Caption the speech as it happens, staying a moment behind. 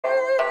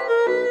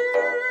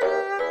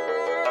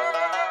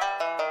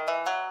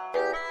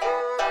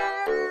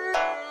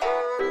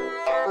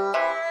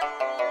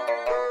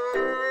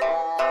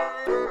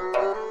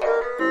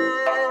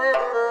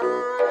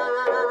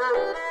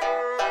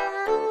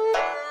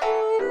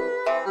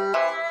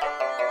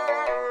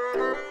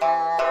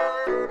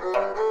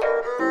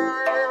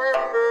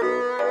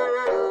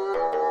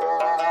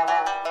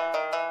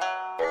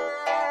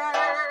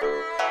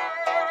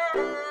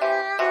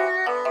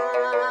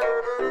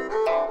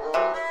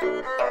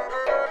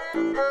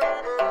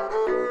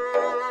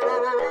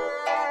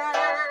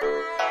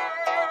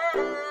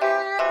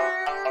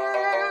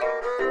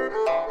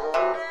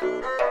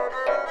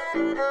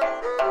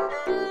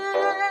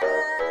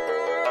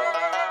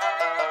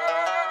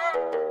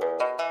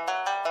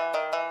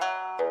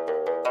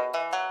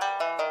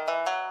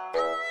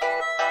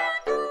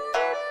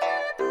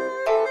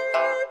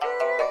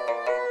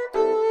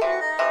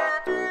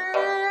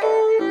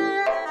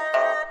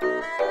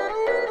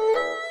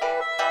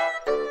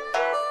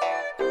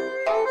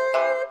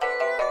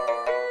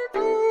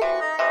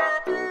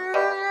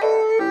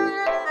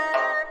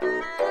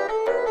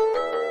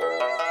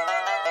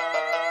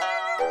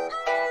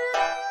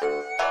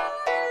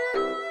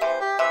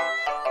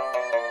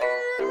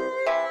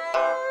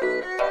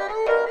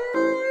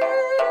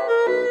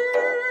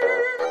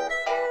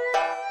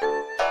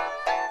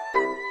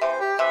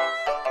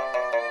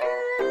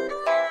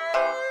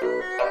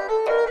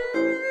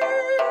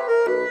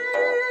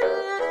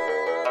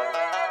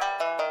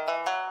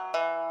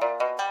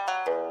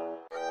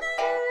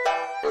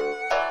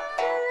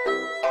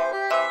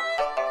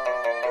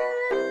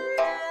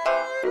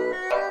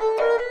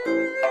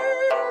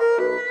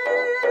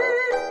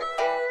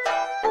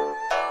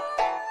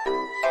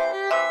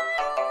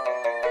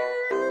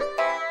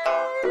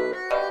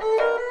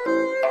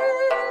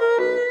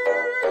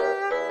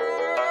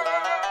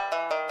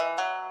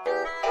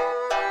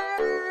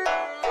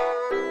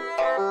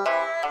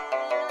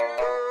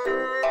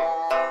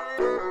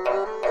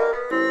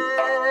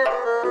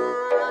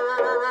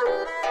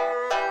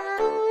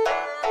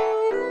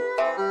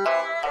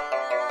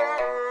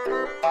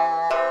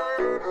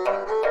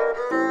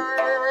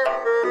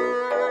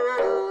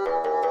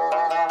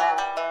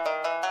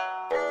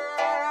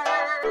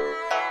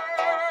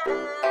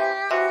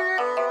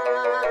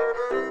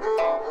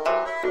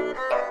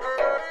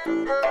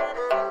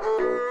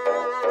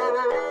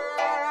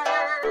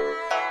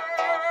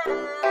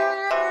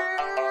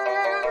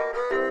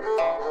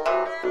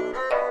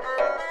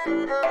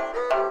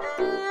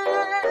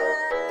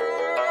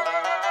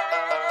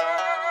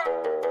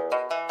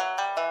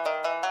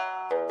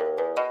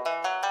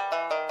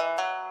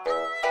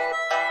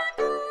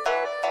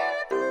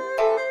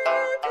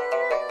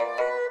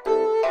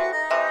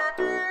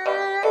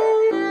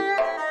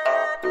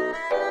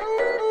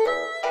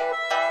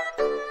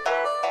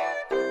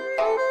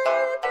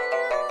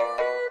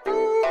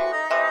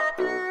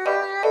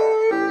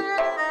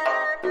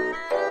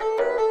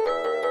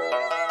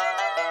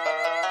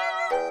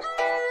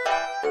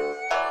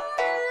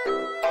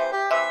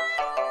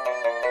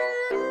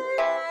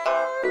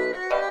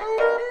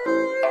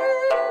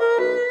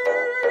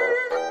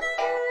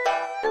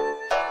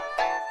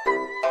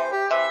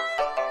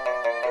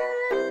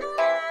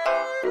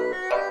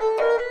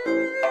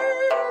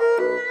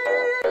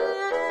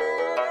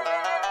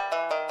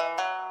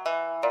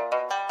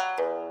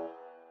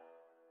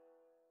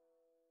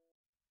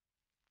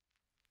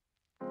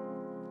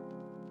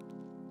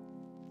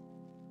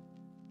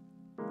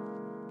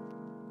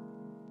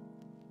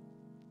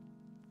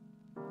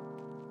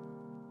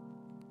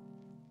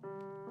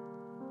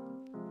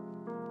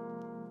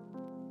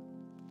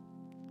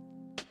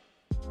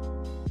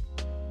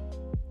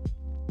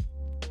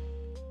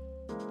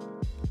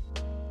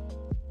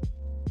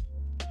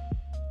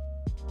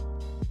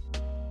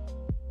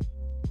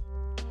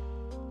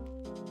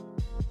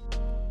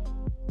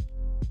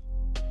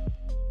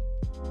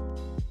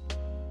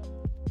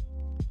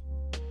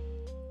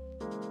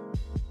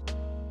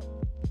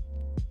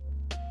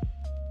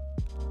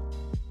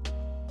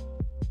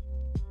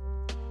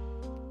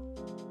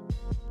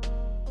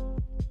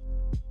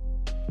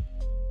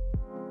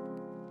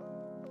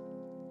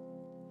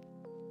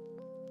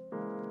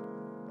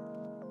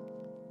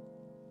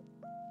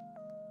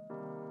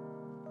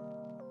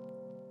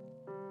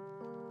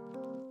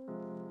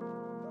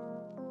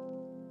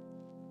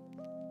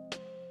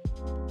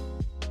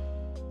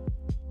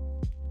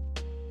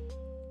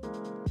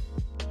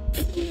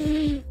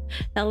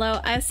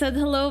Hello, I said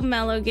hello,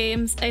 Mellow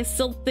Games. I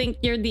still think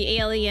you're the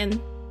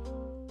alien.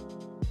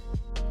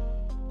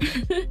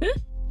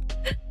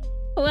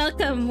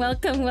 Welcome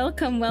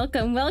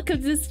to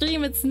the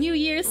stream. It's New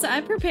Year, so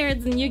I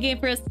prepared the new game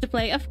for us to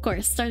play. Of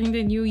course, starting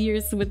the New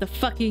Year's with the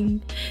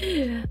fucking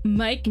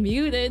mic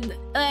muted.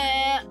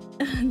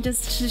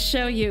 Just to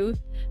show you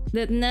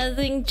that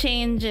nothing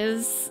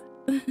changes.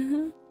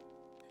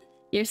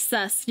 You're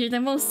sus. You're the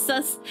most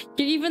sus.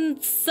 You're even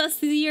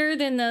sussier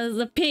than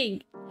the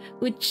pig,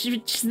 which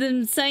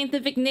the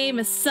scientific name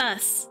is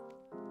sus.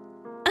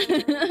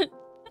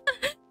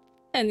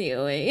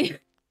 Anyway.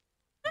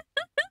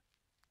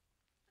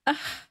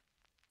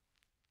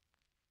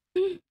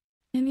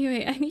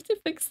 Anyway, I need to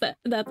fix that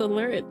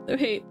alert.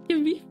 Wait, give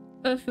me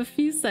a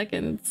few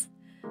seconds.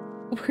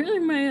 Where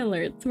are my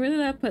alerts? Where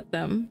did I put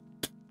them?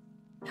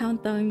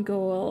 Countdown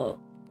goal.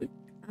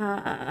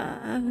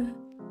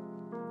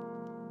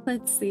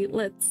 Let's see.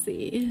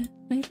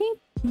 Maybe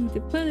I need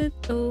to put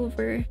it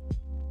over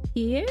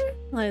here.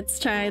 Let's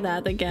try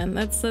that again.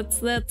 Let's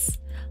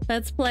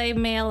play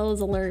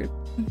Malo's alert.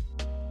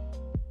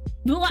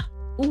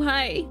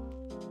 Why?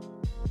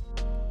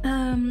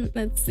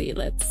 Let's see.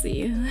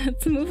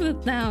 Let's move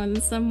it down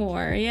some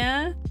more,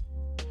 yeah?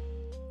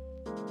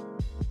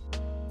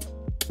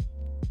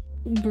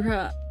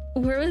 Bruh,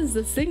 where is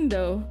the thing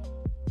though?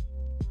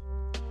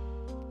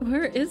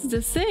 Where is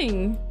the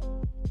thing?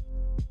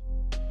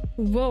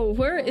 Whoa,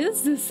 where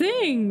is the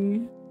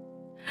thing?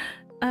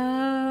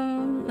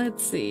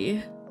 Let's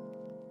see.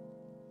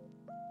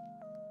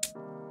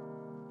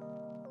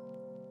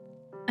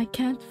 I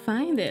can't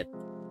find it.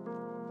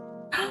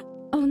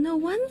 Oh, no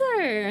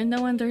wonder.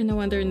 No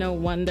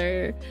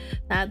wonder.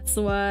 That's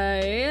why.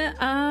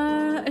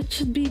 It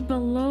should be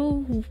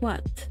below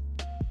what?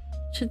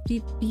 Should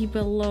it be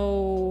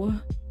below?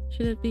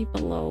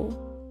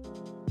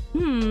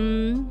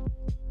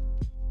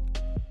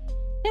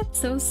 That's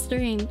so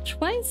strange.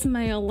 Why is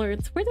my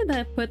alerts? Where did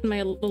I put my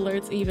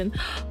alerts even?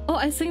 Oh,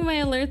 I think my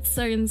alerts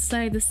are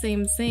inside the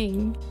same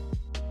thing.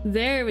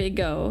 There we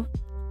go.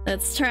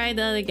 Let's try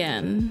that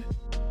again.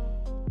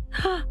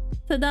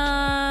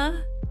 Ta-da!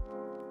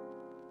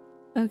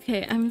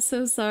 Okay, I'm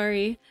so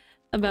sorry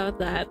about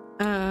that.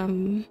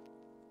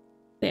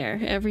 There,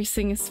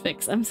 everything is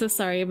fixed. I'm so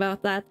sorry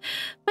about that.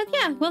 But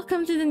yeah,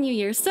 welcome to the new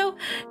year. So,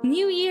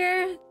 new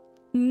year,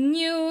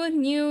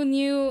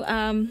 new.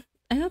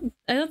 I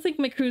don't think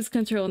my cruise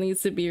control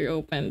needs to be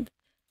reopened.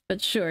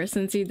 But sure,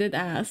 since you did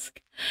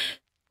ask.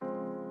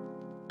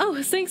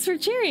 Oh, thanks for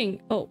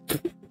cheering. Oh.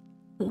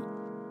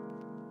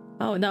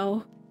 Oh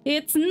no.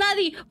 It's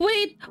Nutty!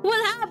 Wait,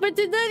 what happened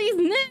to Nutty's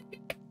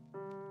neck?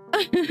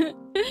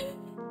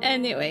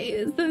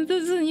 Anyway, since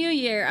it's a new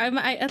year,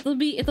 it'll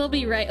be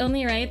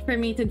only right for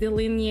me to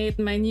delineate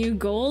my new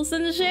goals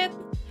and shit.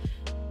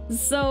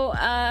 So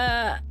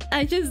I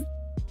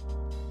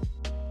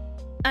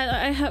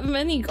have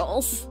many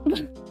goals.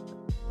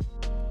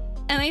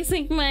 And I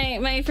think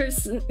my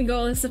first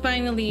goal is to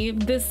finally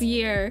this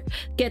year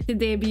get to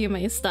debut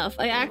my stuff.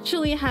 I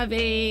actually have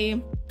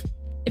a,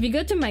 if you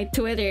go to my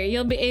Twitter,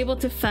 you'll be able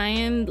to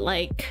find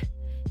like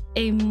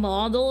a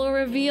model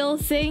reveal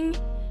thing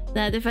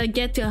that if I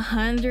get to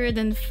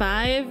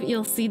 105,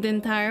 you'll see the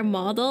entire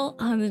model.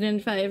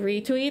 105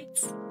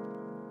 retweets.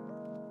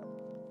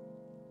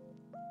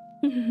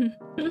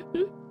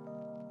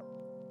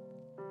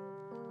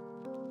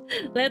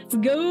 Let's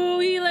go,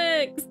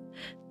 Helix!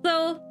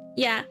 So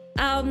yeah,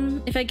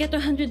 if I get to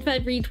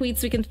 105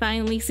 retweets, we can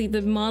finally see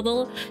the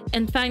model,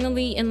 and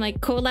finally in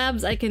like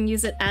collabs I can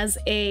use it as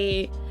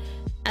a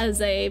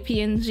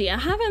PNG. I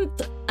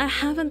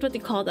haven't what do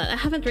you call that? I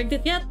haven't rigged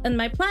it yet, and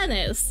my plan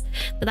is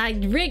that I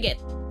rig it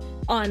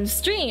on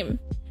stream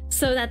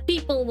so that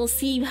people will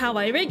see how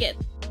I rig it,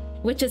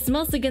 which is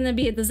mostly gonna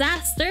be a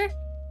disaster,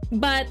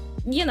 but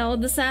you know,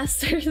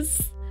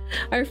 disasters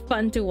are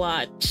fun to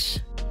watch.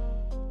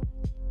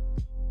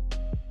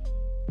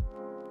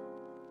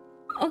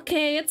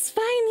 Okay, it's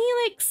fine,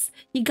 Helix.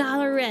 You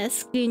gotta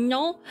rest, you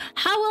know?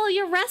 How will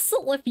you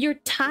wrestle if you're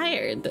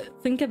tired?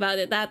 Think about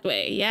it that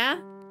way, yeah?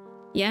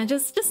 Yeah,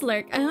 just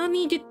lurk. I don't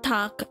need you to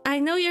talk. I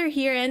know you're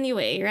here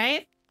anyway,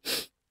 right?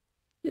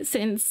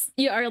 Since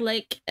you are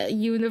like a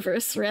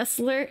universe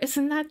wrestler,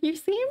 isn't that your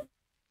theme?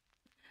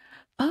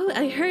 Oh,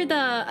 I heard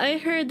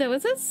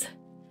what's this?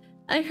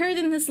 I heard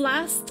in this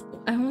last,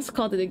 I almost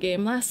called it a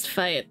game, last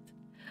fight,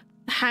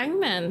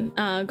 Hangman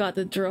got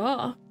a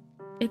draw.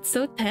 It's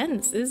so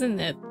tense, isn't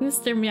it?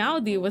 Mr.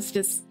 Meowdy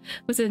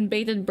was in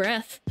bated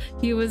breath.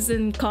 He was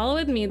in call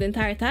with me the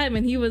entire time,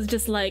 and he was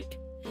just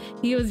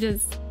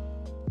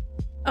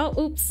oh,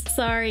 oops,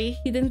 sorry.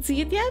 You didn't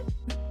see it yet?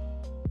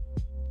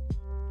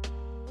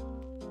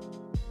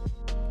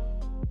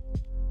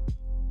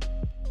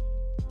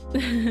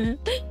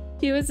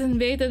 He was in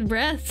bated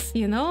breath,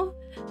 you know?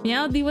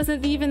 Meowdy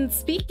wasn't even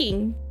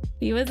speaking.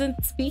 He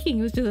wasn't speaking,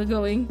 he was just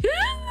going...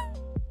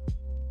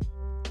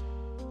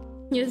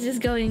 He was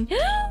just going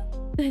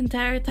the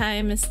entire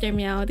time, Mr.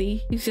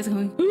 Meowdy. He was just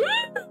going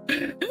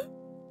the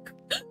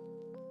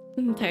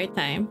entire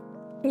time.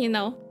 You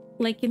know,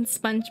 like in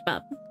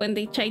SpongeBob when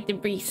they try to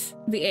breathe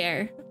the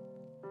air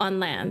on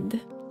land.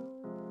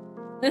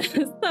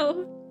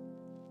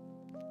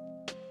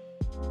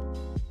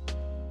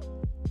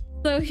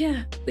 So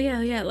yeah.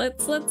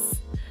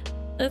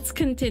 Let's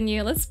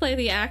continue. Let's play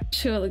the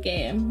actual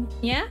game.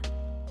 Yeah?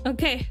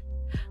 Okay.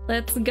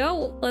 Let's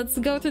go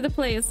to the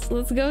place.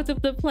 Let's go to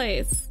the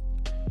place.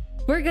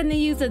 We're gonna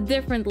use a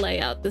different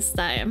layout this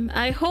time.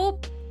 I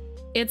hope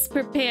it's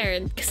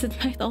prepared, because it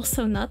might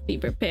also not be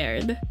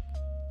prepared.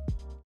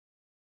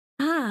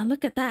 Ah,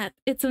 look at that.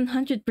 It's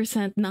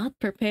 100% not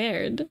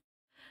prepared.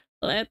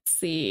 Let's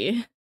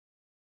see.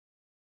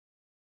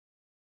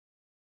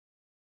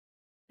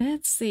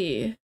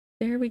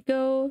 There we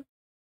go.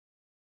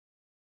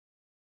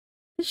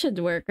 This should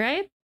work,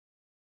 right?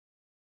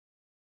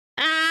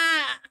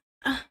 Ah!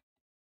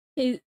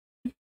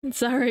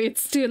 Sorry,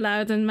 it's too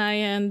loud on my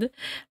end.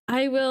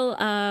 I will,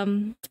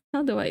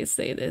 how do I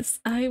say this?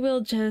 I will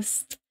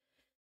just,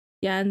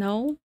 yeah,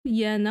 no,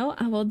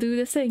 I will do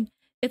this thing.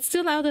 It's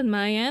too loud on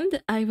my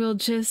end. I will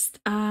just,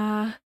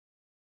 where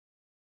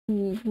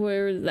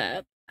is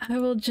that? I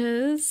will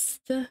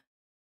just,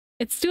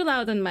 it's too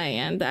loud on my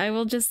end. I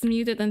will just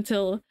mute it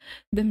until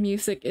the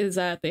music is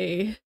at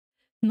a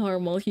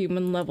normal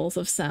human levels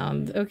of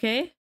sound,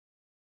 okay?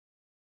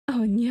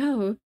 Oh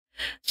no.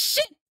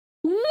 Shit!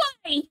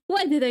 Why?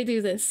 Why did I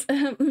do this?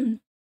 Nutmeg,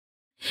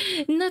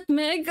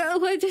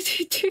 why did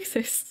you do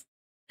this?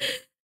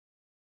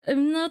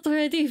 I'm not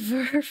ready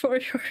for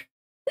your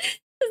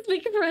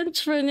speak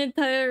French for an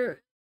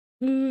entire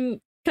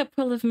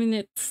couple of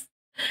minutes.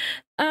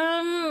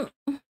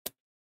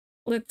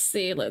 Let's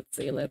see.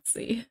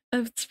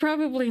 It's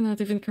probably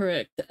not even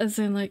correct, as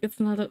in like it's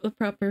not a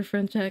proper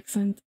French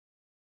accent.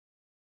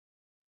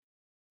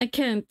 I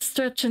can't.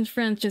 Stretch in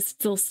French is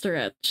still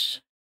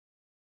stretch.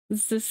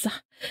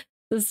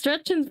 The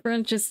stretch in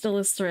French is still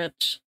a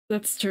stretch.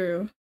 That's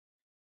true.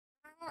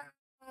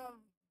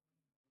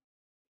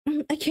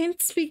 I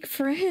can't speak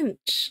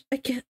French. I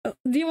can't. Oh,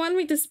 do you want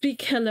me to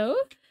speak hello?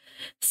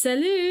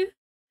 Salut!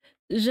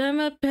 Je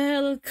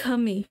m'appelle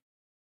Kami.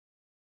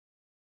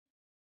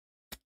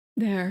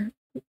 There.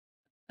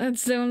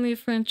 That's the only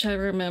French I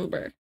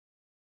remember.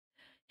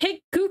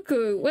 Hey,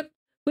 Cuckoo! What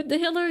the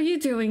hell are you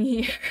doing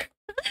here?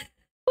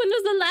 When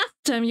was the last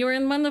time you were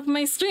in one of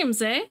my streams,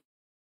 eh?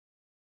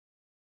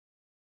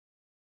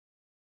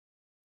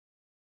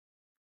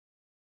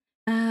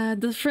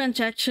 The French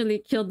actually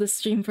killed the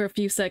stream for a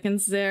few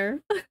seconds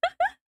there.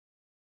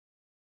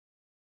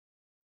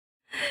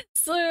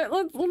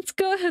 So let's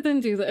go ahead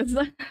and do this.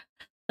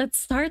 Let's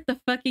start the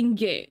fucking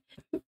game.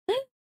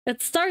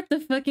 Let's start the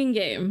fucking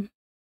game.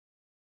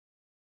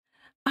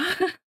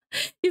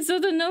 You saw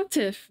the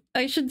notif.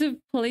 I should have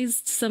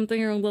placed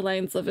something along the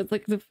lines of it,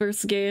 like the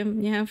first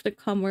game, you have to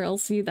come or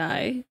else you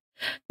die.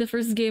 The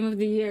first game of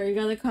the year, you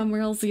gotta come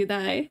or else you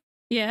die.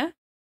 Yeah?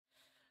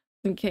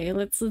 Okay,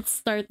 let's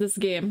start this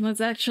game.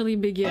 Let's actually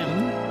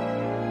begin.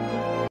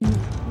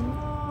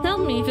 Tell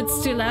me if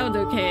it's too loud,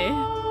 okay?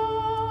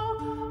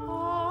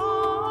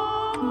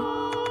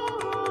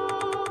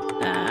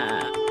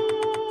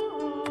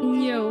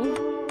 Yo.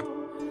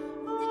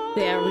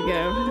 There we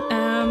go.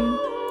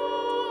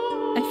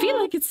 I feel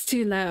like it's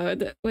too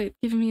loud. Wait,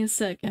 give me a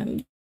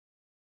second.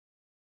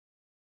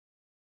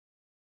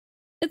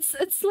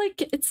 It's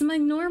like it's my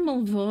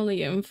normal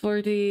volume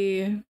for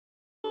the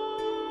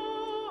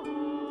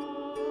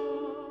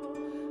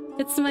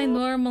It's my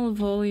normal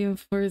volume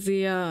for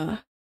the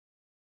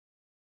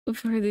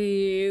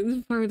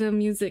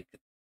music.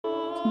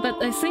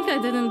 But I think I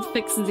didn't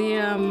fix the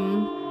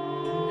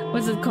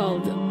what's it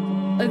called?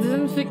 I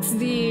didn't fix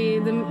the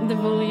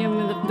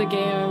volume of the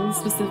game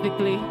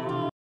specifically.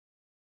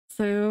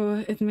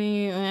 So it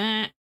may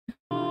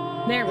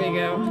there we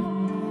go.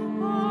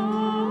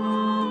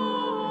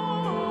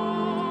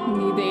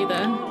 New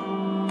data.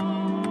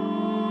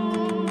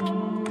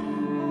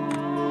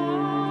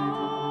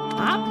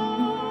 Up.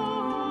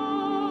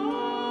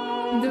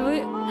 Do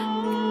we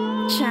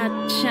chat?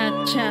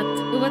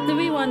 What do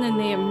we want to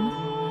name?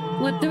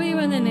 What do we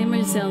want to name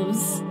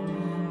ourselves?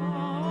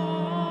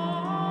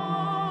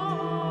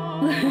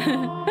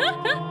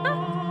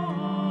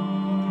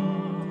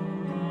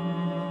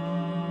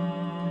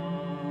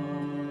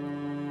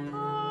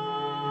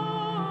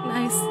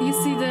 Nice. You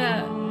see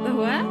the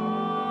what?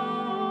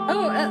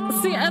 Oh,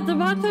 see at the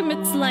bottom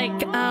it's like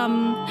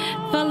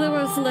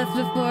followers left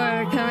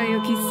before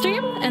karaoke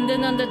stream, and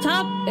then on the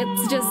top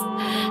it's just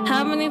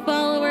how many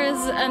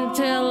followers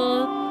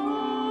until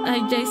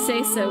I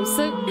say so.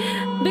 So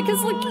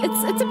because like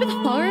it's a bit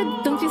hard,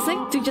 don't you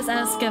think, to just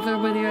ask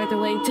everybody right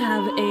away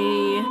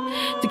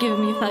to give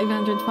me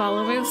 500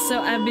 followers. So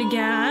I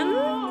began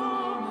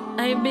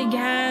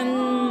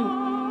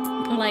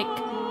like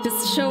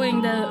just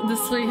showing the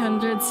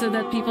 300 so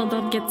that people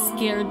don't get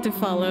scared to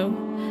follow.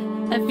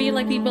 I feel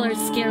like people are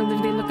scared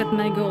if they look at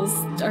my goals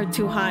are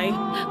too high.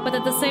 But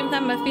at the same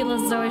time, I feel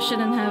as though I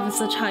shouldn't have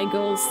such high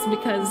goals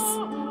because,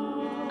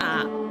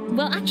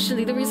 well,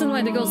 actually, the reason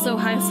why the goal's so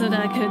high is so that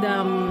I could,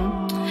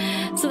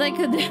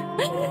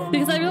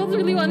 because I don't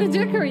really want to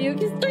do a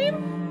karaoke stream.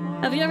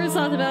 Have you ever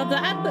thought about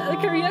that?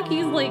 Karaoke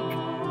is like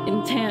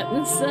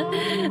intense.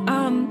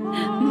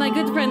 My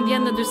good friend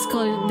Yen_Dere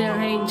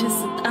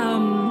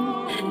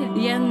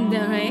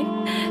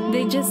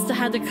they just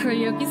had a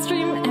karaoke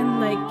stream, and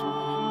like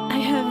I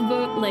have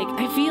both, like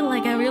I feel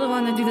like I really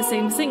want to do the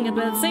same thing,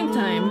 but at the same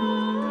time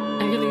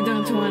I really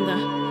don't wanna.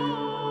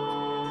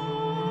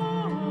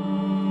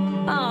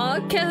 Aw,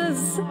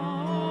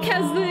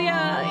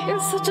 Kazuya, you're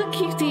such a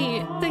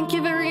cutie. Thank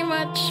you very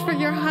much for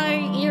your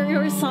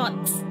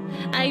thoughts.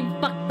 I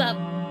fucked up.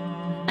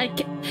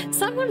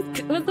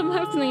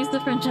 Sometimes when I use the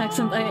French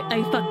accent,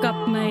 I fuck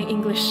up my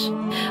English.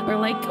 Or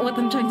like what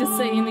I'm trying to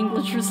say in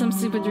English for some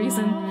stupid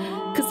reason.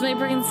 Because my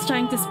brain's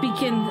trying to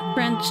speak in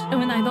French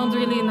when I don't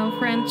really know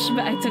French,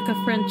 but I took a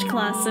French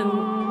class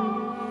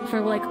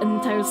for like an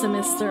entire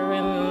semester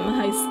in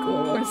high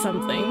school or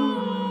something.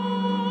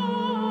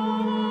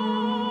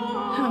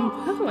 How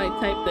do I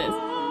type this?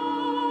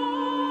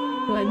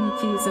 Do I need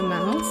to use a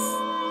mouse?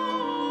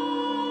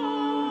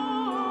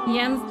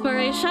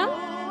 Yanspiration?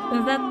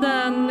 Is that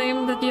the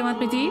name that you want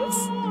me to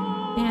use?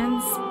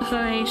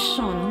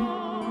 Inspiration.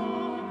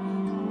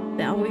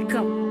 There we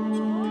go.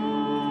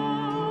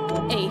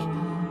 A.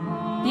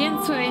 The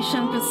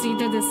inspiration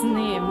procedure is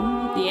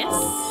named. Yes.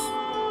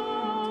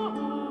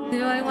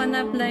 Do I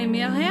wanna play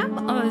Miriam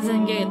or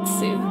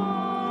Zangetsu?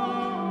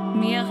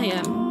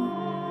 Miriam.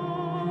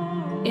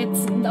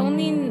 It's the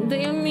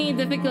only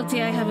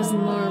difficulty I have is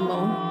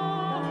normal.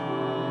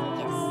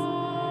 Yes.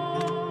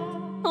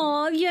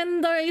 Oh,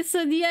 Yendori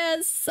said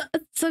yes.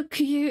 It's so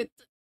cute.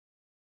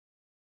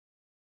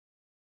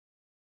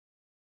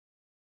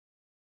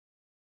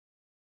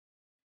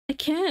 I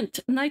can't.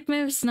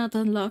 Nightmare's not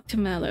unlocked,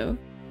 Mallow.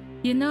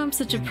 You know I'm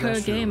such a pro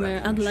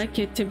gamer. I'd like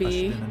it to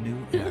be.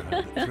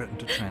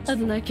 I'd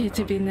like it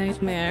to be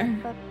Nightmare.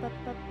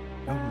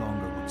 No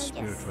longer would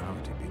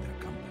spirituality be their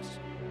compass,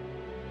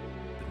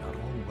 but not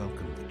all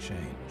welcomed the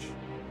change.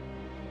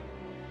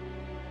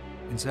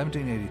 In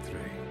 1783,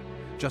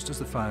 just as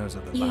the fires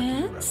of the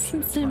Vaki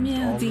eruption had plunged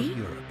all of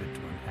Europe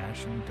into an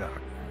ashen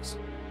darkness,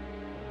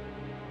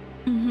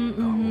 a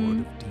horde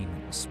of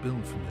demons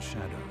spilled from the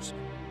shadows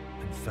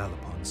and fell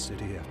upon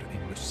city after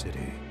English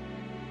city.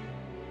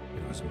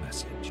 It was a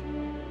message.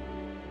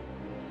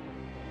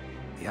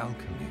 The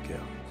Alchemy Guild,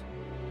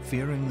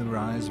 fearing the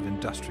rise of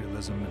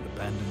industrialism and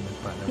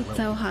abandonment by their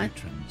wealthy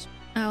patrons,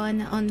 on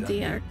the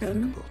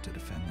Arkham. to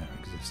defend their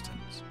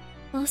existence.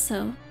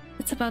 Also,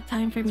 it's about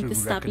time for me to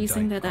stop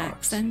using that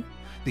accent.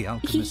 The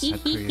alchemists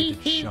had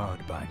created shard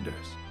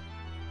binders,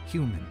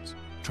 humans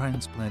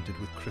transplanted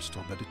with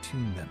crystal that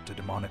attuned them to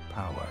demonic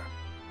power.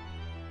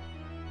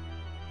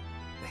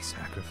 They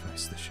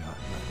sacrificed the shard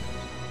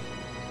binders,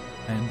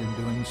 and in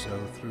doing so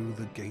threw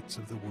the gates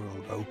of the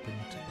world open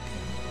to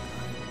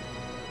mankind.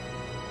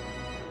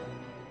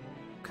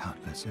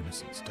 Countless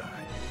innocents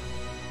died.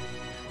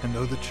 And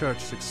though the church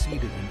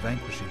succeeded in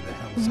vanquishing the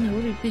Hell's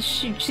End,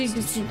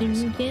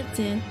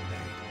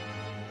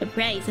 the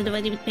price of the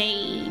money we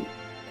paid.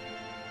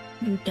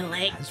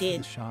 Collected.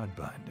 The shard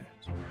binders,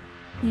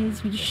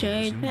 Yes, we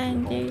shard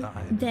binders.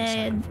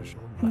 Dead.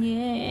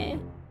 Yeah.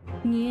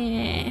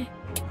 Yeah.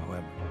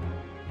 however,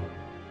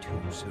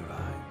 two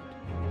survived.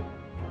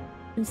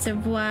 We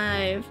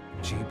survived.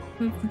 Jeeble,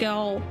 Let's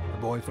go. a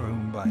boy for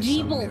whom by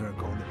some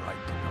miracle the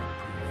rite did not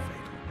prove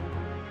fatal.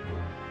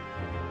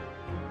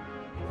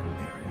 And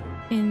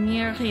Miriam, In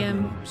Miriam.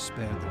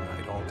 spared the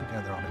rite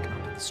altogether on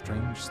account of the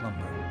strange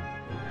slumber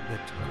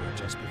that took her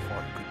just before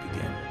it could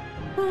begin.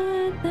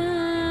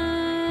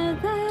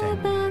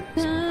 10 years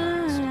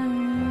passed.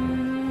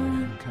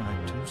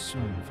 Mankind too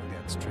soon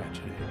forgets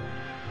tragedy.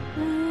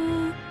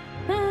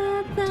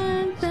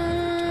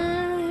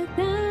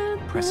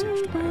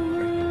 Presaged by a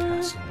great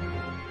castle.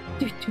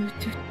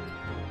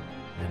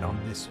 And on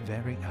this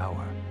very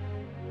hour,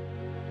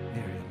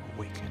 Miriam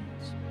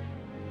awakens.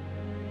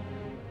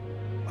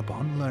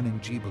 Upon learning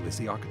Jeeble is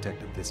the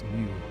architect of this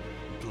new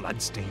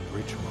Bloodstained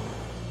Ritual,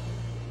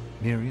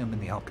 Miriam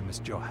and the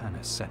alchemist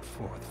Johannes set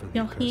forth for the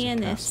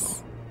accursed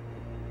castle.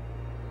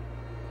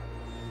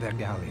 Their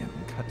galleon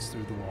cuts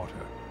through the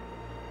water,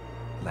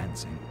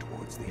 lancing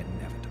towards the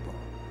inevitable.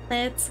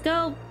 Let's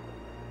go.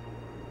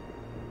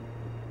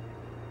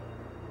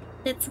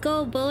 Let's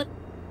go, boat.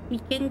 We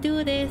can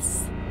do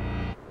this.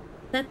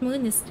 That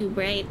moon is too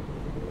bright.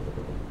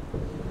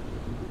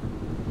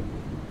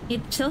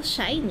 It's so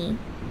shiny.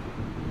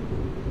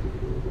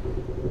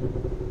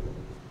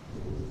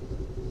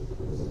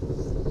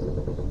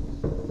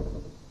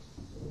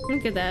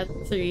 Look at that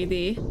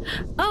 3D.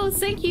 Oh,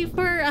 thank you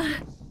for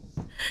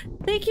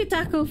thank you,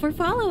 Taco, for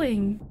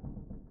following.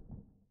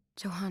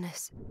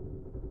 Johannes,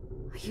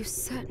 are you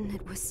certain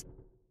it was...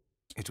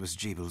 It was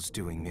Jeeble's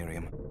doing,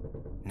 Miriam.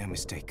 No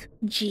mistake.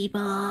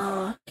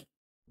 Jeeble.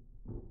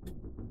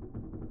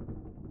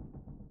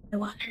 The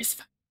water's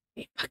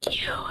fine. Fuck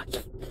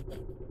you.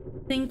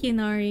 Thank you,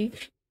 Nari.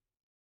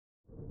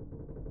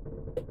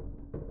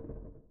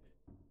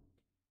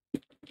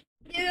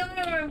 Yeah,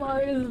 my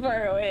water's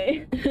far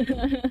away.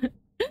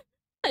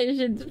 I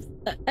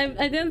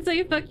didn't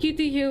say fuck you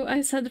to you.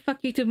 I said fuck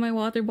you to my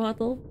water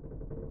bottle.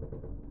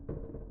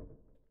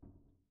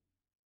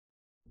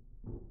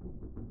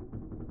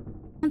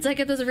 It's like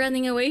it was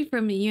running away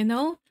from me, you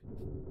know?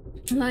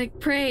 Like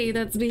prey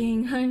that's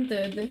being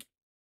hunted.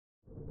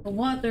 A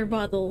water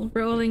bottle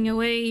rolling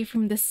away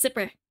from the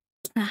sipper.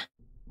 Ah.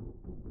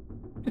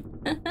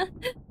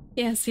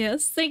 Yes,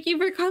 yes. Thank you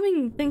for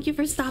coming. Thank you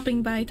for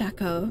stopping by,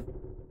 Taco.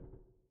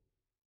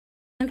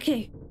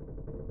 Okay.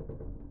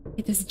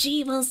 It is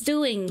Jeeble's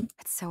doing.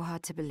 It's so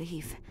hard to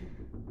believe.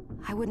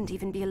 I wouldn't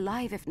even be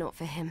alive if not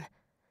for him.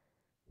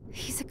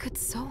 He's a good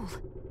soul.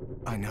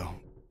 I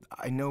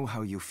know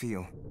how you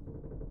feel.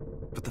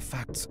 But the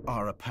facts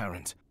are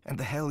apparent, and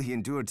the hell he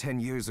endured 10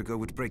 years ago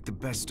would break the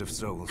best of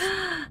souls.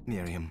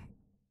 Miriam,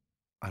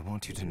 I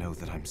want you to know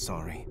that I'm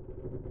sorry.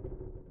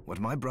 What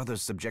my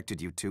brothers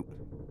subjected you to,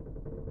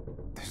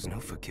 there's no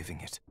forgiving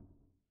it.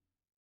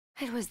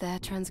 It was their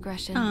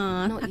transgression,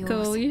 Aw, not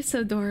Taco, yours. you're so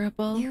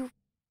adorable.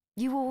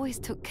 You always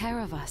took care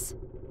of us.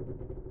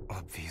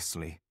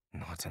 Obviously,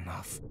 not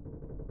enough.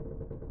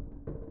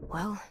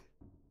 Well,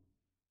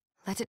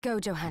 let it go,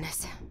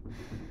 Johannes.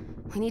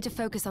 We need to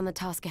focus on the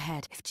task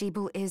ahead. If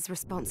Jebel is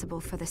responsible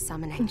for the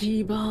summoning,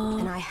 Jebel,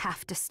 then I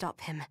have to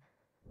stop him.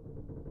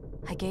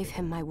 I gave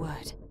him my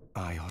word.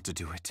 I ought to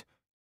do it.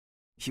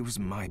 He was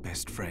my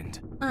best friend.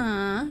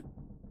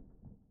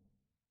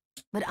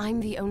 But I'm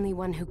the only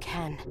one who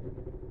can.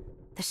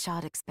 The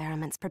shard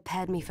experiments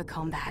prepared me for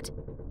combat.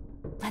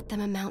 Let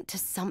them amount to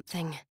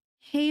something.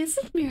 Hey,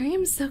 isn't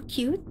Miriam so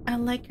cute? I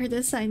like her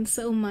design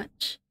so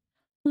much.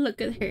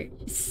 Look at her.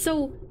 She's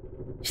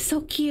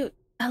so cute.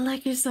 I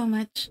like her so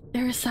much.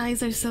 Her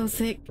eyes are so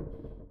sick.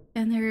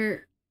 And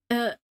her,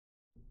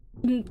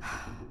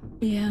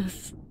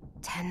 yes.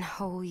 10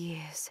 whole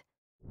years.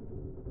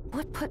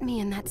 What put me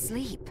in that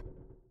sleep?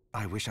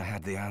 I wish I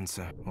had the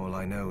answer. All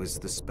I know is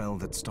the spell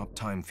that stopped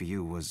time for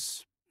you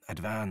was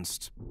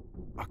advanced,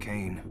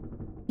 arcane.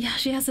 Yeah,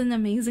 she has an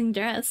amazing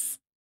dress.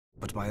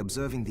 But by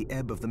observing the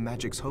ebb of the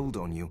magic's hold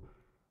on you,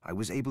 I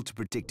was able to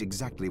predict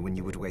exactly when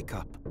you would wake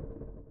up.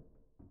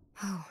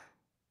 Oh,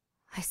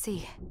 I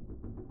see.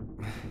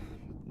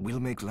 We'll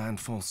make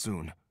landfall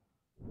soon.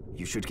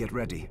 You should get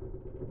ready.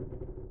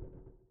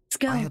 Let's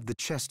go. I have the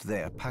chest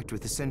there packed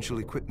with essential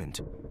equipment.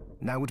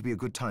 Now would be a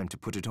good time to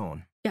put it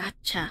on.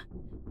 Gotcha.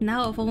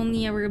 Now if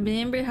only I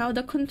remember how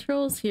the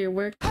controls here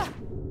work.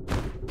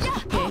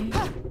 Okay.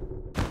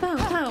 Pow,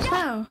 pow,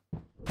 pow.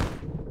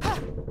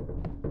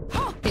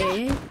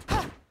 Okay.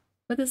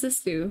 What does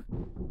this do?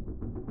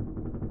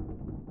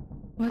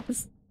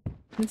 This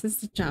is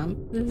the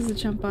jump. This is the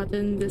jump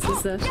button. This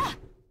is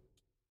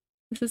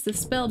the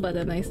spell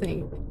button, I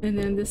think. And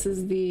then this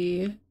is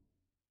the...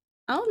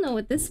 I don't know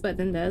what this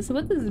button does.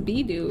 What does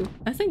B do?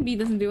 I think B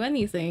doesn't do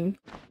anything.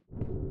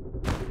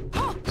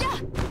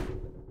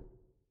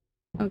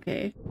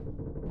 Okay.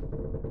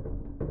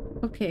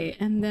 Okay,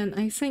 and then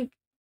I think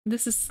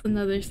this is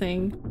another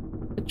thing.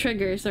 The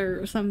triggers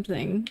or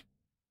something.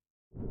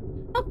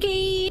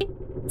 Okay!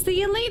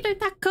 See you later,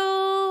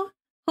 Taco!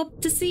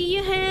 Hope to see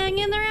you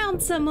hanging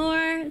around some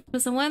more. It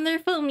was a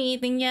wonderful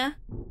meeting ya.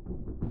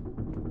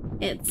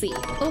 Let's see.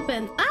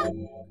 Open up!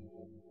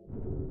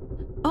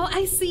 Oh,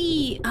 I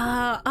see!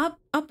 Up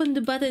on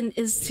the button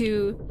is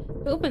to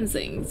open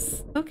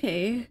things.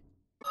 Okay.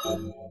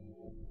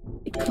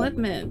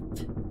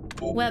 Equipment.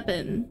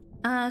 Weapon.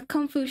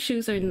 Kung Fu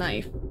shoes or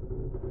knife.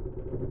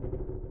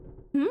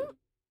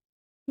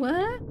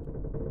 What?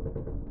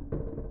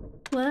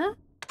 What?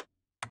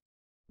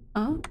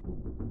 Oh?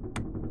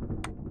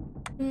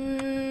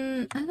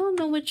 I don't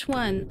know which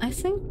one. I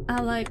think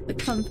I like the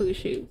Kung Fu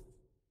shoes.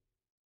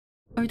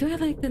 Or do I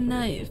like the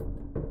knife?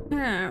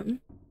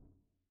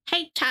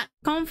 Hey chat,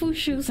 Kung Fu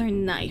shoes or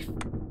knife?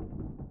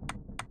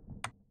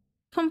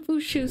 Kung Fu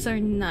shoes or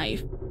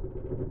knife?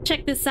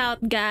 Check this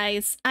out,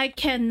 guys. I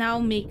can now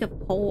make a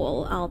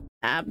poll. I'll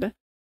tab.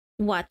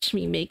 Watch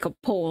me make a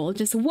poll.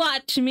 Just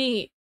watch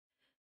me.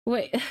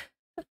 Wait.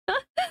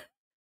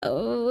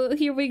 Oh,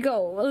 here we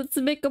go. Let's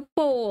make a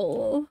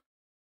poll.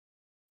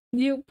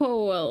 New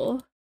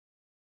poll.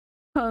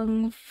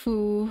 Kung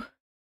Fu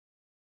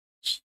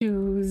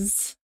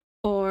shoes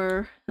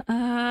or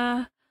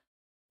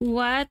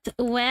what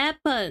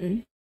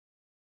weapon?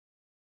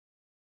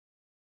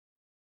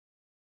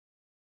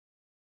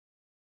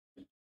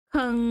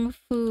 Kung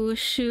Fu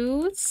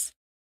shoes?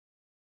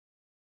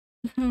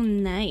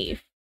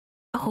 Knife.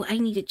 Oh, I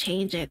need to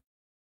change it.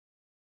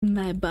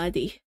 My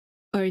body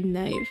or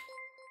knife.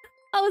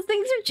 Oh,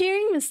 thanks for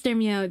cheering, Mr.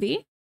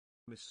 Meowdy.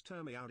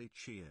 Mr. Meowdy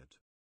cheered.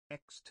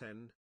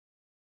 X10.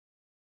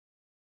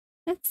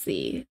 Let's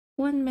see.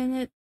 1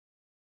 minute.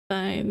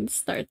 Fine.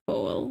 Start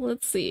poll.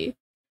 Let's see.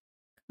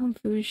 Kung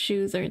Fu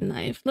shoes or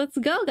knife. Let's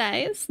go,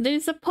 guys.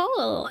 There's a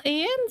poll.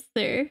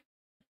 Answer.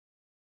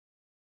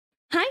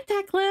 Hi,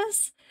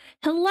 Tackless.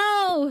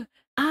 Hello.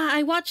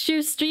 I watched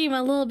your stream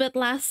a little bit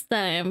last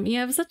time. You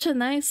have such a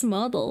nice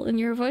model and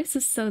your voice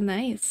is so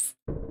nice.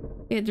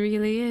 It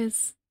really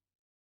is.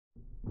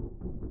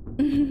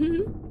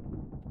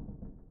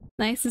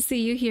 Nice to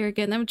see you here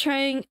again. I'm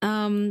trying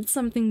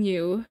something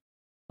new.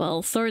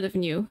 Well, sort of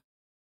new.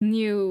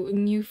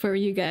 New for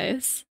you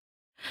guys.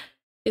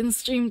 In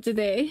stream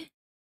today.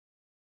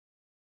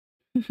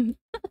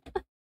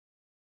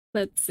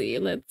 Let's see,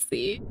 let's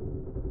see.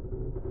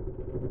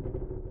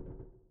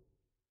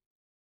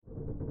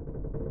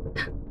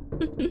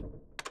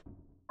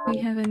 We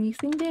have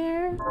anything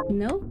there?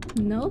 Nope,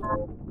 nope.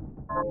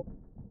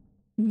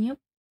 Yep.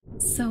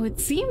 So it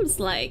seems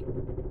like,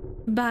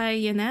 by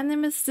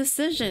unanimous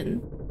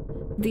decision,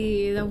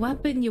 the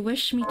weapon you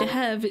wish me to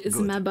have is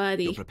Good. my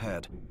body. You're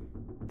prepared.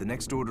 The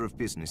next order of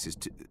business is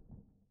to...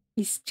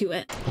 He's to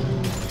it.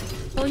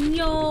 Oh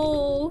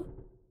no!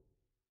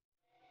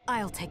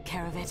 I'll take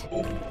care of it.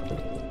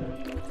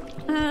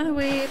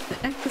 Wait,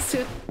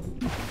 exosuit.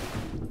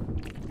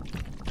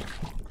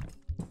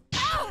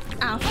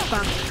 Ow,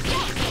 fuck.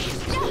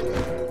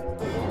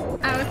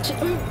 Ouch.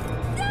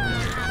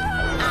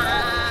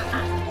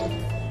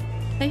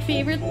 My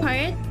favorite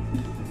part?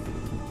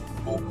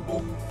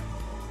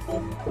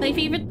 My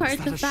favorite part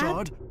of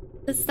that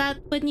is that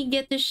when you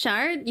get the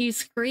shard, you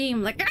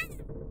scream like, ah!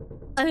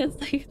 It's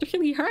like, it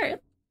really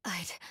hurt.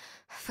 I'd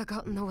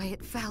forgotten the way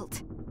it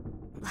felt.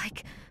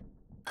 Like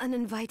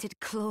uninvited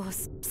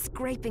claws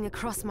scraping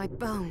across my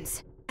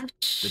bones.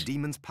 Ouch. The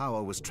demon's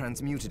power was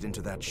transmuted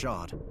into that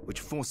shard, which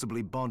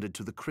forcibly bonded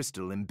to the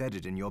crystal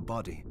embedded in your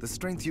body. The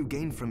strength you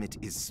gain from it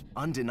is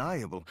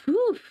undeniable.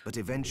 Whew. But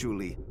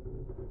eventually,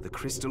 the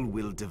crystal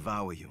will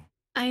devour you.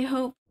 I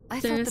hope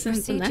there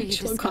isn't an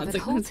actual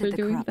consequence for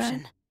doing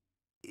that.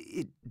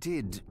 It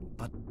did,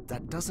 but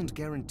that doesn't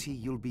guarantee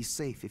you'll be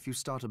safe if you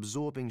start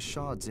absorbing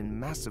shards in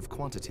massive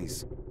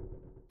quantities.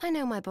 I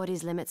know my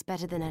body's limits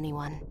better than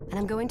anyone, and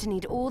I'm going to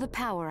need all the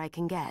power I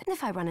can get.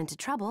 If I run into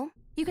trouble,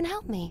 you can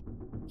help me.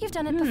 You've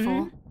done it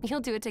before. You'll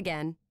do it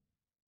again.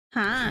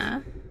 Huh?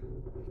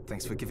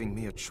 Thanks for giving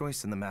me a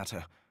choice in the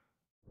matter.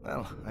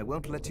 Well, I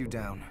won't let you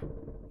down.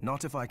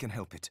 Not if I can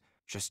help it.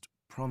 Just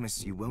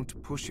promise you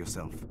won't push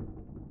yourself.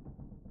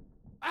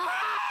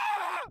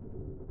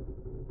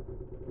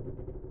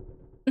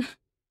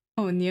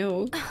 Oh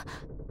no.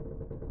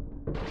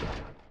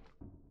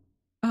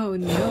 Oh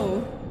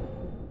no.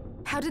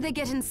 How did they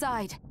get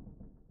inside?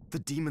 The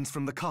demons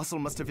from the castle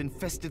must have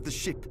infested the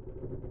ship.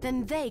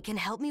 Then they can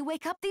help me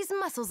wake up these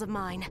muscles of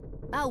mine.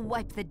 I'll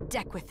wipe the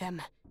deck with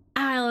them.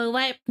 I'll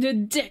wipe the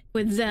deck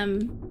with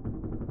them.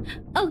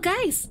 Oh,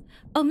 guys!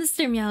 Oh,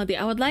 Mr. Meowdy,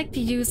 I would like to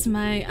use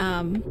my,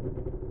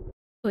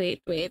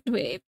 Wait.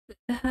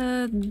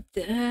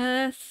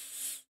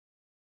 Death...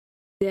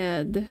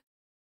 Dead.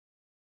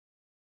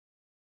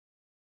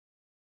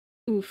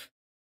 Oof.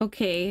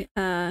 Okay,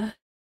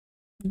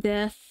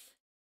 Death...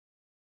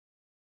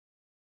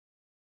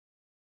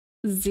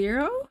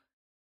 0?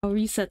 I'll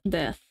reset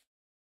death.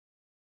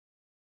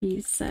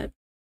 Reset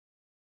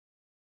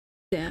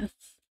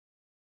death.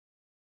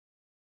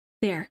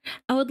 There.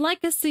 I would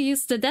like us to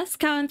use the death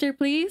counter,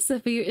 please,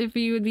 if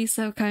you would be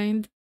so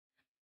kind.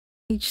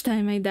 Each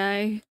time I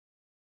die,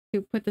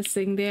 you put this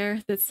thing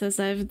there that says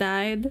I've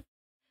died.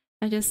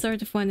 I just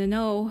sort of want to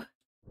know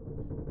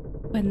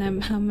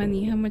when how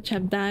much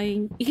I'm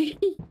dying.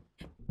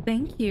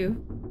 Thank you.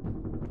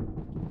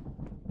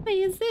 What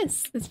is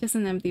this? It's just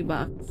an empty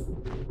box.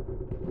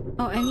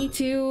 Oh, I need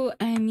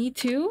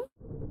to.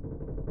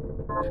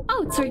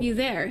 Oh, it's already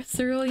there.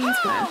 Cerulean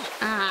Splash.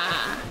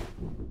 Ah.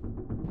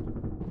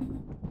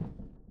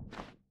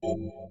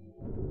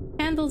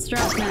 Candles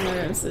drop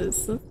mana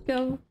roses. Let's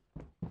go.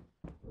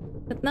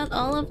 But not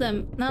all of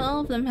them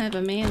have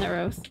a mana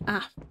rose.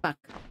 Ah, fuck.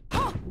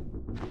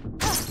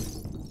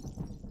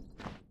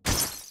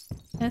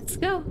 Let's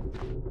go.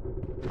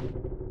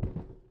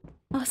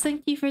 Oh,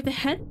 thank you for the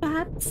head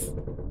pats.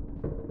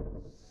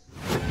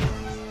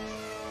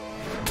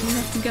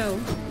 Let's go.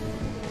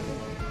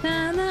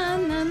 Na na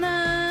na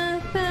na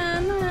na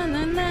na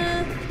na na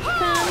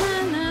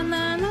na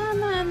na na na.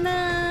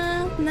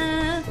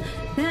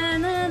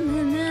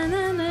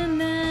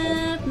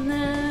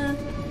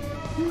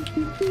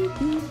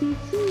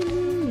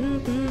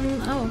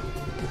 Oh,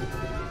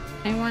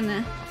 I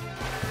wanna.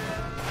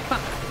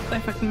 Fuck! I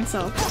fucked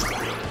myself.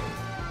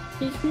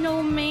 There's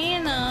no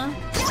mana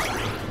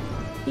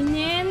in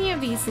any of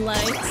these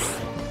lights.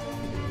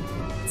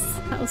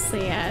 So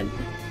sad.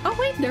 Oh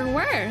wait, there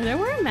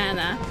were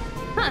mana.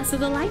 Huh? So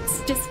the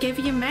lights just give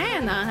you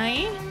mana,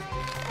 hey?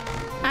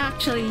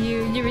 Actually,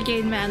 you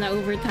regain mana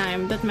over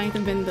time. That might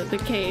have been the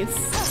case.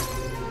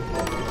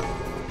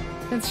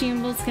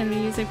 Consumables can be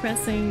used by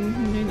pressing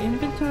in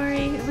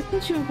inventory. What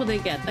consumable they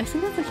get? I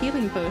think that's a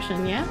healing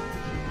potion, yeah?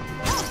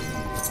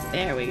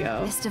 There we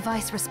go. This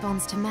device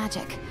responds to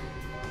magic.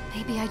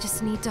 Maybe I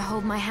just need to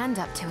hold my hand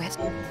up to it.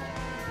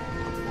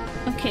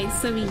 Okay,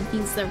 so we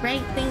use the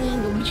right thing.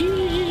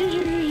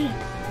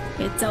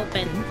 It's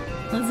open.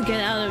 Let's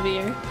get out of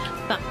here.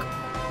 Fuck.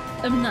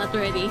 I'm not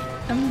ready.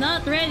 I'm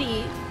not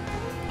ready.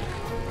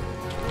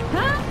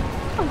 Huh?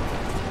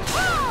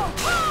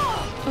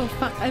 Oh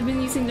fuck, I've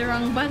been using the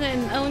wrong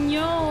button. Oh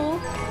no!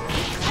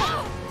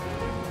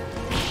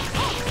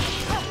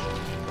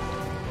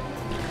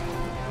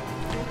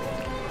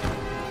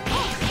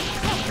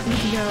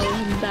 Let's go,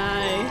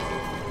 die.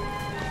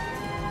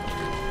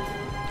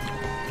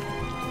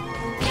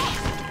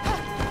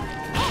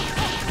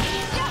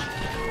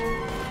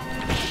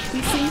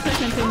 These things are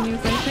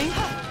continuous, I think.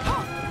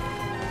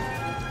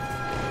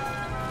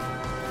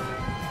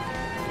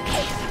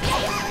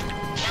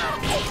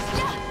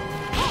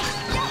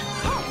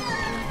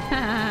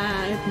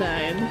 Haha, it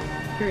died.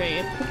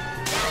 Great.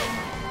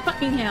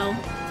 Fucking hell.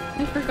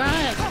 I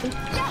forgot.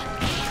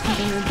 I'm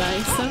gonna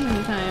die so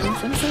many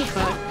times. I'm so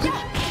fucked.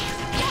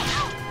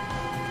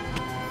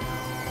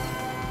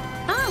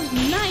 Oh,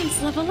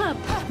 nice! Level up!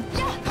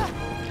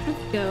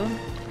 Let's go.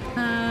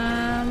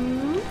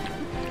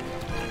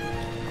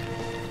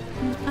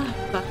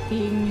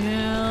 fucking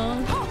hell.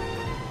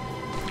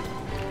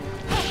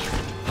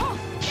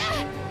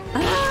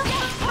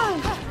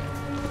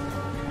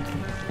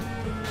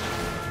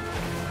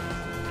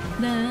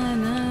 Na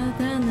na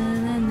na na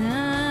na na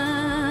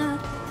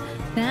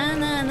na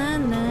na na na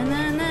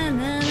na na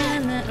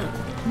na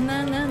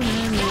na na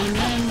na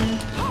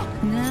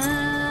na.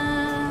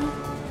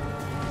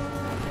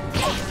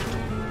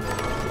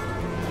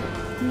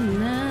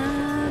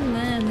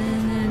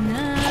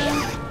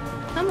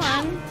 Come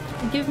on,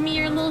 give me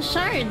your little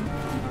shard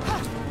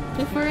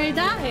before I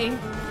die.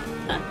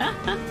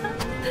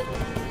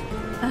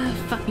 Ah,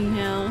 fucking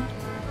hell.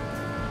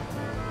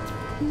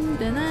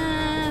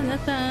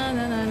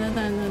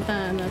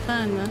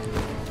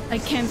 I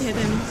can't hit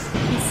him.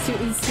 He's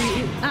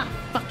too. Ah,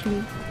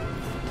 fucking.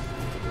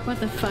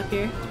 What a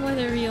fucker. What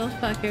a real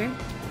fucker.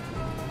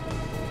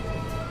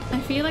 I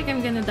feel like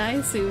I'm gonna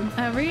die soon.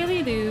 I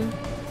really do.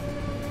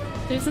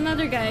 There's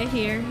another guy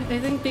here. I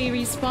think they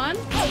respawn?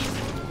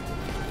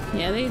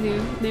 Yeah, they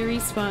do. They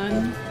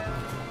respawn.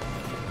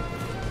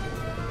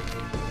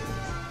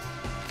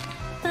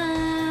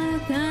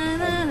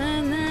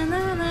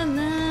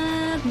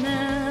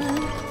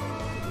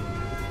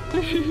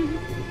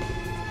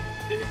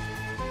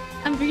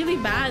 I'm really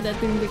bad at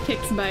doing the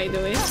kicks, by the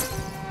way.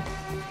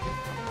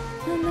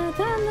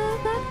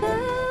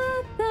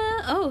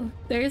 Oh,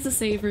 there's a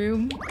save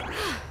room.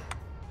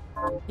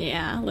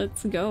 Yeah,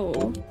 let's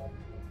go.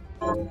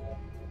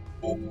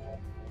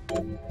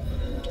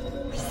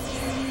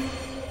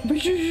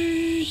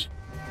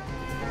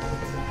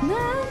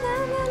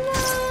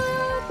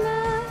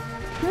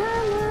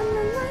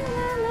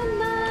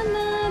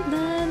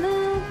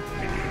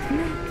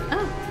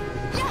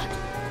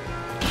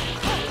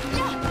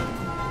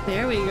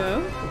 There we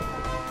go.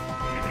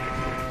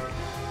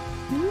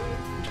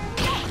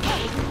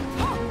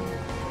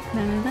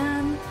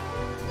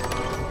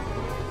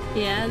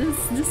 Yeah,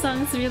 this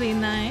song's really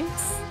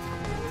nice.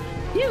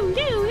 You.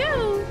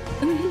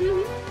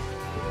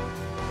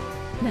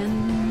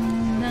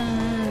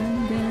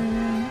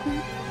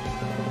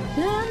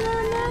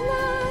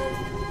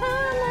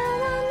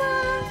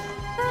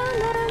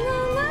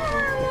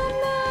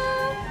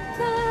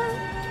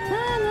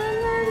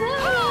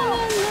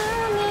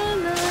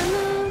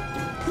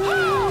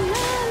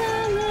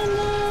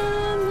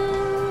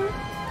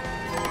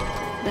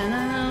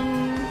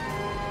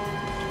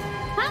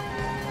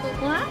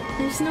 What?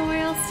 There's nowhere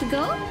else to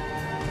go?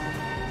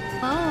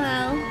 Oh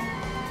well.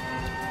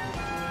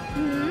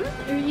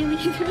 Really?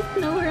 There's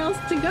nowhere else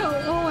to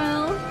go. Oh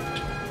well.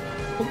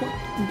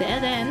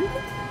 Dead end.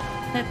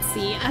 Let's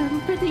see.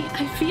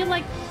 I feel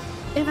like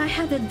if I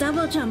had a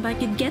double jump, I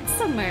could get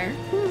somewhere.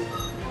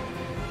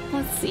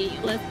 Let's see.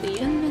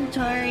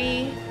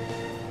 Inventory.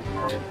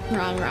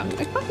 Wrong.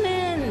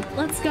 Equipment.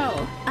 Let's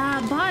go.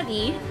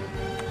 Body.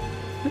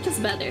 Which is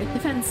better?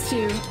 Defense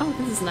 2. Oh,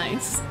 this is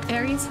nice.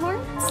 Ares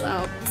horns?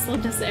 Oh, so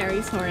just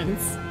Ares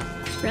horns.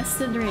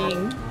 Rested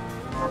ring.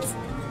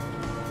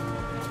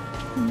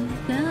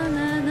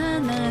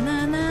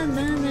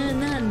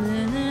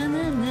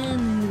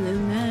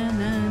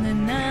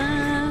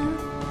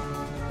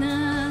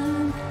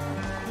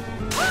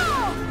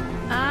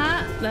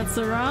 Ah, that's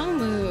the wrong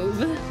move.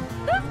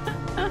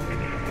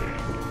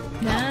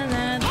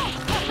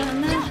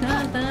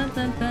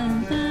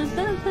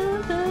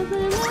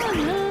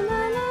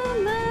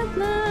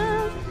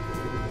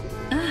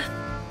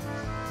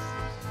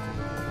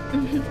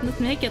 Let's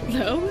make it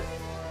low.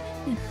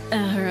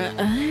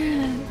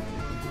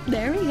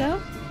 There we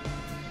go.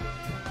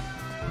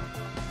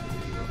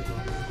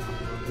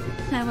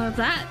 How about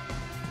that?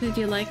 Did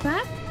you like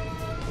that?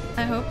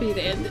 I hope you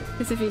did,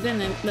 because if you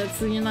didn't,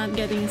 you're not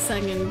getting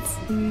seconds.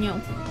 No.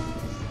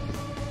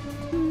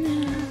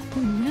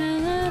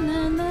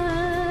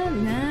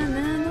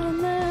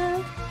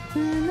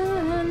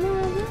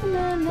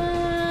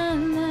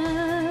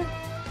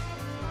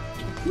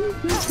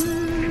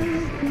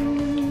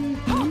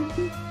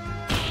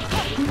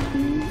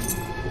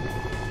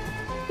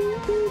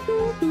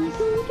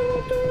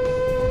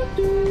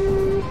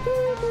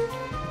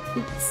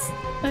 Oops,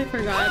 I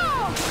forgot.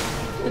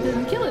 I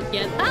didn't kill it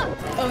yet. Ah!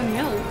 Oh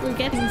no, we're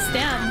getting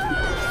stabbed.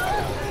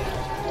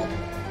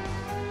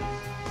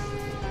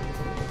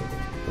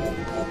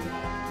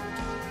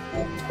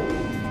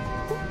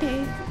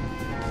 Okay.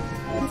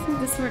 I think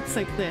this works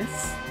like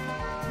this.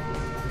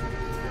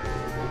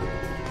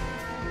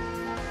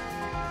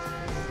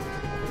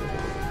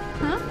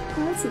 Huh?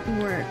 How does it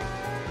work?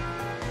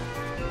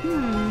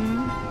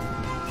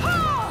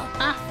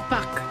 Ah,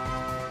 fuck.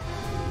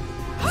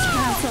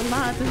 That's a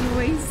lot of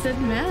wasted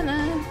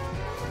mana.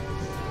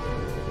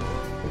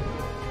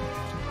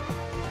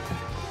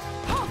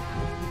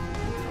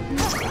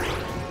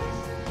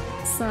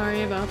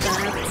 Sorry about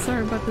that.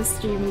 Sorry about the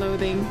stream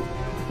loading.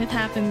 It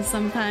happens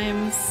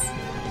sometimes.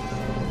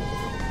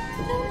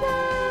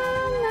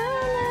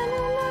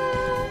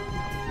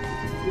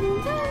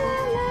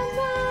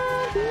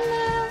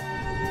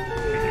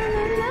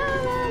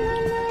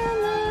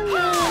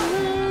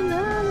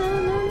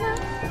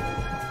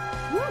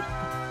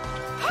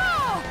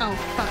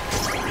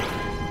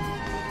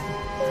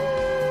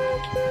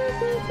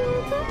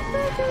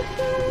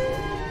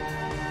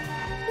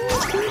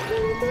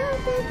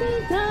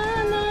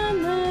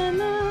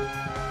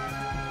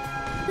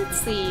 Let's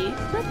see.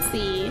 Let's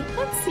see.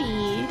 Let's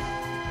see.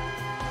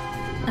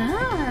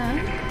 Ah.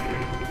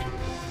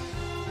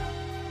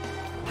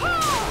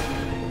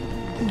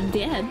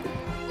 Dead.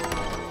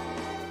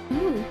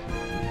 Ooh.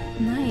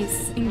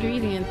 Nice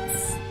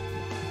ingredients.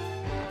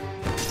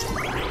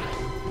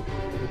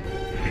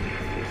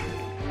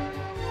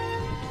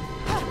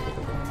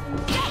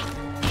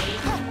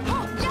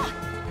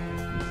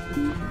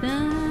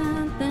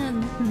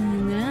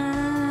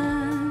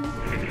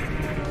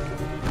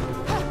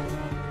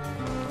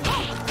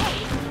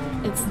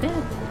 It's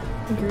dead.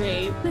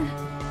 Great.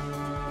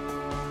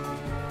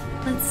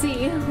 Let's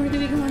see, where do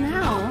we go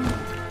now?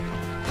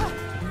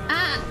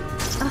 Ah!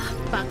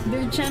 Oh, fuck,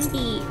 they're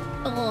jumpy.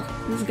 Oh,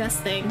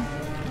 disgusting.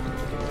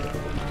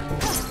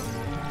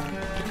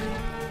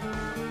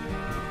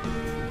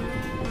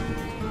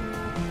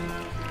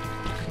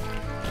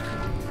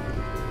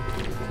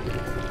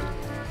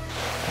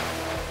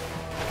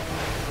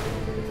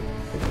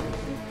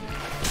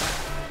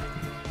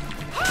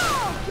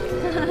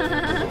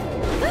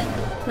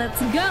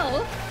 Let's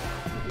go!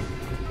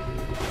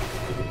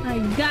 I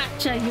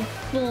gotcha, you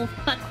fool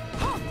fuck.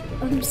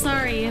 I'm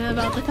sorry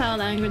about the foul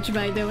language,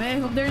 by the way. I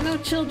hope there are no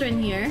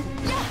children here.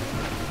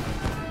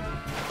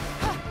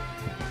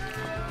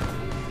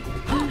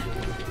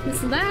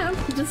 This lamp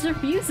just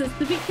refuses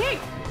to be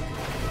kicked.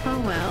 Oh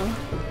well.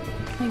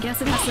 I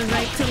guess it has the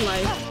right to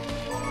life.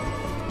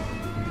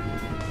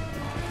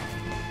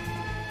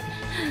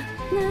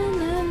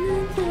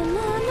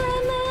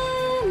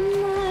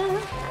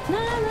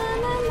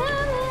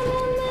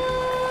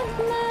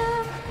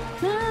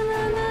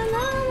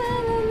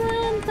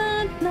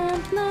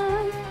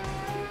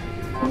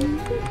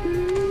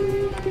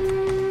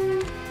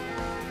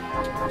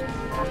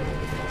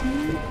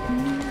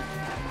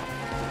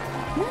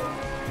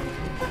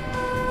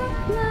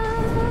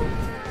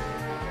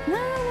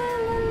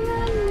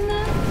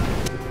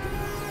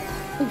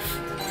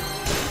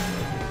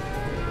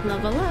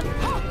 Level up.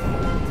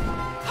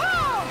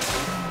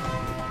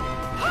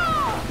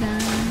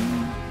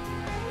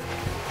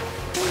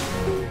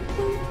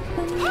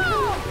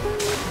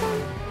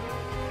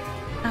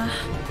 Ah,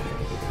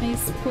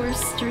 nice poor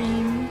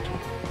stream.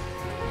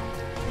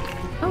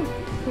 Oh,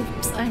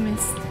 oops, I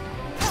missed.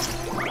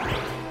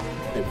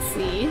 Let's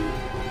see.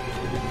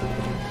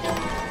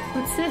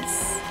 What's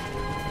this?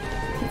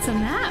 It's a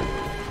map.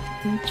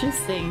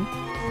 Interesting.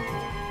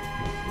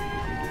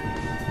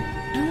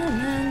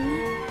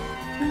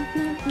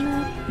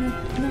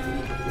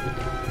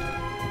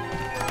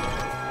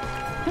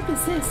 What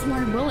is this?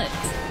 More bullets.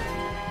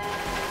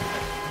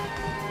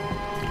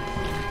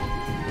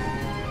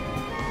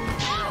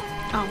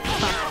 Oh,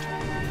 fuck.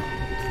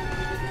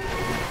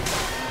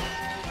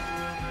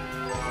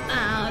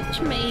 Ouch,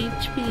 my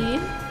HP.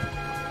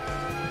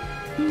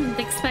 Didn't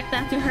expect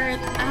that to hurt.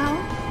 Ow.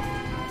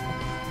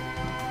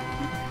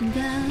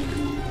 Down.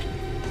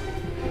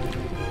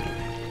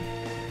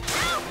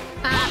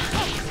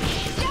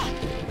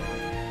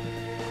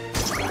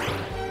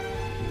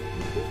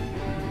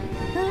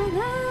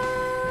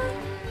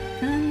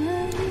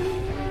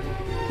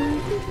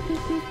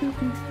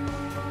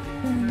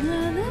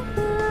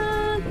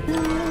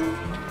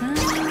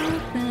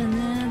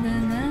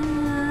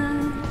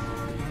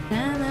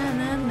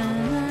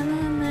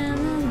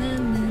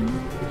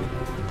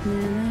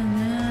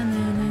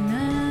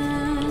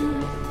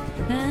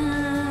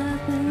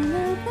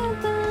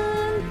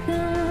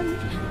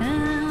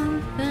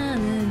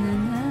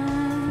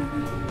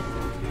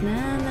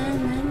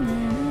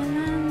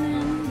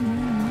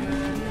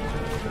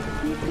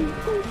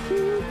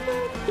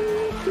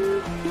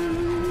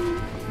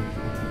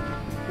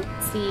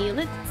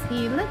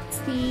 Let's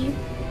see.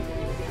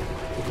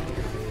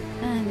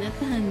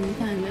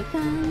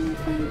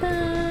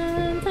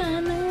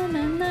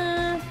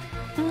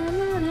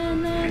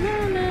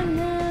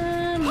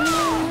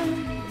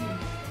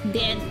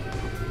 Dead.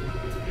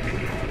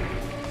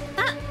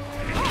 Ah.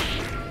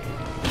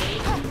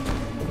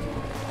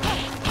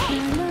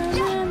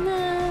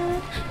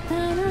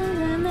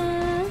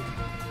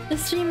 The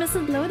stream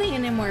isn't loading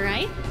anymore,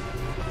 right?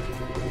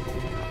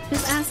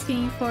 Just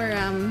asking for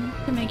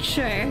to make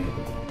sure.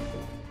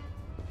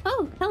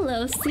 Oh,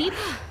 hello, sleep.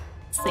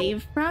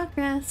 Save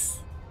progress.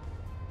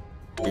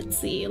 Let's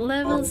see,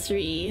 level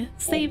 3.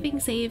 Saving.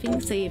 So,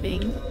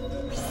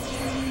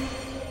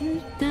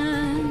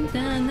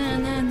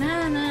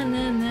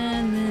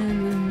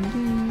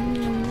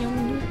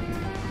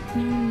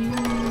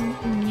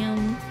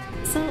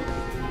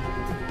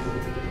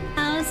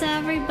 how's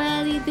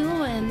everybody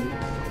doing?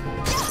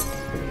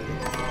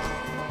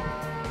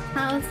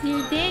 How's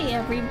your day,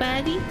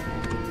 everybody?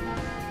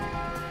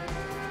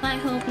 I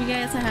hope you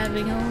guys are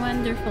having a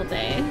wonderful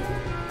day.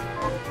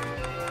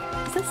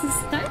 Is this a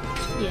start?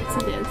 Yes,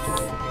 it is.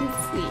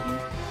 Let's see.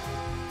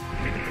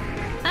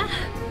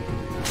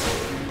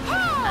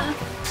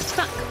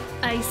 Fuck!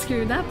 I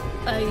screwed up.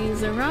 I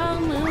used the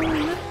wrong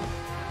move.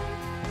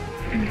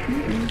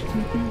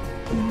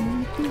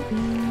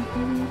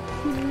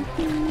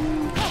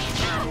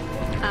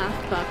 Ah,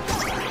 fuck.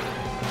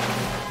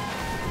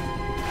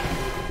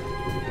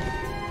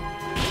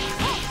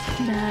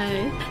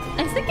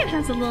 it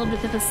has a little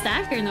bit of a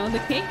stagger, no? The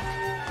kick?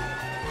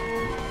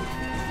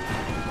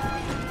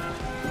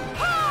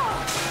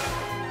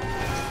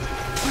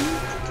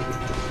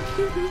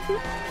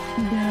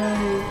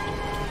 No.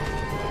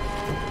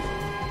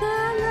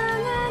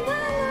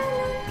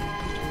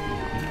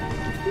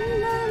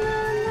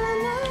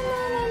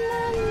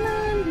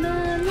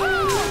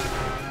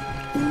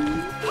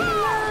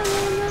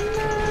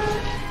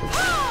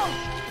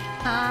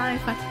 I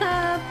fucked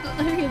up.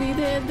 I really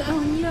did. Oh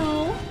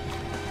no.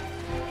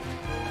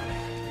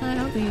 I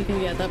don't think you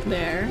can get up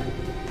there.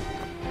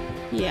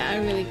 Yeah, I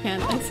really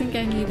can't. I think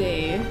I need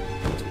a...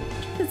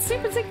 What's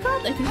it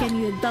called? I think I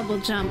need a double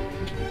jump.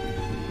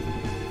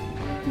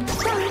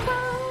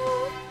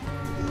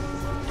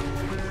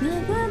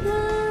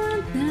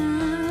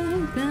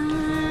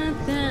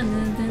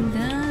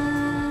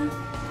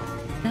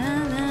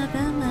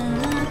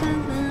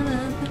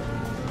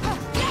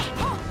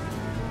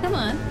 Come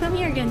on, come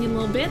here again, you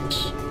little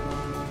bitch.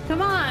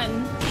 Come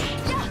on.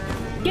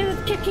 Get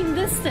it kicking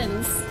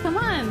distance. Come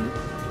on.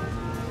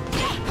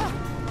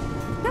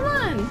 Come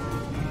on.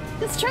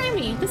 Just try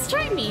me. Just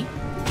try me.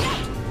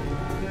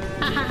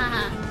 Ha ha ha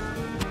ha.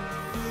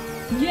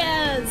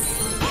 Yes!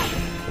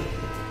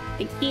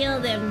 I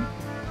killed him.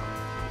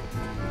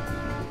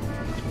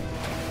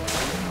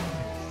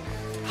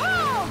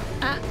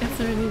 Ah, it's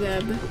already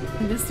dead.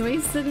 I just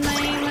wasted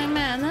my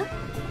mana.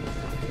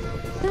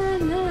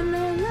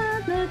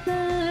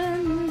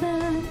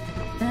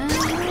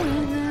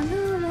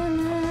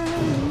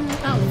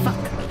 Oh,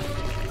 fuck.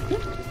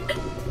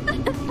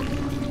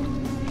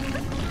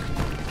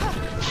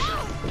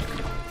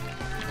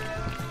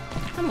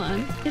 Come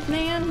on, get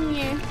me out of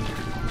here.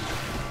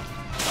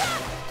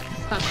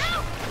 Fuck.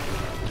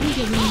 I'm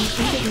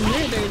getting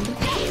murdered.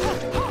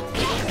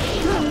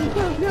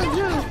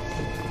 Go.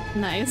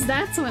 Nice,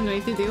 that's one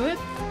way to do it.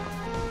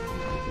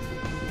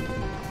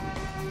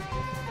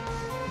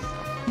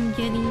 I'm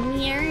getting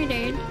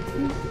murdered.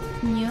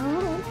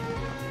 No.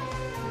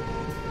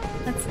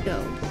 Let's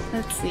go.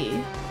 Let's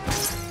see.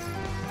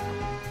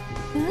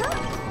 Huh?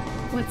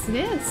 What's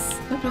this?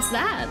 What was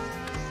that?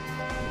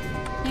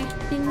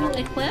 Continual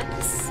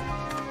Eclipse?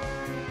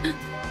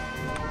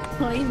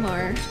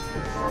 Claymore.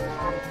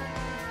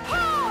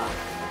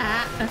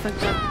 Ah, I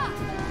fucked up.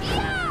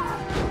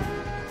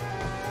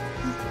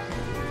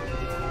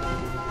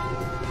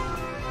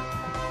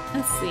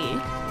 Let's see.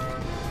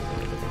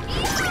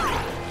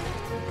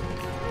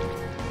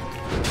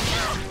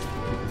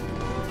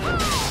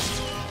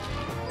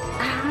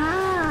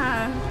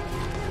 Ah!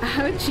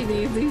 Ouchie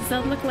daisies,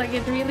 that looked like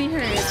it really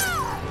hurt.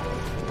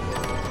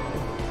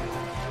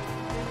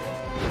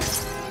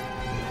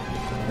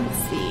 Let's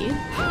see.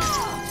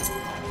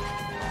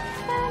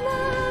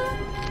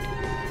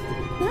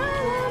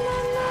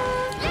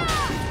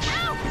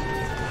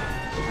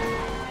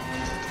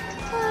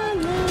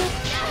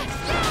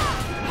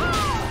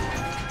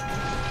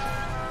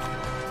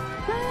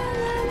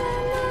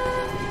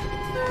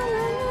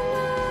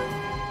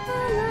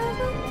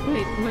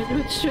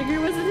 Which trigger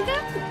was it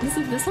again? Is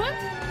it this one?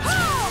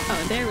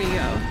 Oh, there we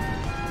go.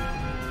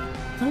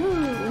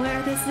 Oh,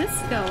 where does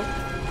this go?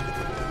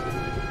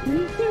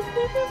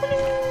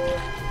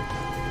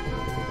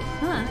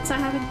 Huh, so I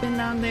haven't been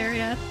down there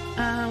yet.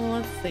 Well,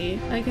 let's see.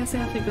 I guess I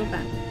have to go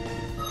back.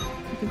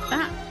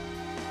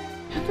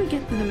 How do I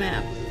get to the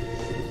map?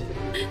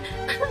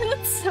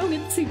 It's so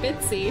itsy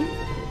bitsy.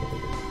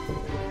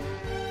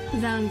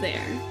 Down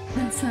there.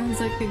 That sounds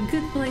like a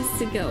good place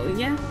to go,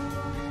 yeah?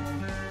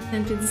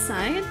 And to the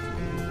side.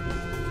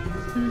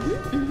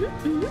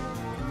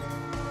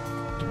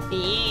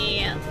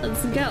 Yeah,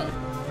 let's go.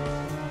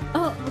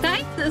 Oh,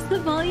 guys, is the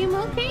volume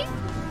okay?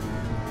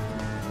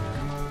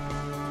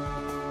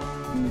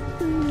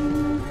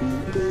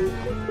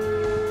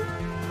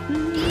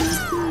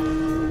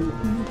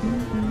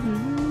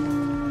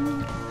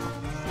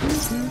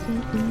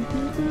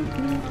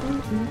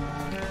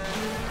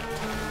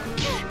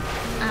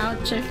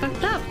 Ouch, I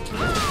fucked up.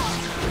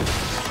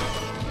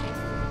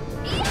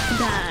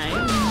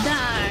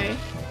 Die.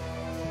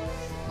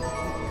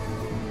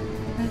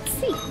 Let's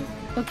see.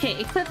 Okay,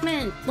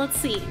 equipment. Let's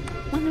see.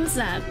 What was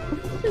that?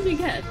 What did we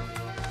get?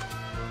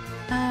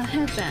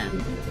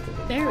 Headband.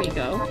 There we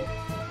go.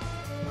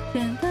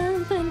 Dun,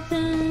 dun, dun,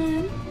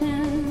 dun,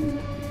 dun.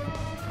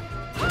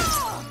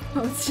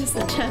 Oh, it's just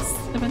a chest.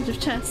 A bunch of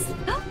chests.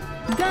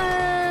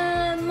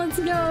 Gun! Let's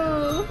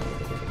go!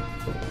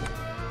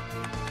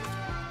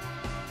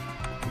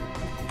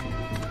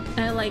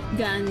 I like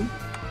gun.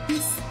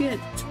 Musket.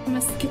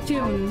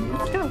 Musketoon.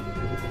 Let's go.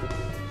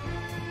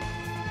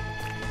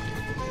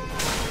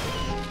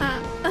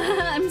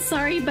 I'm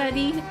sorry,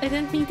 buddy. I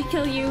didn't mean to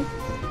kill you.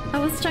 I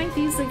was trying to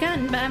use a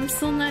gun, but I'm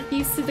still not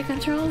used to the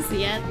controls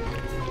yet.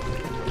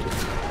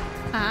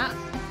 Ah.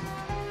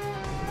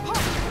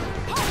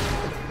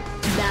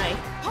 Die.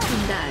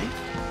 Die.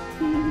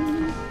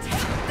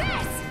 Take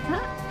this!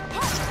 Huh?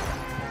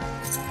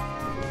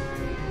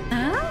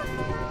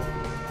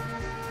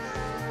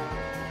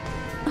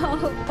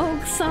 Huh?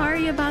 Oh,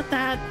 sorry about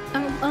that.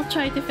 I'll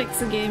try to fix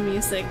the game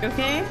music,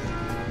 okay?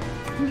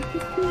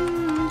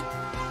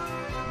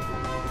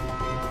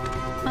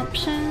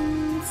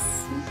 options.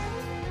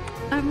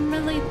 I'm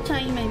really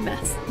trying my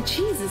best.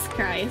 Jesus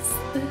Christ.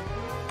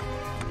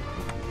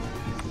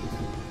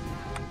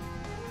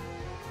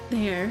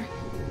 There.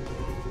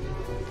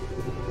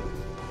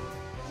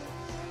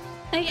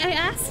 I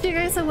asked you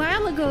guys a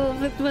while ago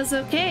if it was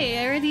okay.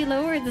 I already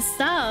lowered the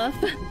stuff.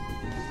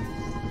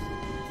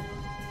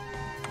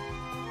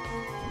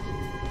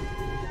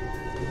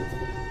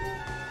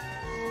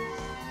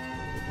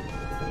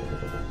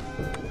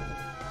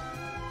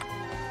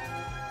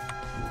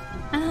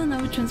 I don't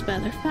know which one's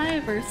better,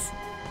 5 or...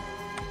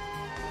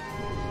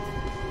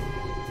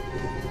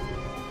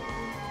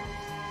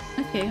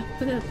 Okay, I'll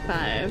put it at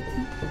 5.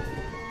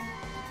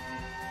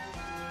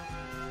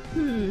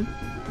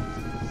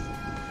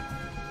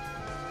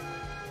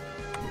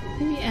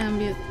 Maybe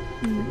ambient.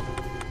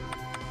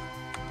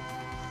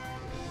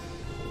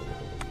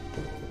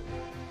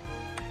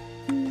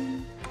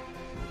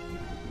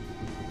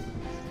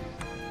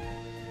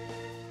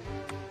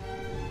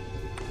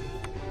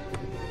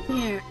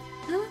 Here.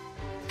 Huh?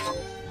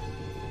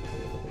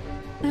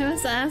 I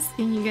was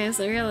asking you guys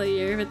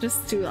earlier if it was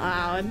too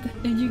loud,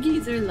 and you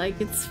guys are like,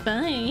 it's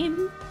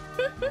fine.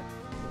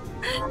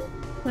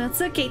 Well,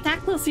 it's okay.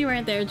 Tactils, you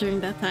weren't there during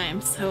that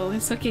time, so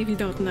it's okay if you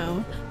don't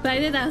know. But I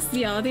did ask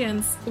the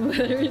audience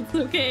whether it's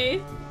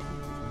okay.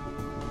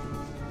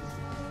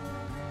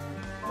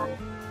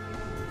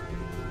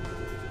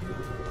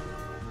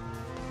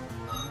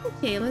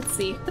 Okay, let's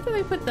see. What did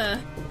I put the...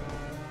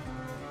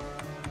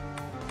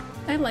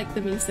 I like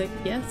the music,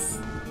 yes.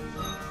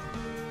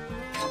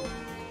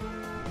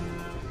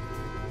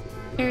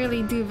 I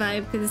really do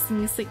vibe to this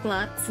music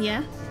lots,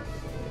 yeah?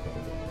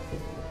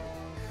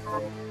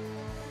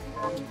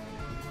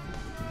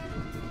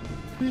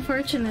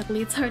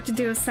 Unfortunately, it's hard to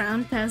do a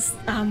sound test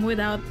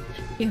without,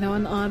 you know,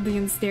 an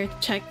audience there to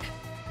check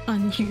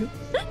on you.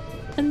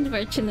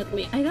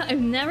 Unfortunately,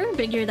 I've never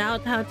figured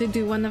out how to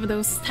do one of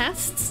those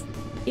tests.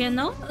 You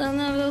know, one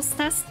of those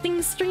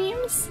testing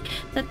streams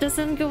that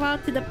doesn't go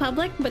out to the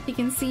public, but you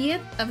can see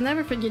it. I've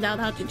never figured out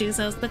how to do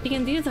those, but you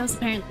can do those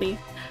apparently.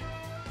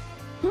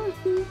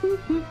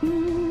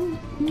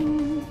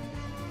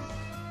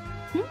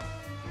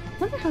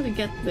 Wonder how to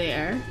get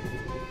there.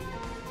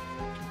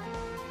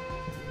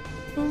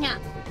 Yeah.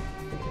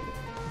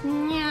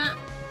 Yeah.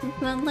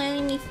 It's not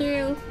letting me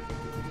through.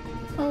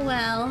 Oh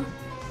well.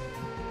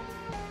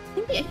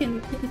 Maybe I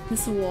can hit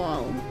this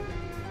wall.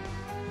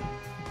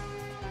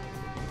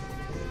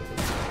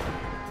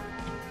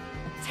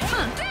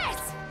 Take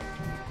this!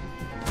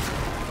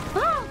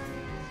 Oh!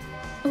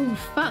 Oh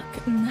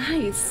fuck,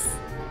 nice.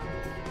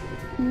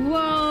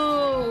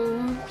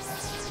 Whoa!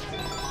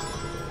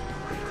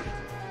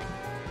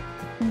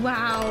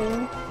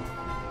 Wow.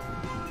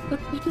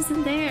 What was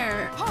in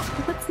there?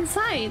 What's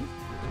inside?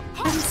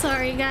 I'm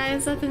sorry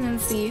guys, I didn't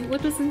see.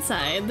 What was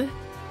inside?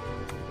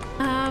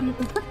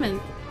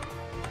 Equipment.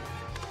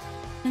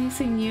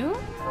 Anything new?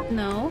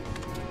 No.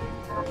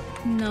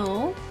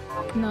 No.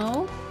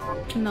 No.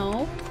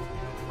 No.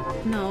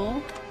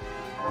 No.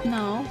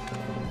 No.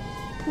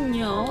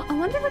 No. I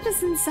wonder what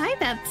was inside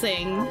that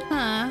thing.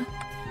 Huh.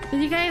 Were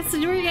you guys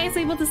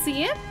able to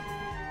see it?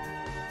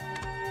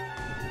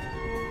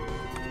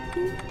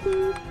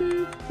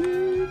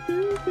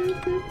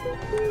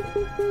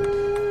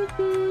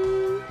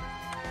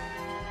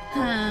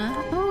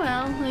 Huh. Oh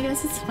well, I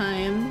guess it's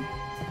fine.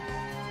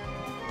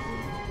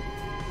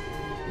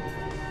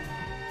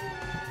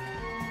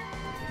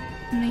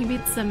 Maybe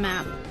it's a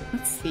map.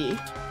 Let's see.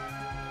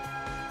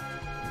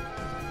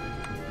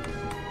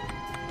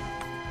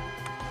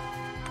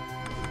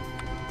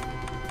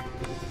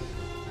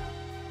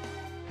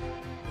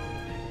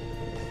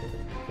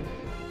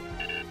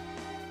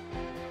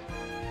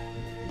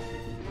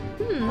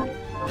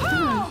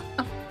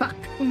 Oh fuck,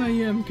 my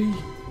MP.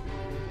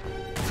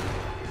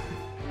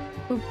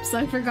 Oops,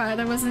 I forgot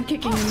I wasn't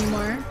kicking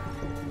anymore.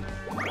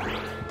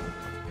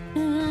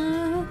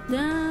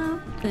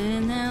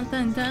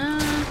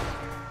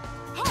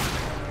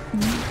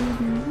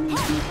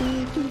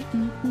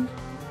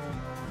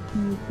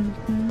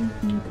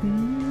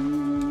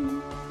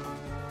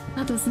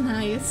 That was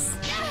nice.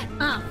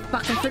 Ah,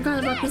 fuck, I forgot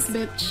about this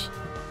bitch.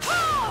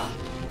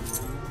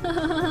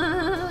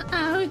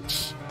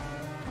 Ouch.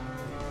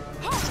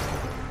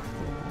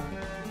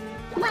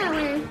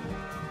 Flower.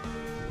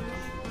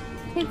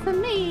 It's a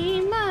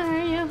me,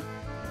 Mario.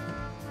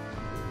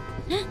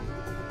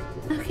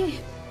 Okay,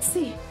 let's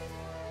see.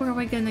 Where are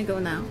we gonna go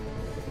now?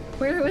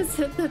 Where was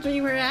it that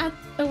we were at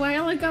a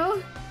while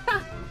ago?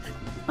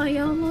 I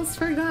almost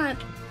forgot.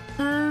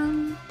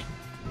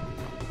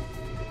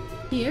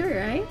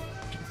 Here, right?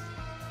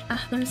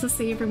 Ah, there's a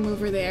save room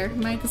over there.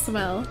 Might as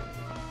well.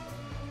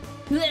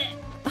 Blech!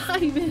 I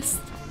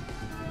missed.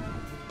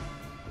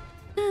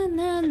 Na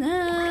na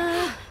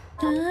na.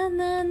 Na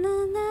na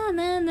na na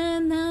na na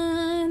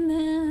na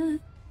na.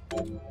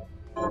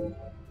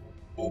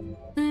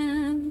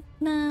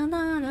 Na na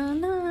na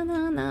na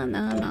na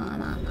na na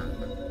na.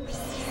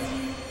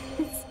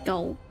 Let's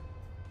go.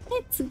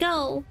 Let's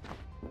go.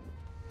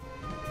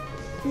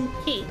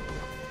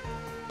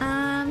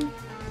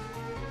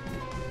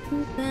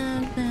 Take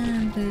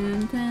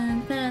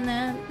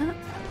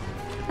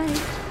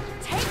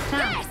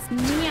this!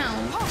 Meow,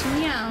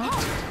 meow.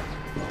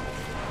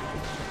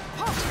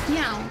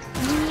 Meow,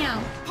 meow,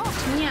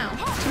 meow,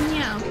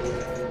 meow.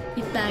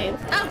 He died.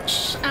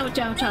 Ouch! Ouch,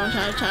 ouch, ouch,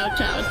 ouch,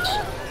 ouch, ouch.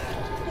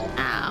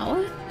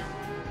 Ow.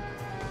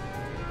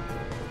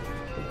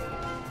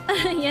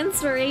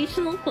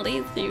 Inspirational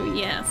playthrough,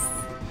 yes.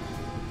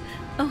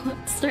 Oh,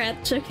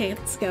 stretch. Okay,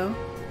 let's go.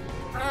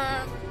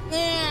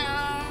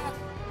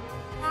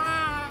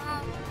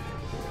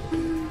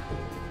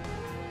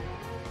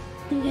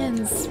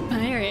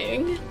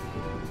 Inspiring.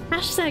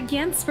 Hashtag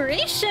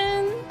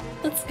inspiration.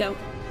 Let's go.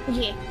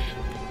 Yeah.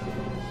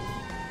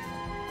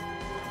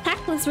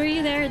 Tackless, were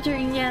you there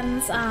during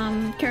Yen's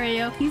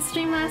karaoke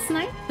stream last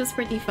night? It was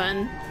pretty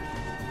fun.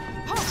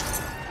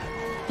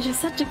 She's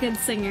such a good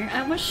singer.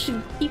 I wish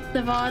she'd keep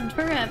the VOD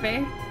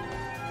forever.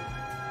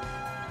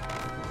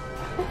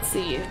 Let's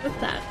see, what's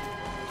that?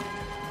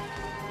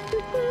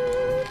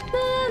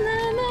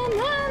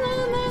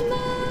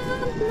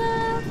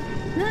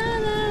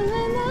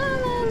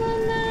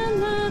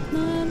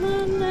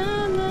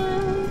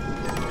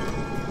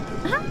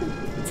 Ah,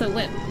 it's a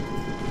whip.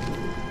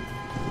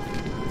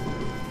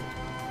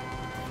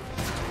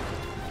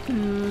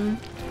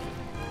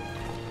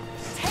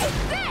 Take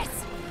this!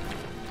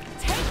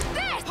 Take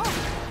this!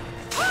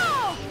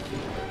 Oh!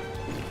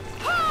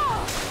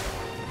 Oh!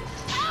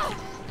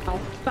 Oh,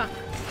 fuck.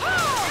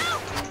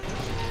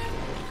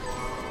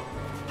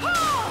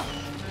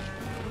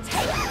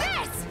 Take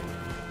this!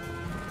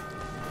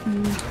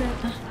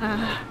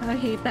 I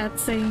hate that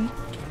thing.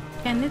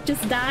 Can it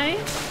just die?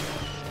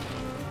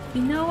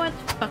 You know what?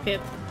 Fuck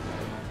it.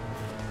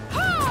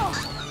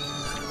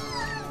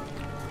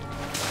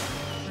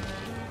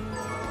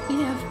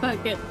 Yeah,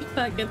 fuck it.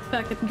 Fuck it.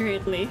 Fuck it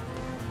greatly.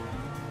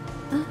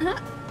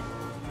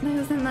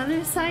 There's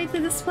another side to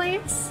this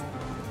place?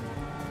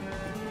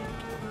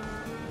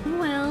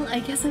 Well, I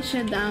guess I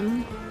should,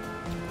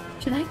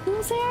 should I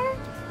go there?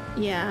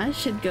 Yeah, I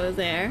should go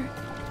there.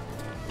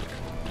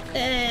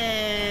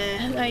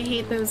 I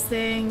hate those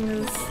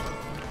things.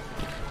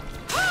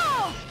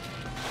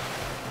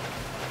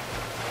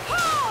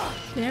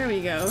 There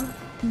we go.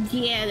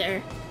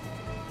 Gather.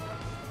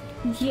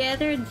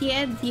 Gather,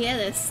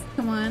 yes.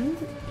 Come on.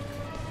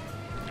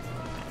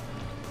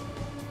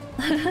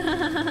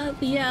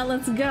 Yeah,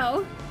 let's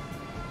go.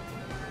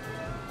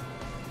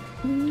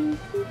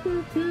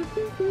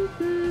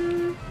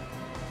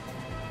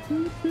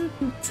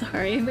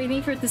 Sorry, I'm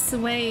waiting for it to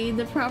sway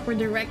the proper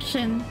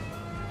direction.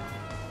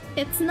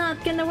 It's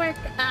not gonna work.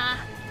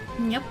 Ah,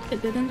 yep,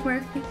 it didn't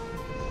work.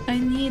 I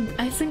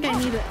think I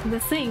need the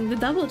thing, the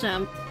double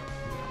jump.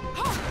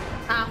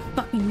 Ah,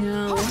 fucking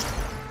hell.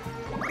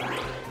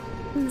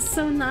 I'm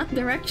so not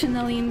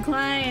directionally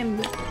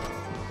inclined.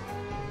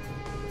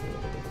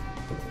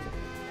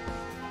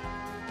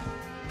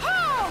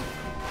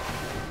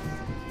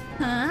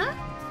 Huh?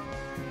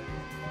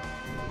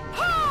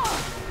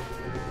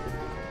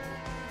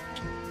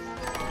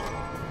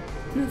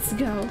 Let's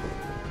go.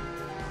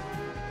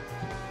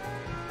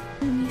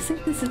 And you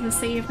think this is a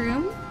save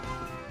room?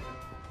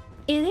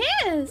 It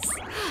is!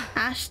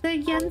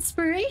 Hashtag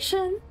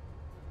inspiration.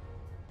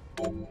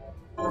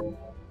 Oh,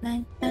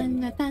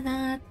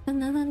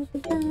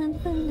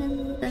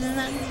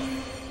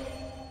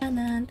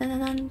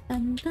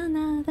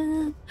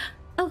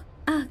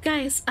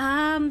 guys,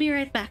 be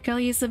right back. I'll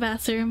use the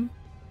bathroom.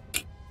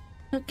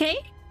 Okay?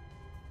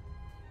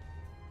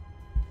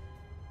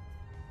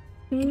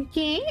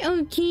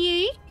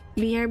 Okay.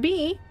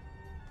 BRB.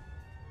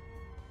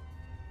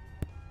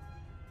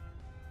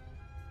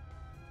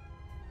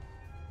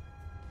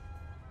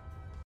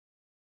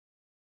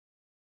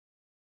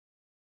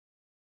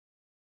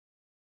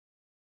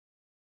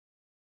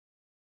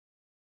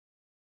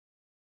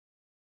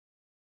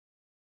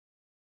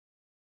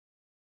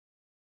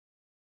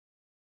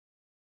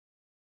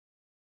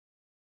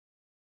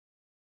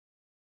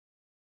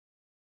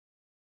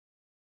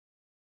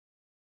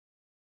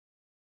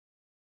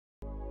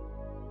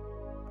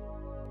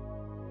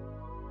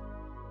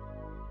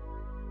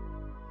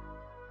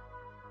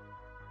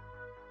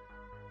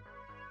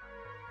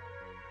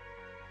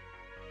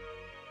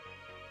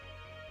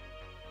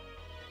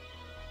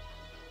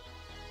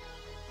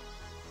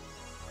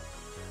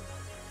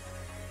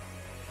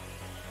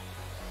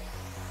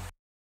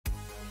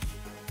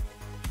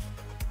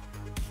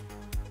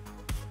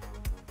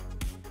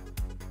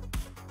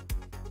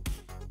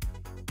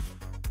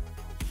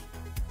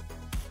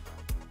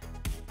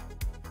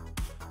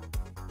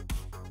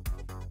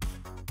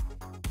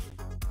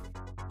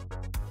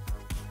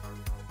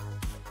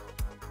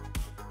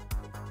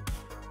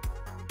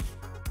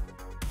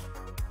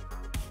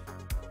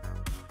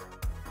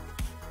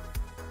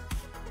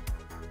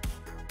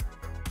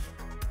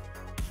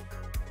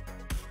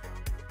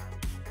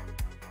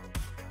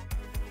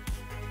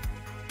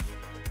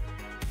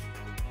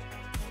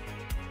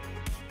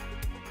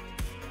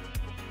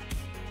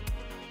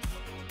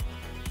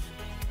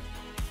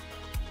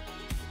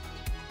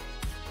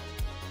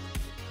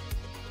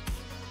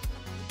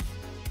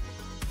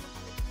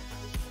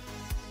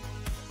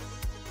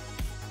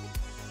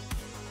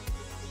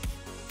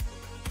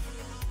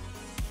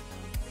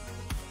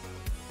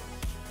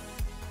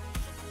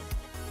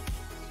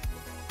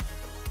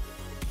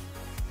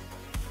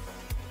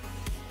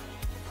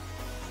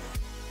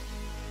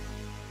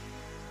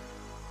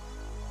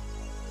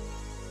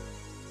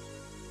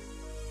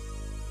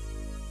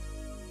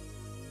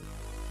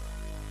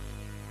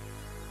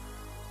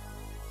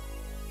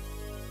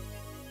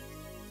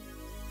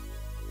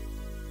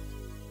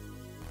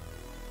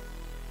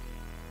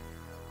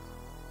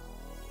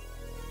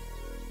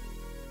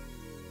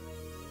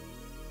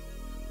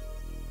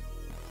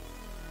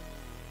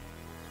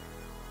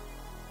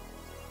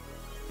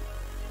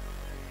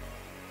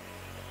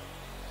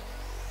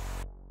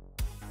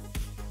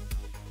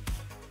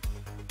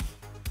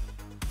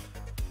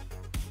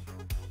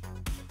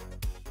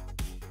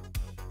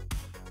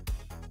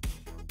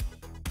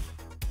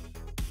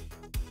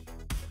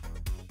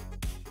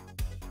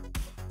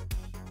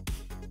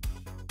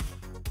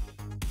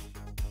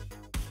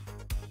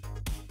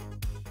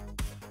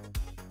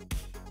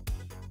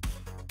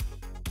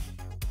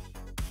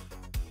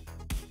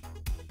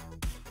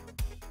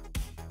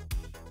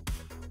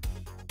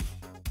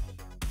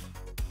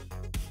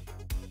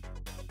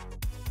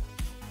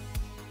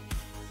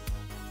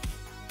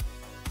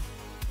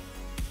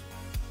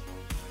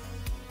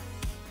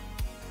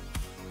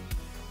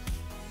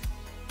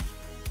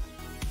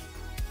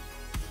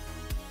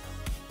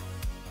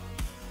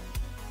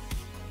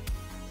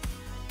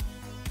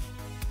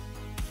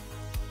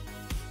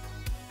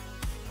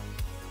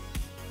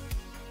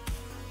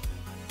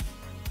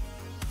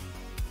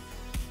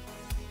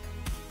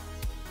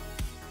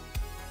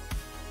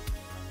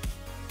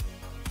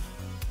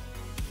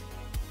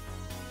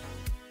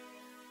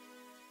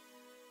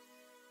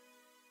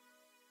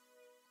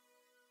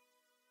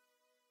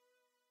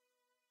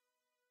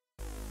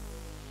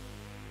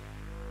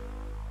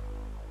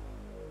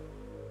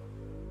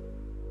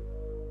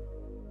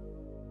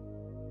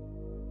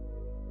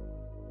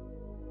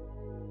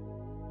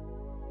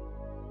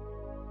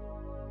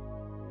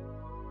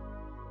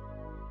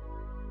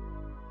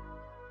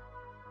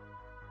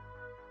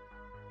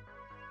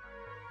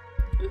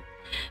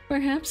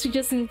 Perhaps you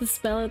just need to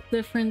spell it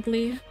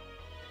differently.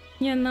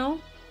 You know?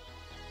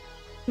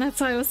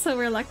 That's why I was so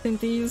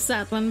reluctant to use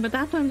that one, but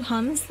that one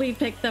honestly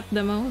picked up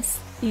the most.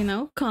 You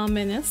know?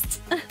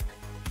 Communist.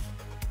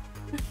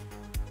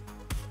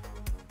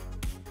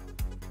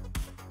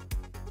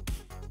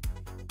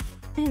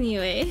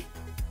 Anyway.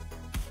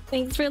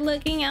 Thanks for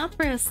looking out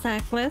for us,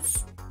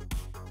 Tackless.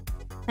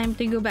 Time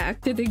to go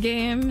back to the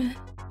game.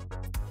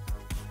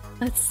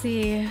 Let's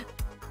see.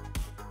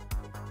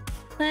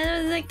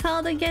 What was it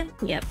called again?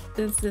 Yep,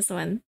 it's this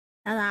one.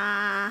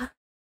 Ta-da!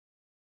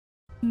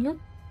 Yep.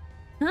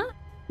 Huh?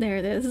 There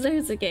it is.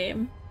 There's a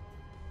game.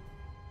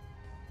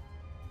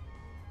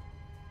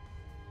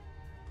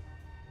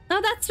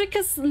 Oh, that's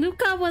because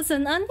Luca was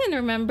an onion,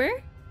 remember?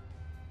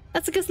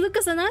 That's because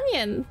Luca's an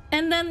onion.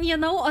 And then, you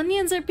know,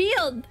 onions are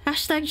peeled.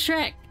 Hashtag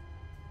Shrek.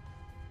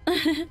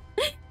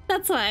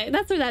 That's why.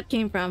 That's where that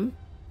came from.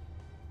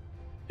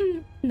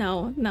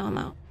 No.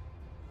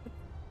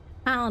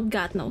 I don't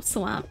got no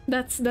swamp.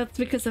 That's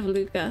because of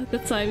Luca.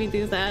 That's why we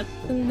do that.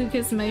 And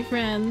Luca's my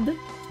friend.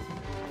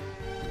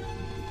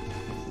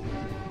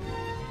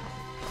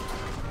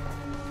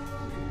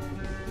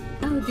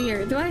 Oh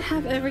dear, do I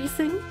have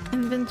everything?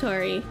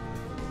 Inventory.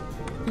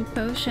 The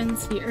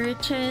potions, the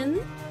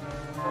urchin.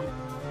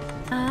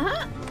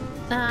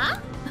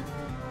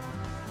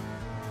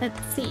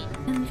 Let's see.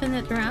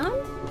 Infinite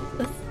round?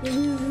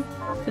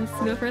 Let's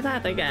go for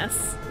that, I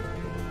guess.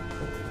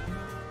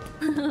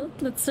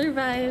 Let's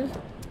survive.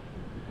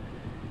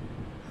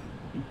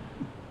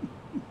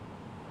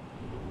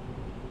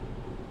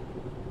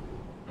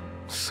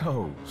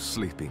 So,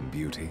 Sleeping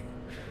Beauty,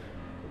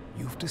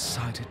 you've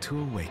decided to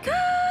awaken.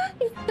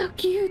 He's so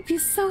cute.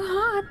 He's so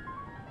hot.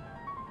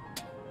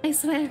 I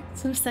swear,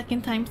 it's the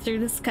second time through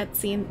this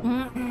cutscene.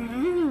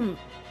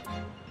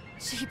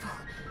 Jeeble.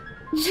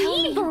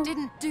 Tell me you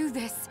didn't do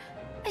this.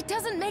 It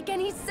doesn't make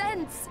any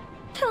sense.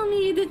 Tell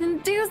me you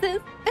didn't do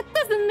this. It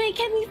doesn't make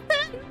any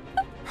sense.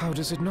 How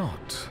does it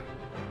not?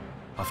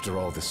 After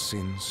all the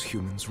sins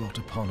humans wrought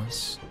upon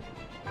us?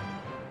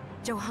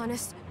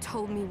 Johannes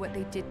told me what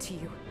they did to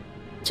you.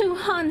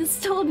 Johannes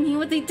told me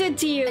what they did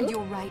to you. And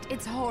you're right,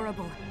 it's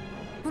horrible.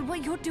 But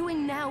what you're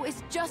doing now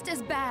is just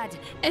as bad.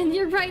 And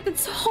you're right,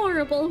 it's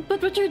horrible.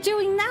 But what you're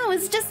doing now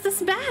is just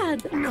as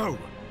bad. No!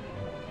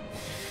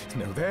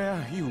 No,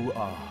 there you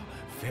are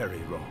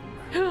very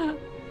wrong.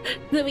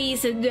 The way he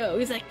said no,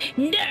 he's like,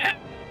 no!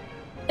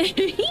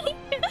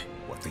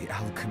 What the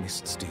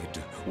alchemists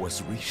did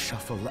was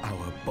reshuffle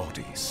our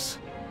bodies.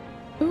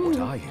 Ooh. What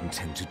I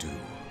intend to do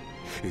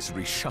is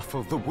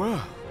reshuffle the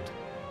world.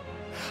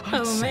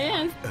 I'd say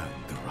I've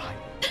earned the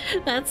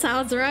right. That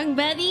sounds wrong,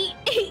 Betty.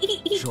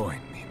 Join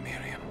me,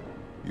 Miriam.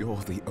 You're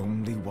the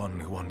only one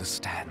who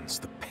understands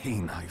the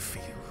pain I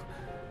feel.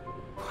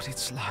 What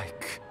it's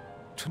like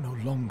to no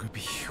longer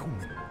be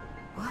human.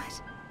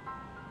 What?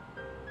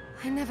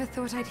 I never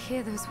thought I'd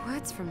hear those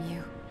words from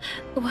you.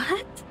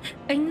 What?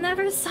 I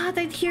never thought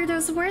I'd hear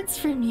those words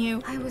from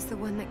you. I was the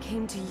one that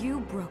came to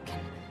you broken.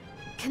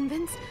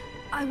 Convinced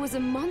I was a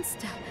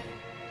monster.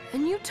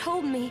 And you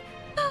told me...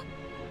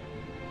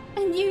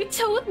 And you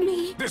told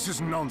me... This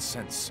is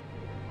nonsense.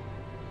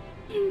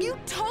 You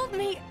told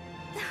me...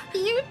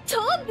 You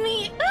told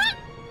me...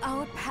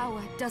 Our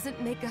power doesn't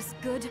make us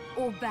good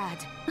or bad.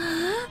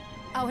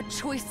 Our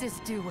choices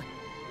do.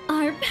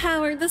 Our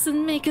power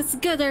doesn't make us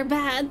good or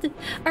bad.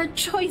 Our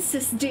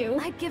choices do.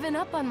 I'd given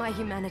up on my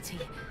humanity,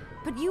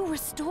 but you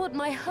restored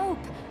my hope.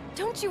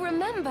 Don't you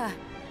remember?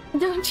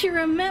 Don't you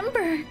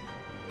remember?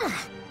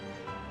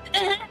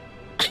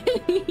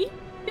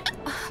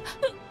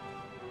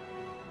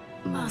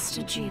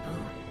 Master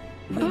Jeeble,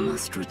 we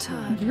must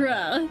return.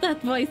 Bruh,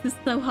 that voice is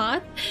so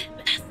hot.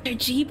 Master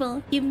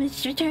Jeeble, you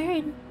must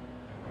return.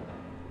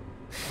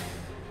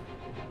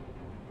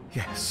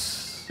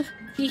 Yes.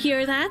 You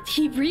hear that?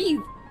 He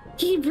breathed.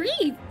 He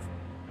breathed.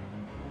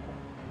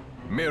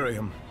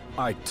 Miriam,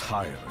 I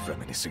tire of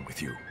reminiscing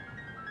with you.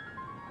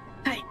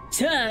 I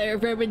tire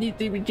of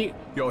reminiscing with you.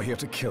 You're here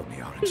to kill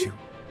me, aren't you?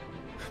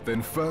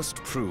 Then first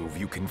prove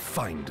you can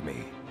find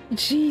me.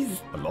 Jeez.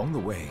 Along the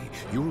way,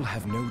 you'll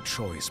have no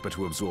choice but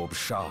to absorb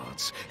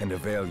shards and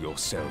avail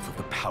yourself of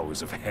the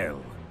powers of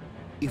hell.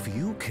 If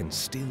you can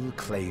still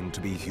claim to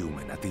be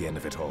human at the end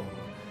of it all,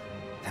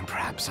 then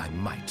perhaps I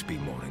might be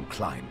more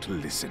inclined to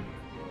listen.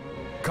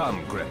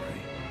 Come, Gregory.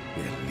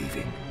 We're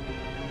leaving.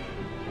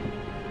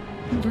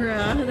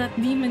 Bruh, that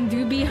demon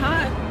do be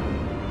hot.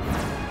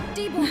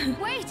 Jeeble,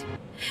 wait!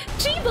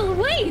 Jeeble,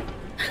 wait!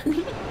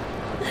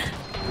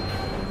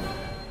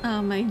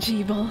 Oh, my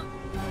Jeeble.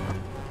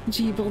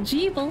 Jeeble,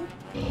 Jeeble.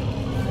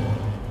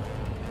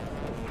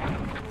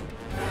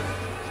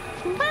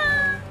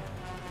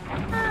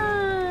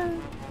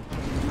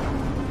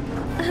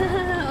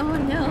 Oh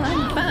no,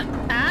 I'm fucked.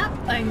 Ah,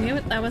 I knew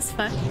it, that was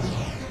fucked.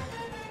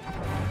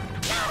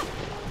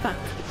 Fuck.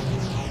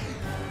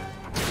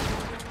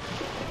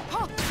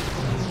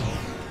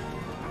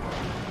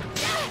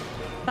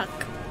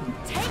 Fuck.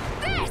 Take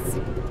this!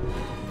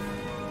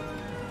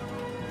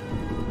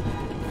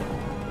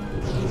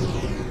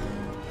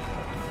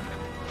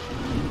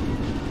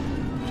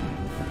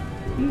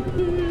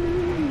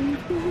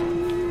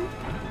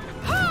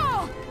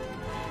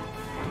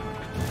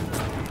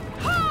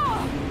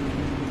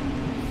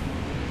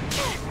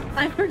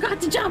 I forgot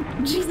to jump!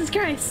 Jesus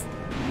Christ!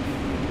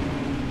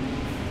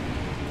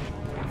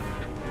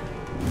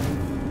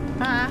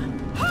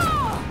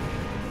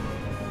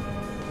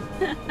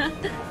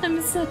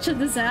 I'm such a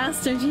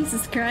disaster,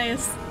 Jesus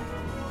Christ.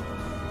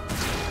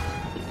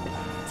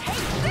 Take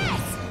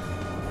this!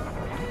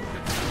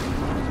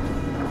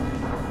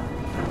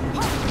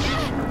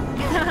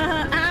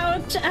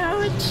 Ouch,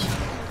 ouch!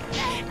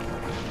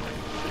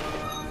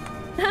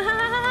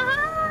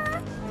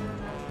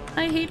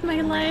 I hate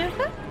my life.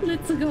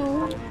 Let's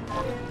go.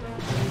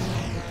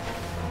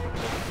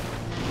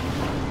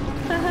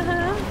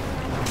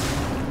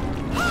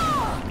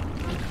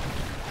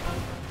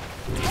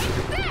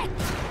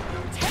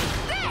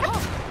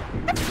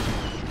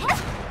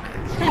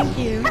 Thank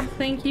you.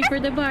 Thank you for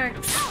the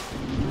barks.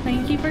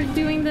 Thank you for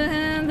doing the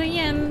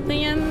yen.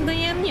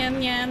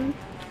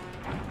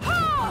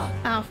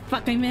 Oh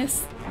fuck, I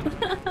missed.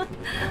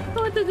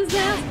 What a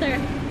disaster.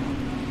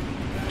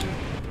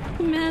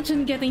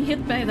 Imagine getting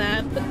hit by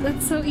that.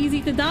 That's so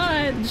easy to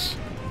dodge.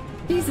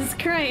 Jesus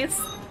Christ.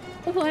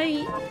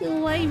 Why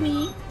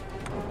me?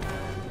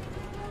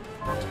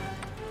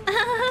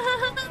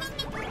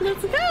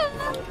 Let's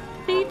go!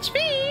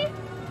 HP!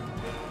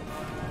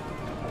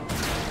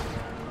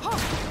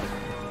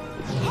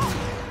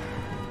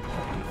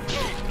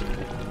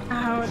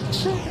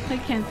 Ouch. I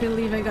can't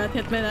believe I got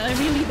hit by that. I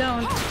really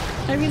don't.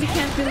 I really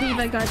can't believe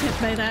I got hit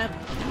by that.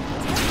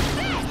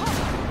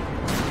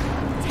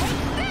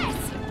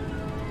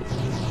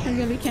 I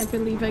really can't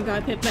believe I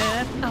got hit by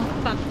that. Oh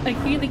fuck. I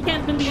really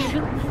can't believe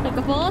it. Like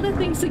of all the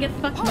things to get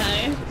fucked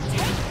by.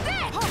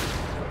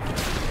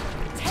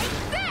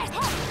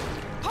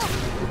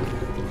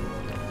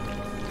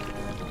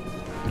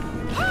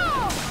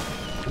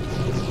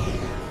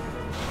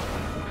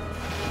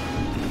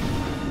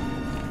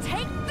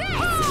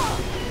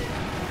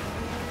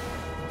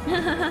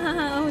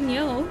 Oh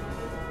no.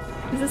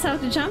 Is this how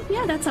to jump?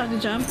 Yeah, that's how to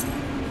jump.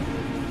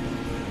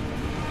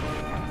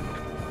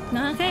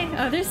 Okay,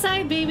 other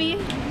side, baby.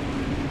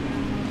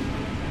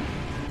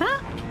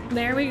 Ah,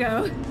 there we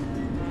go.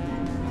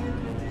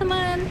 Come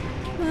on.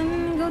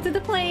 Go to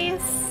the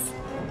place.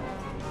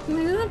 Go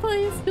to the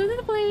place. Go to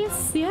the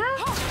place. Yeah?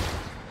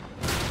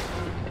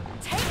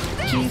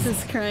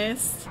 Jesus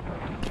Christ.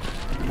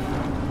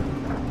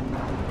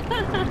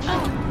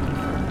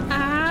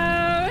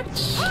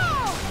 Ouch!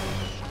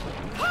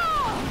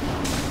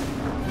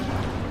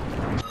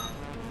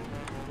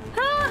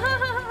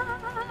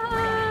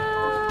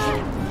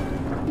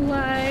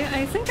 Why?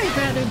 I think I'd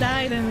rather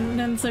die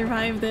than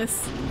survive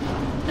this.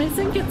 I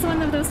think it's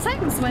one of those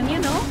times when, you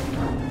know...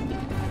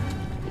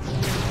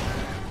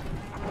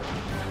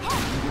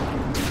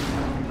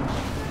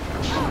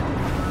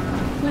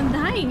 when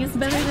dying is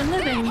better than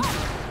living.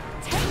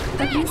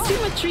 I've used too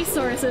much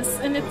resources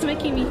and it's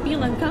making me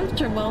feel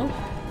uncomfortable.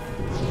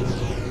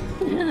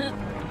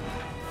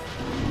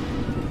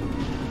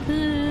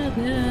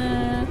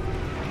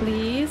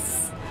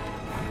 Please.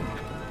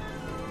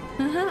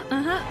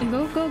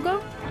 Go, go,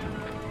 go.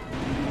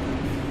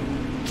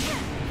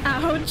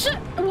 Ouch!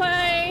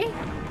 Why?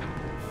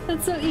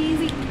 That's so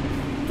easy.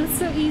 That's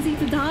so easy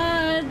to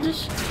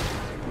dodge.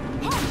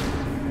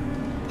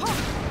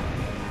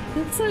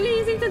 That's so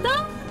easy to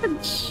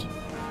dodge.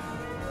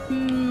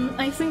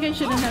 I think I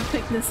shouldn't have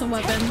picked this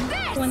weapon.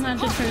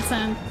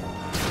 100%.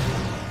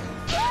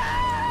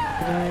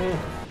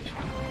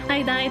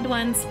 I died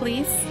once,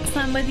 please.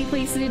 Somebody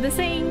please do the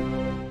same.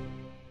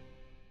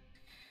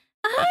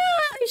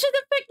 I should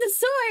have picked the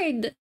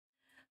sword!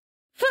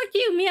 Fuck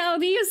you,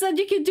 Meowdy! You said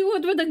you could do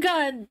it with a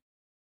gun!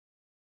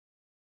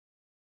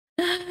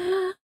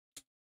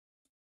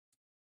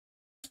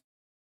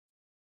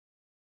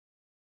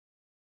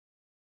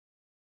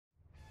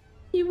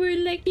 You were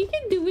like, you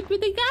can do it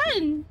with a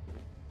gun!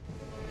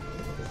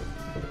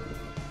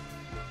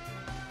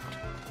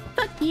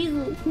 Fuck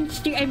you,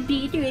 Mr. I'm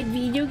better at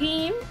video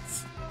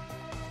games!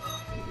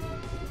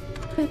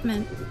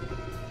 Equipment.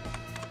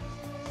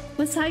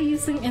 Was I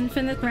using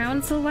infinite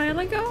rounds a while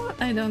ago?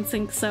 I don't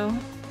think so.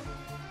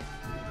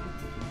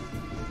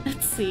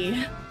 Let's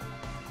see.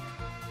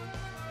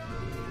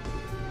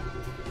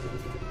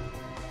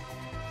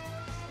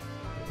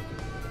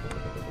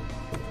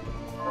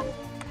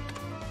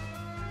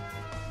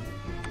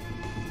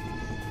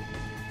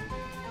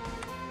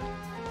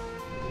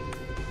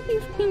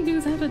 You can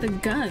do that with a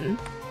gun.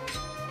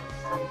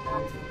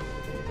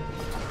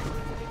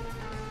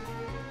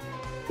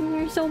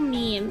 You're so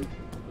mean.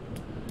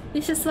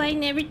 This is why I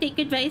never take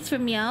advice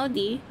from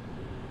Meowdy.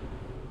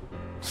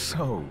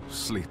 So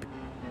sleepy.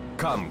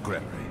 Come,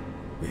 Gregory.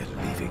 We're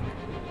leaving.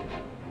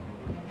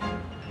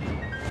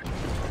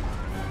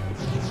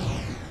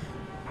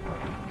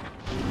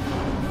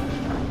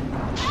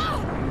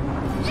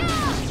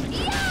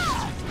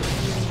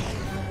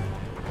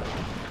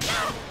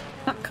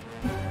 Fuck.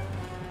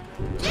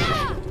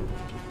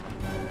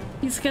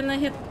 He's gonna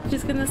hit.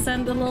 She's gonna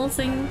send a little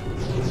thing.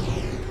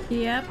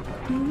 Yep.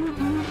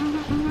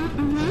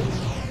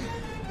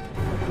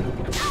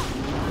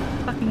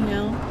 Fucking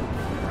hell.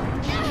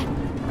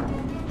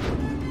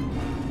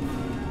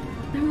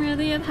 I'm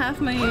really at half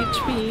my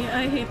HP.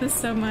 I hate this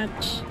so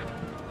much.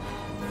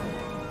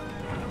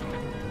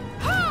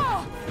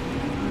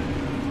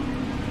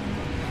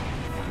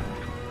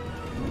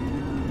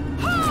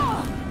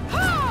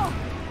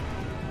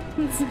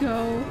 Let's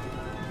go.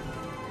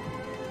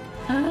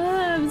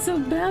 Ah, I'm so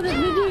bad at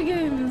video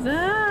games.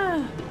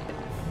 Ah.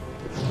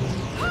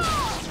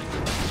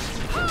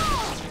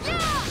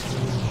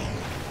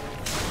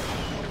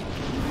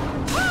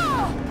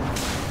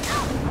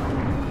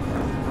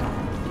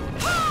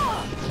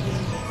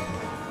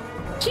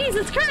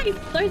 Jesus Christ!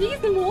 Are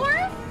these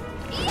more?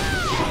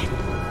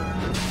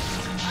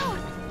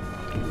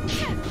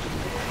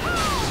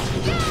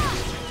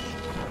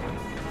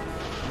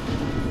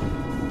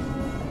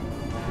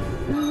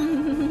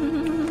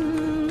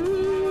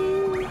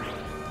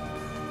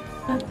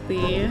 Let's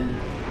see.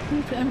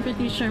 I'm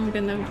pretty sure I'm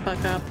gonna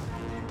fuck up.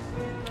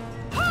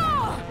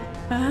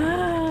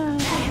 Ah!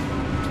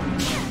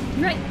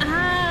 Right!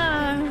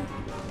 Ah!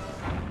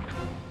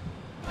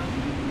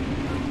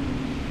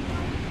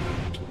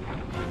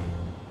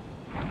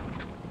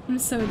 I'm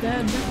so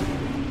dead.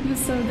 I'm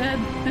so dead.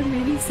 I'm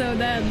really so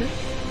dead.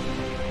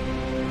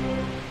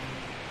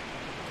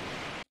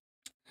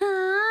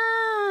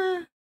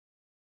 Ah!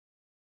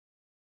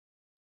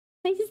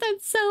 Why is that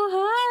so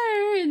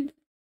hard?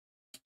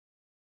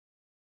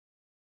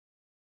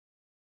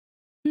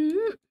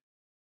 Hmm?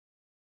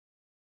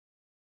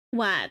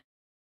 What?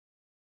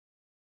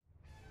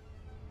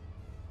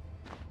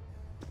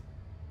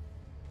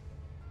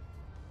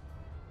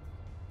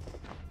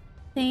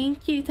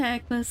 Thank you,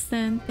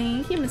 Tackleston.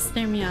 Thank you,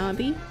 Mr.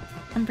 Meowby.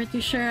 I'm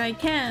pretty sure I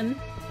can.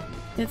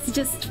 It's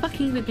just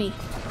fucking with me.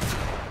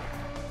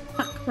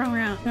 Fuck,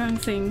 wrong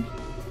thing.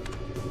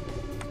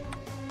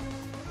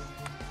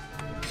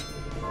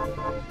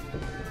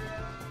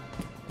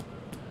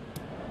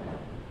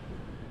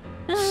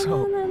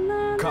 So,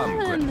 come,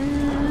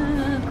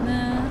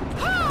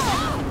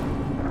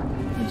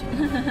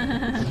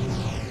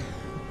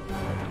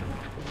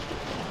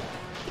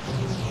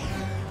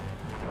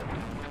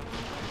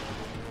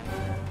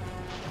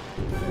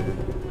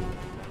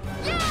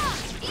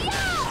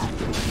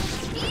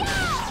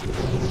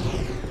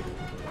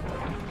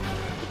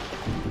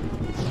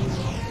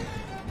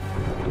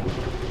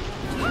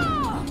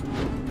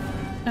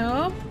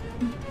 Oh.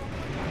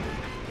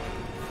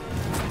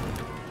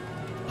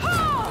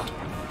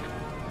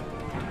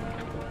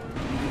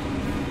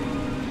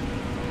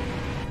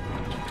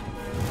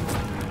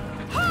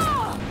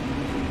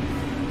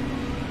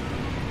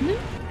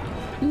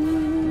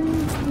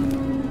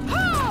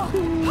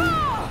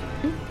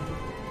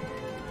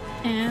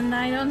 And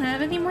I don't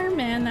have any more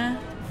mana.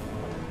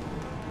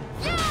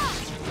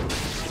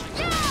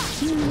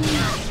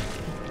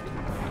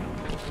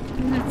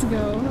 Let's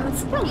go.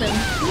 Let's kill them.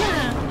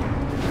 Yeah.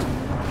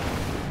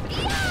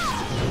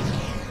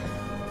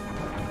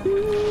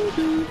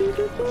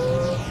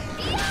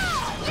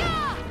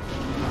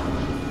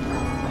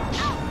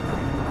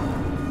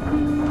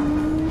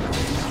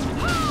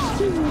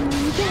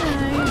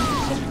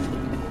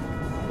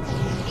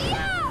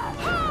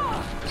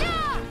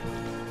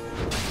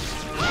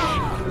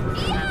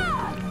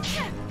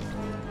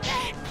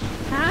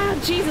 Ah,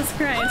 Jesus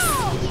Christ.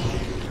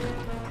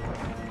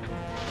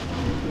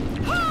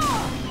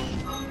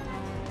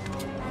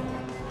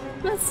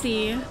 Let's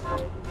see.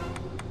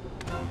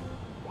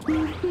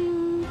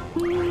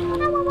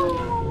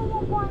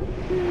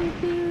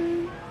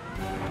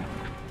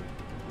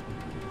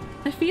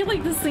 I feel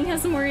like this thing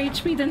has more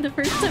HP than the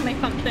first time I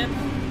fucked it.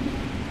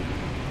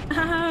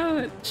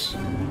 Ouch.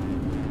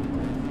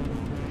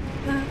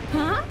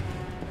 Huh?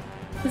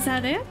 Is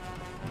that it?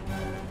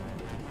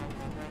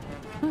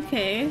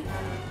 Okay.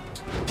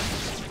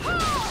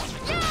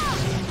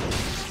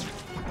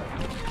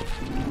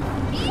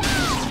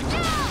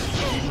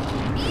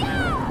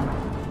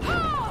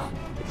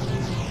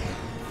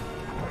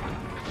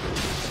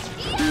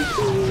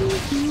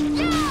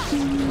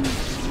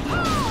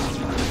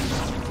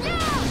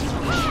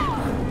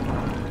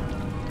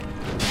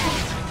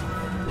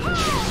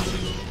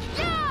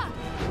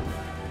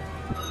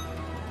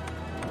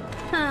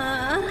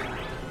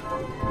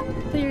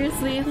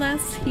 Seriously,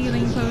 last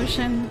healing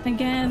potion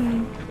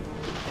again.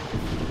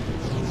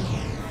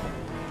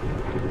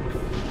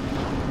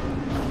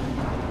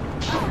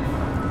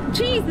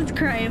 Jesus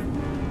Christ!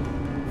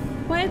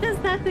 Why does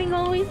that thing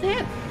always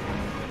hit?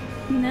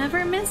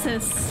 Never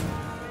misses.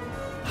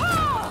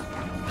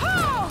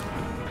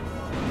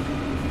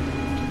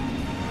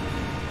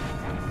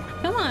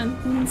 Come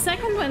on,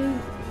 second one.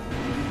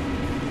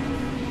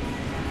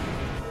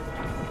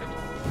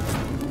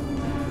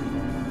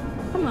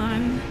 Come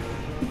on,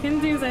 you can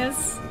do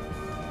this.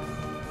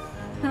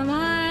 Come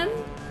on.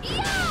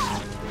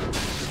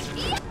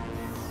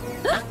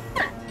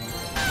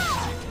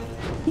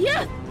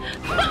 Yeah!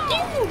 Fuck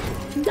you!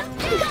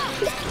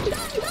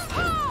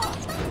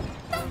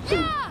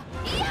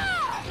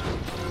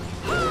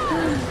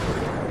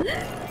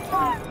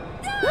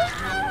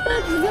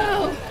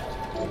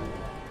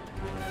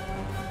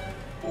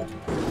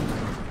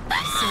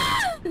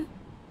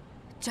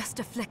 just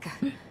a flicker.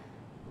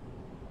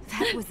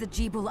 That was the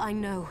Jeeble I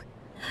know.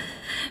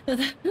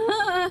 I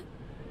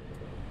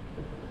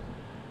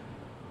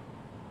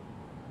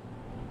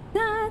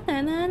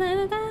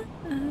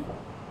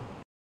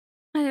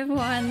have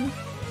one.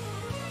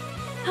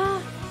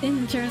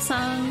 Intro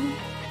song.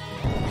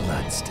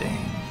 Bloodstained.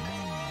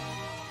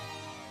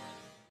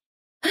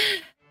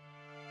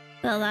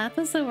 Well, that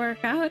was a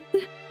workout.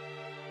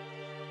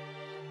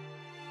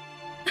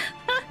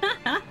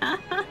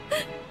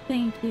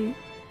 Thank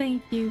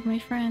you, my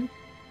friend.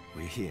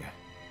 We're here.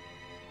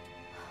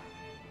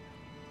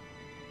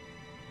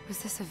 Was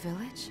this a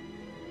village?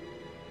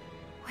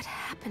 What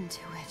happened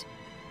to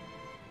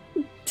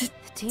it?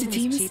 The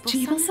demons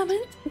Jeeble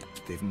summoned?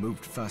 They've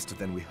moved faster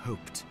than we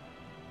hoped.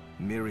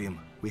 Miriam,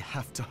 we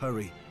have to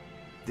hurry.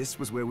 This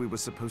was where we were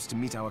supposed to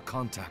meet our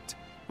contact.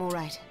 All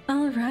right.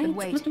 All right.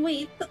 But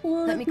wait.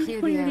 Let me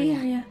clear the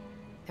area.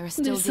 There are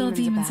still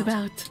demons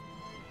about.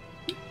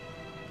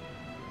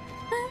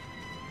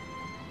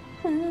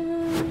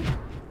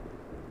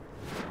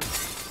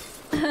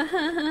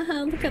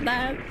 Look at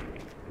that.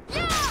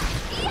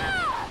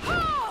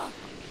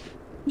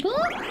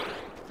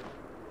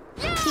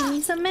 Give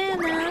me some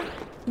mana.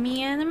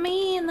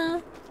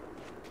 Mana.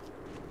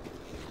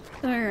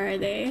 Where are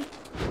they?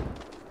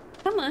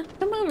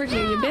 Come over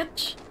here, you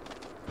bitch.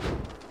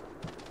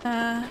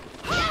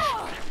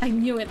 I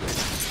knew it.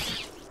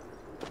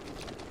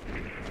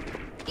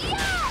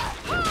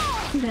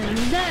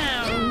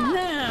 Down.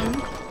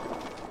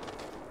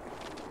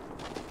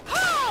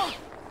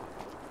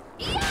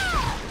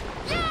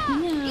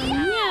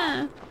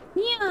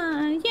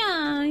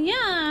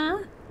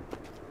 Yeah.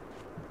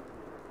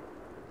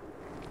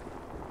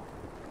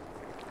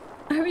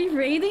 Are we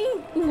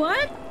raiding?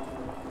 What?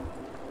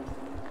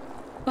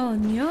 Oh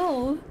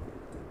no.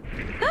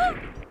 Ah!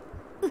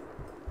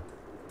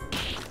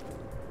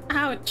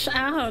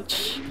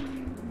 Ouch.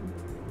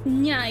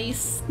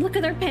 Nice. Look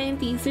at our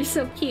panties. They're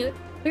so cute.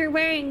 They're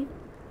wearing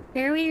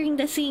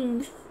the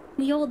things.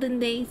 The olden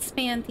days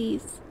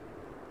panties.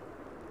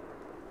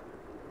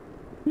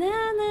 Na.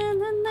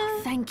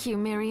 Thank you,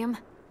 Miriam.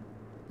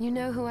 You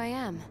know who I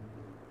am.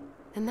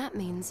 And that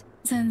means...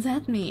 Then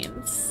that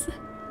means...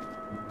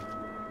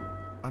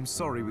 I'm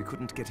sorry we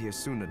couldn't get here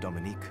sooner,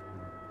 Dominique.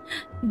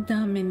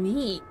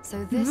 Dominique.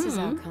 So this is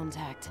our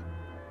contact.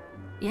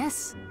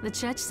 Yes, the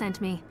church sent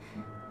me.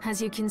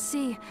 As you can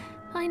see,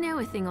 I know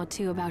a thing or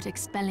two about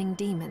expelling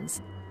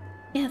demons.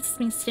 Yes,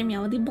 Mr.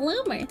 Melody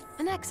Bloomer.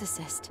 An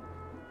exorcist.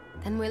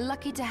 Then we're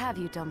lucky to have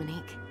you,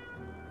 Dominique.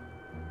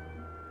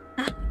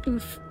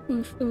 Oof.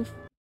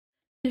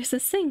 There's a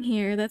thing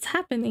here that's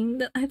happening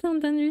that I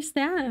don't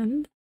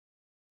understand.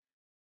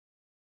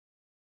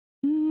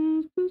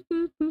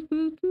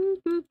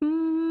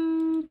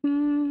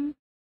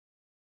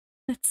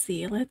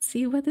 Let's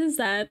see, what is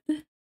that?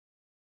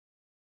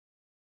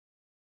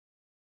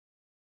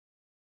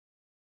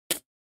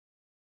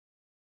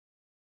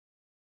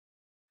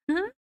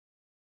 Huh?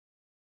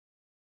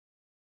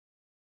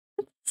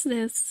 What's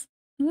this?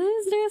 What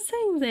is there a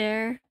thing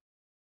there?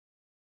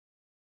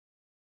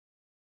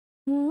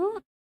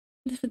 Well,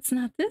 if it's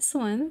not this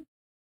one.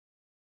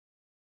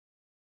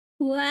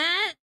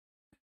 What?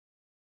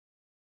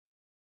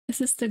 Is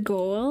this the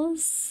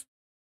goals?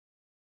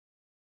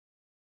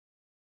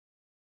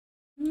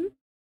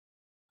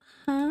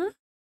 Huh?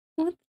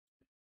 What?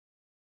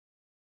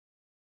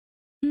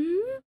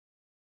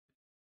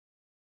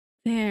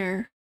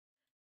 There.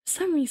 For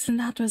some reason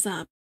that was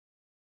up.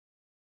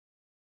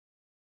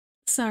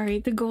 Sorry,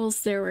 the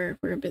goals there were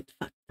a bit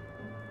fucked.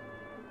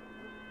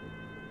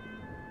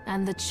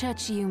 And the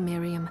church you,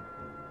 Miriam.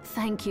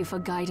 Thank you for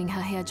guiding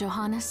her here,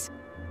 Johannes.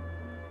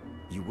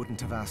 You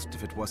wouldn't have asked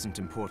if it wasn't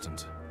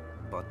important.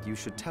 But you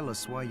should tell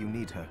us why you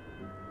need her.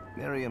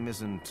 Miriam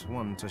isn't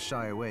one to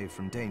shy away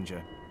from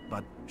danger,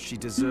 but she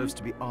deserves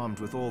to be armed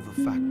with all the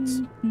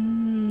facts.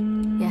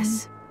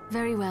 Yes,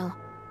 very well.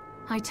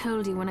 I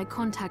told you when I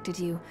contacted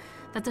you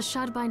that the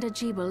Shardbinder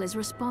Jeeble is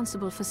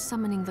responsible for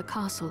summoning the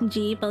castle.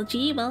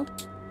 Jeeble.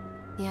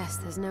 Yes,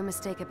 there's no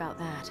mistake about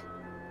that.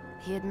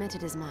 He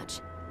admitted as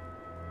much.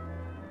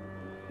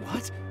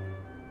 What?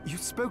 You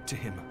spoke to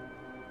him?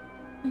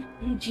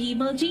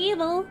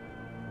 Jeeble.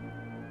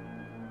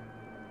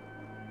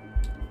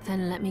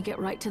 Then let me get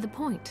right to the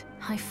point.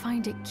 I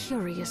find it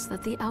curious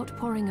that the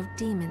outpouring of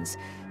demons,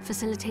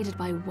 facilitated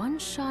by one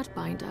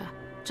Shardbinder,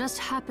 just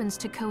happens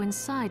to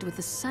coincide with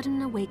the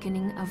sudden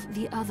awakening of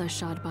the other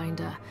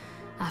Shardbinder,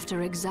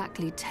 after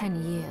exactly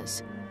 10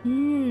 years.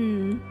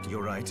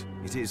 You're right,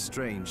 it is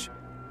strange.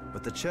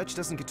 But the church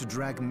doesn't get to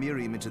drag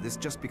Miriam into this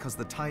just because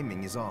the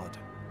timing is odd.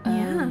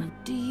 Yeah.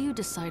 Do you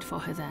decide for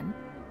her then?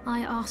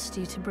 I asked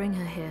you to bring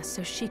her here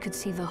so she could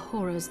see the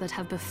horrors that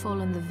have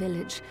befallen the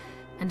village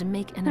and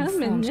make an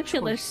informed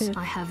choice.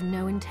 I have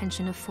no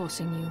intention of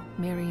forcing you,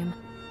 Miriam.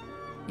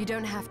 You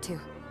don't have to.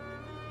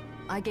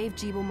 I gave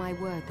Jeeble my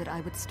word that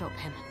I would stop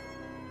him.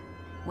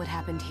 What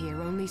happened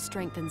here only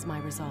strengthens my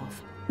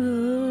resolve.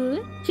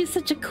 Ooh, she's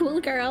such a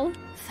cool girl.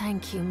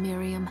 Thank you,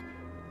 Miriam.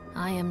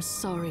 I am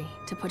sorry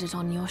to put it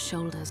on your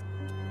shoulders.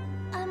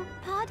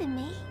 Pardon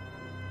me?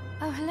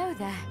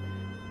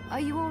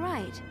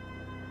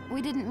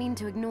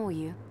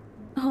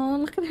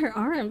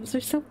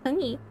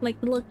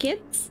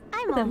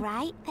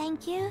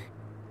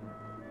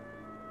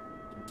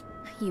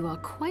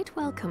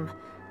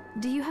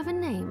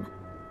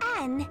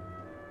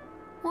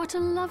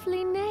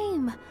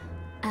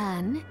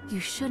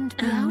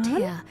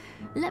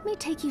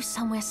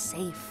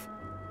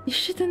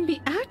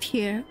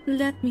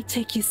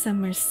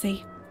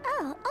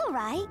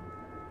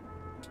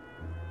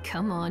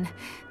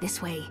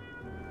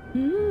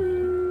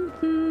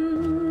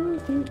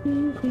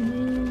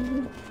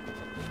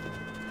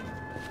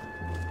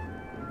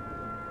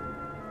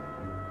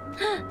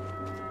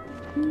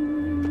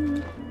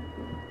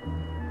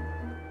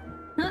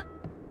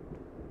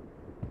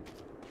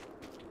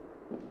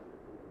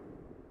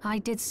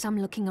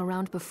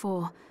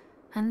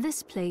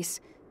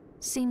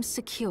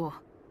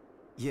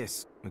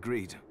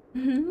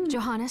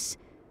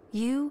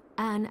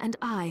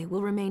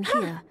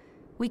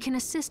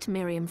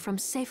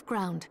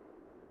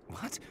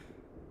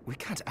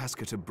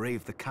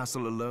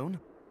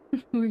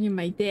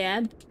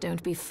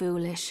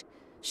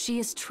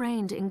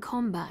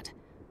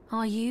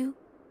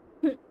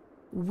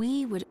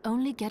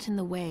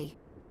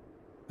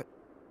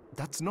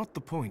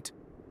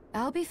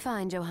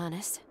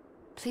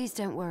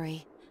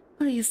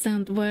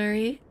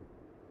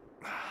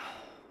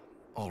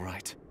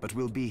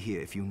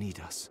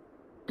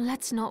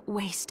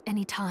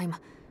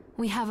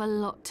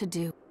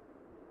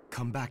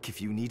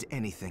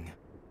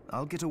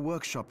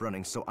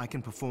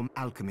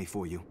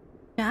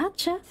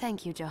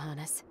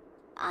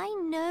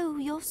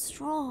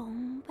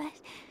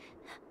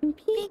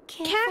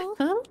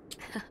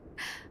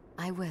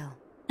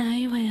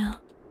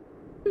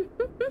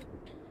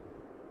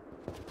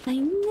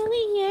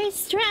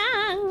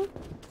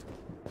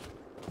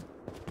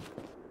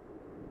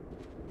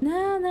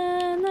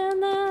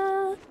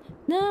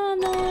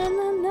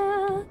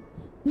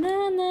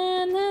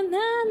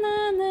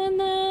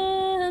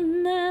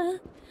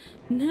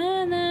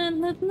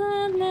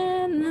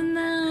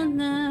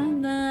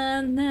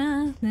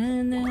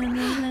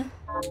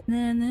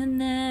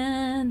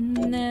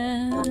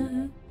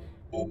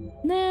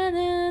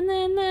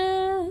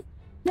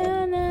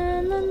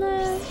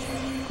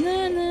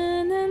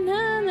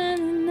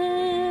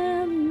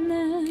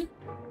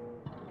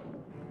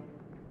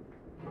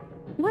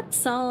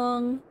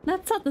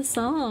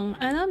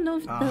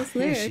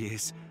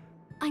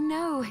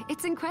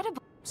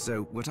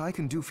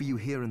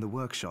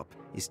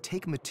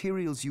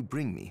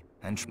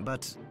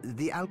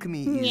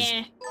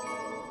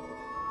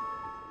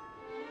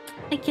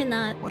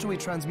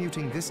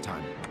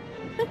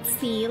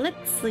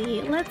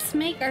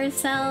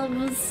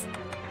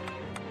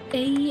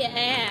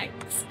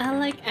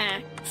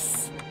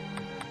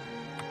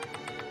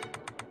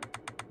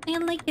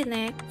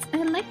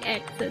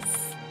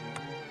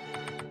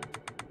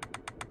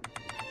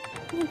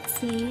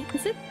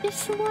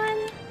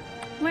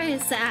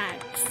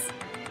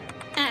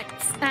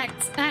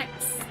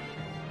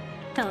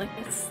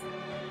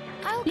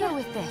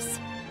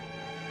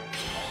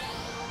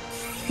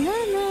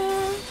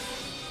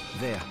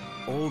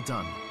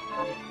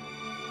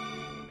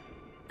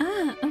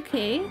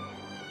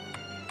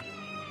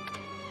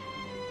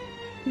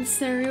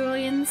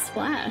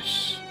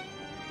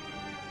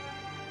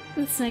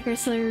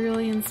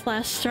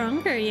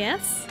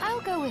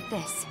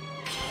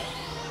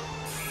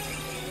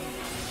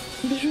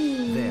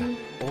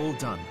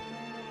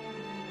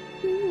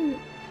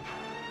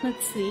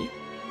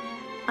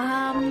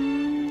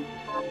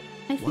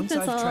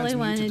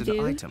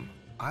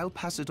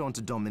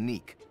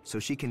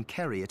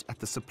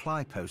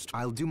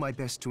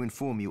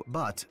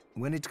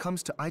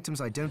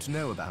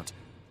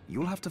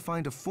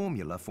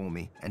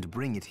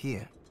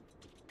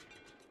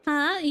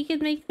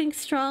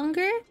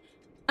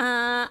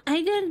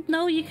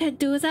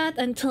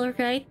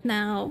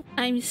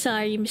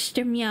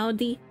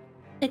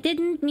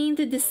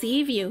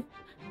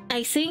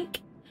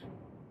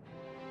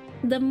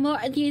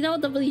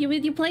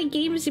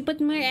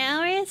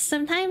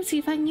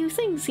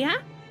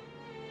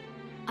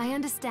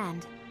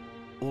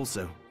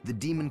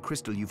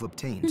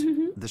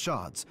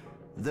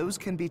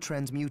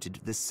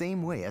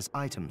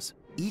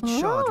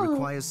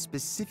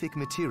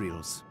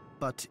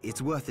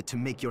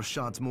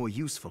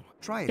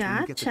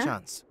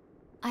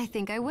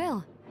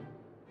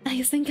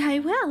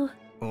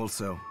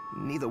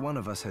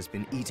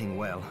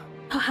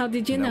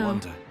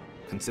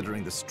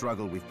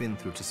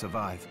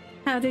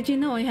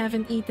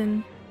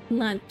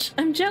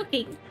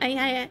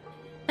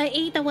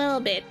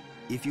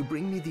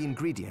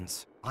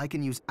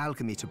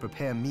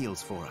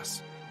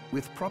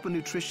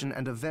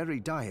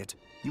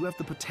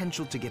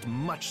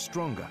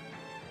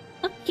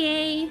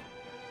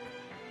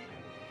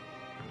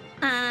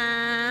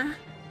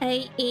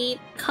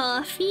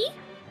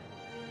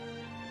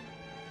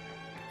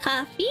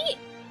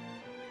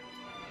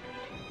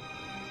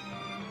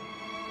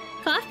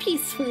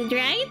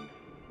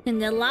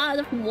 And a lot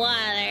of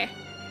water.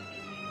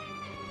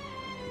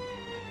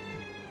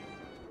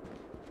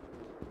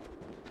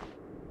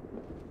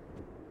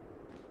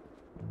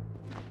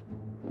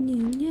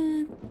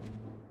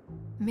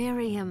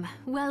 Miriam,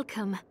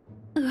 welcome.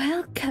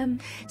 Welcome.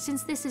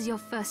 Since this is your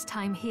first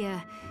time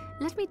here,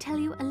 let me tell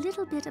you a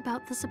little bit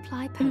about the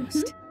supply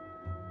post.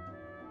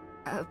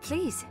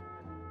 Please.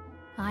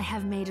 I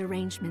have made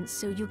arrangements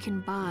so you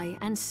can buy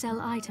and sell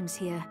items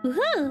here.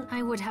 Woohoo!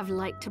 I would have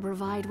liked to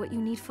provide what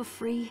you need for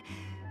free,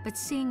 but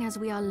seeing as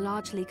we are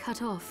largely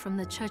cut off from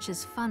the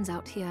church's funds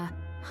out here,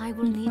 I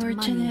will need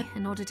money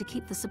in order to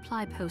keep the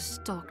supply post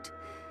stocked.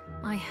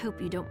 I hope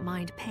you don't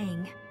mind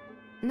paying.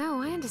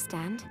 No, I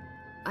understand.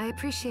 I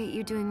appreciate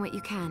you doing what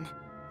you can.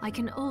 I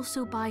can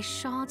also buy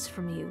shards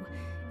from you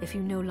if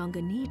you no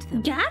longer need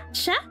them.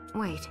 Gotcha!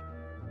 Wait,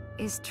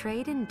 is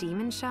trade in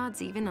demon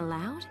shards even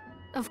allowed?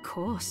 Of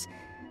course.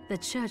 The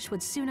church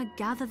would sooner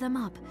gather them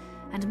up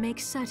and make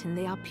certain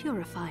they are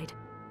purified.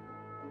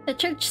 The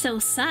church so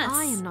sus.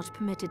 I am not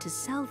permitted to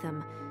sell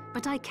them,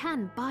 but I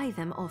can buy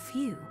them off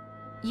you.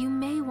 You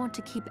may want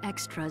to keep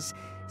extras,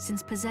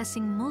 since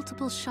possessing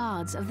multiple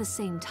shards of the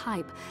same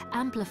type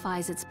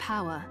amplifies its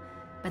power.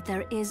 But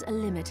there is a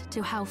limit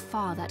to how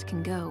far that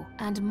can go.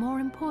 And more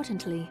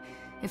importantly,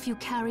 if you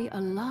carry a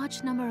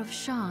large number of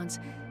shards,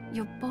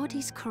 your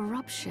body's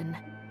corruption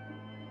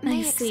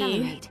may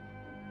accelerate.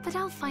 But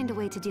I'll find a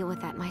way to deal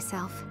with that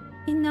myself.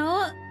 You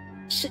know,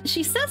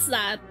 she says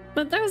that,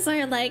 but those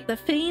are like the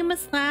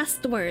famous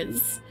last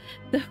words.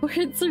 The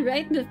words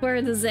right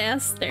before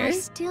disaster. I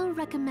still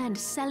recommend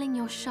selling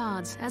your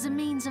shards as a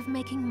means of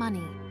making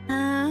money.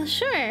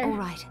 Sure. All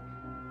right.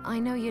 I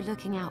know you're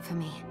looking out for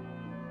me.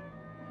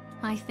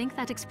 I think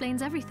that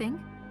explains everything.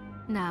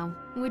 Now,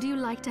 would you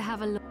like to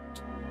have a look?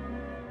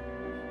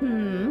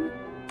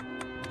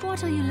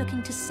 What are you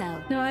looking to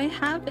sell? Do I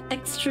have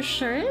extra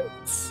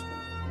shirts?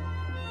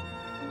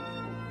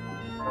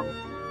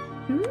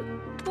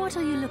 What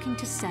are you looking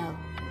to sell?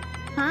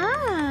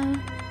 I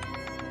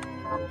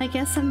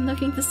guess I'm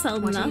looking to sell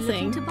what nothing. What are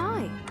you looking to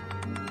buy?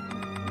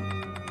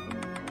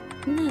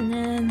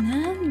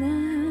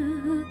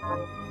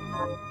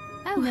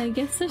 Oh, I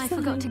guess there's I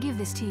forgot to give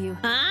this to you.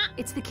 Ah,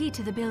 It's the key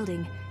to the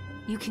building.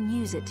 You can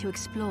use it to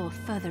explore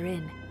further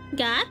in.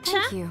 gotcha.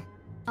 Thank you.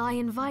 I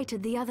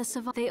invited the other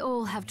survivors. They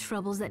all have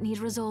troubles that need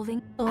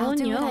resolving. Oh I'll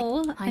do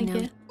no, I know.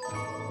 get...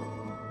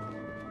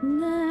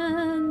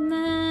 Na,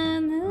 na,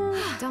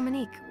 na.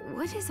 Dominique,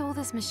 what is all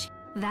this machine?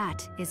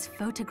 That is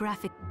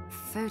photographic.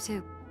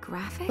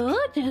 Photographic?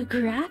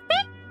 Photographic?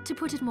 To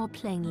put it more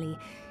plainly,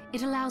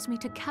 it allows me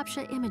to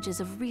capture images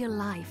of real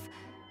life,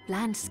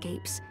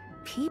 landscapes,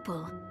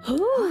 people.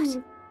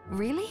 Ooh.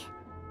 Really?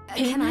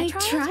 Can I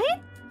try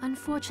it?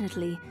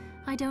 Unfortunately,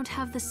 I don't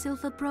have the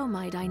silver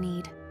bromide I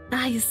need.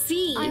 I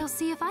see. I'll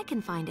see if I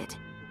can find it.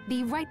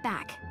 Be right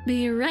back.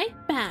 Be right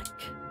back.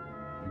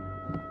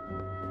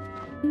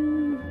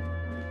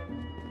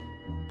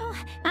 Oh,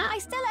 I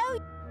still owe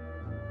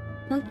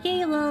you.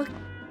 Okay, little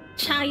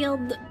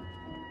child.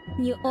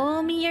 You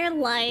owe me your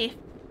life.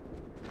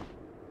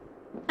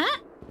 Ah!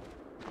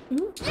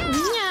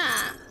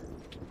 Yeah!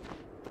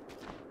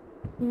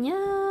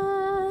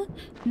 Yeah!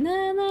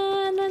 Na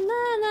na na na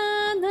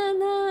na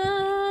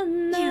na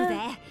na. You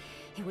there?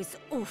 It was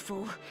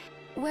awful.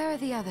 Where are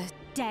the others?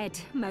 Dead,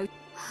 Mo.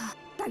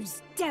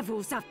 Those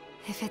devils are...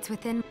 If it's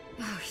within...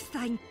 Oh,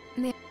 thank...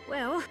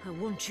 Well, I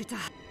want you to...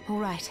 All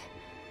right.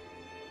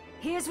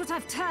 Here's what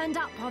I've turned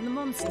up on the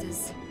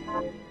monsters.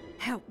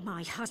 Help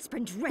my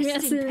husband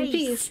rest in in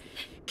peace.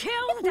 Kill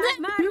that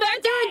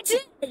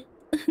murderer!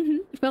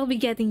 We'll be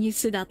getting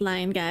used to that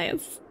line,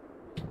 guys.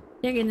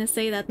 They're gonna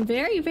say that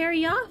very,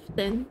 very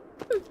often.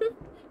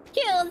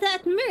 Kill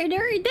that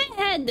murderer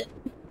dead!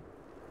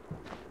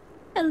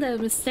 Hello,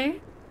 mister.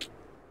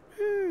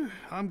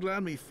 I'm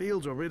glad me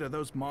fields are rid of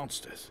those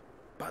monsters.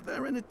 But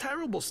they're in a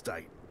terrible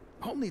state.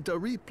 I'll need to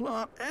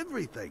replant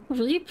everything.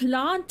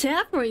 Replant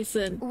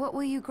everything. What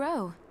will you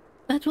grow?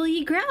 What will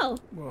you grow?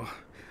 Well,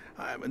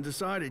 I haven't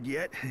decided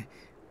yet.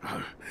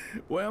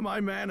 Where are my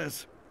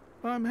manners?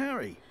 I'm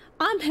Harry.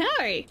 I'm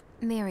Harry.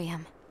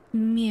 Miriam.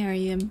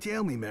 Miriam.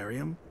 Tell me,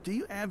 Miriam, do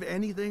you have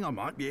anything I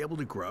might be able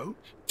to grow?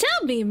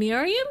 Tell me,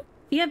 Miriam.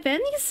 Do you have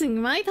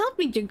anything might help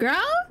me to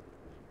grow?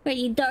 Are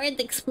you Dart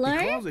Explorer?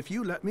 Because if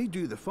you let me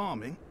do the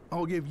farming,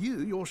 I'll give you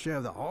your share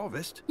of the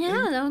harvest.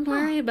 Yeah, don't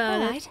worry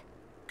about all it. right.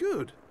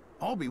 Good.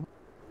 I'll be...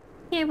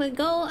 Here we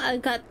go. I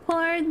got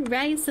corn,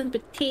 rice, and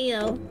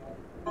potato.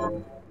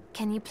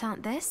 Can you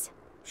plant this?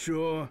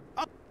 Sure.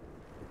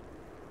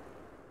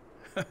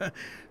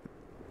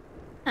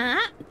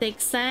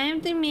 Takes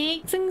time to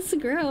make things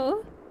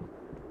grow.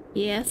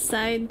 Yes,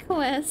 side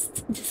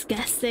quest.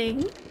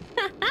 Disgusting.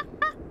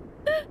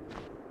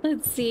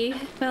 Let's see.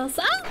 What else?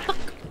 Oh, fuck!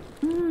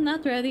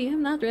 Not ready.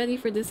 I'm not ready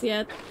for this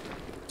yet.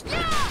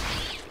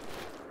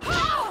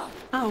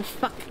 Oh,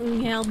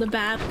 fucking hell, the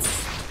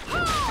bats.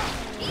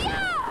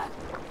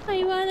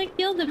 I wanna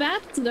kill the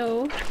bats,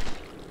 though.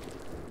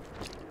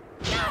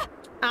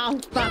 Oh,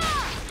 fuck.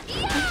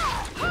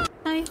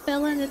 I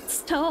fell in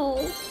its toe.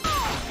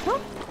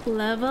 Oh,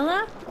 level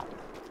up.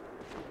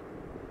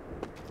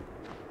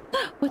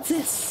 What's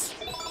this?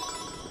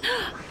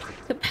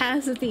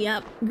 Capacity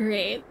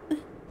upgrade.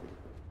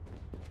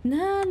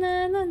 Na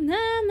na na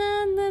na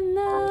na na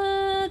na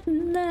na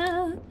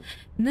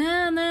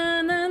na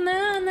na na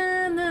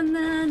na na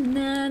na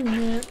na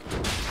na.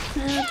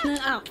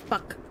 Oh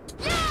fuck.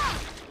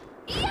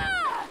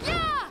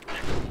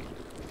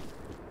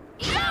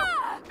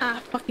 Ah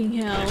fucking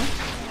hell.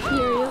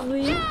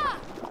 Seriously?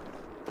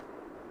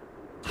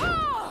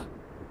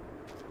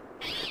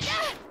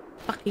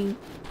 Fucking.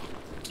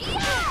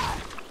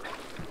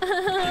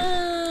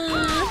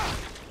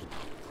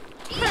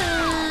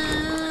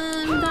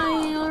 I'm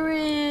dying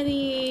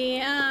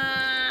already.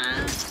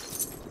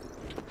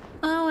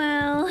 Oh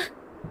well.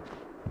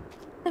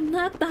 I'm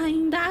not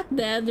dying that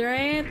dead,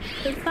 right?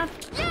 It's not.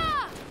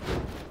 I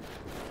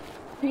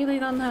really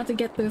don't know how to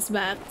get those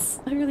bats.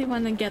 I really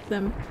want to get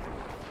them.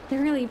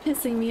 They're really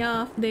pissing me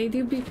off. They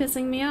do be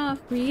pissing me off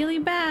really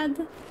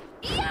bad.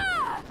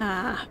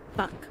 Ah,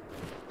 fuck.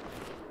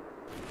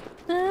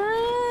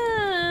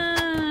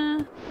 Ah.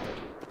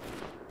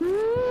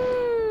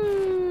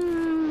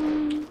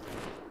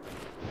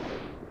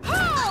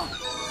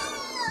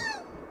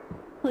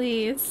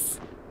 Please.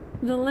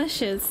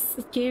 Delicious.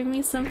 It gave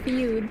me some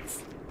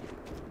feuds.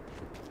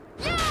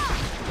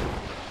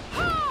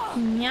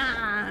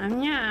 Yeah,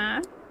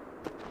 yeah.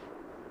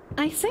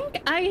 I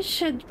think I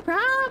should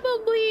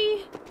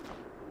probably...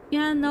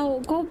 Yeah,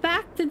 no, go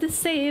back to the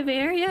save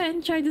area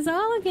and try this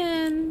all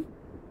again.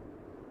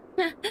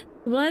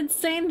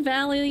 Bloodstained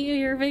Valley,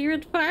 your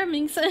favorite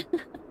farming sim.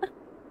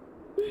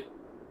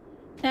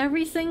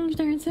 Everything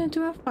turns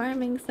into a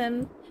farming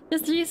sim.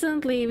 Just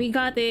recently, we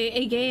got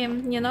a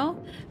game, you know?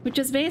 Which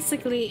is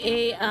basically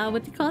a,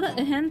 what do you call it?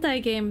 A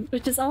hentai game,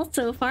 which is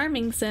also a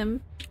farming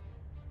sim.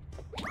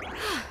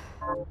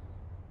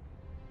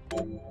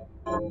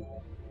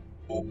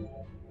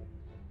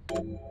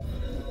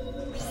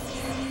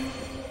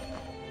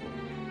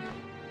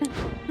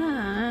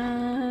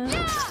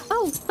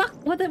 Oh, fuck!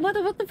 What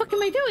the fuck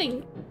am I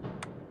doing?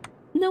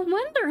 No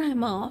wonder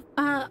I'm off.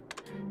 I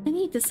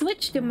need to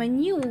switch to my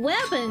new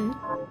weapon.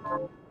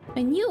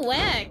 My new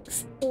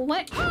axe.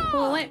 Whack.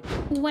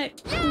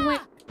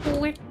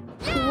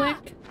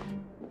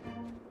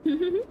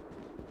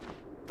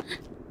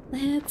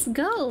 Let's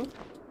go.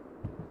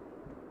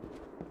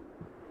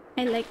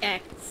 I like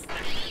axe.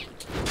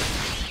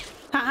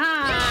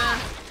 Haha!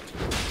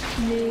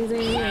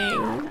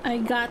 Amazing. I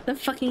got the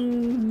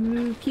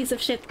fucking piece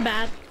of shit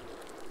bat.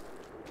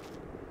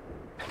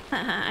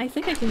 Haha, I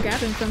think I can grab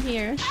him from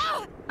here.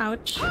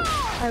 Ouch.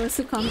 I was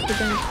too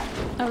confident.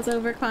 I was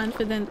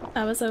overconfident.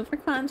 That's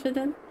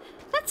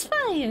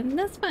fine.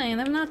 That's fine.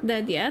 I'm not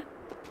dead yet.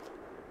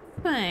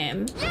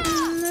 Fine.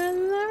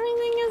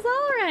 Everything is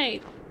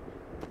alright.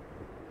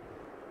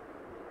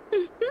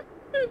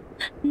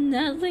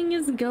 Nothing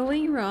is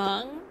going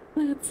wrong.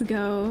 Let's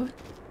go.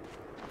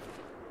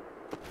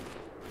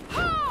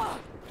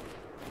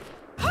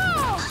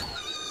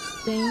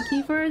 Thank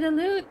you for the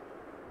loot.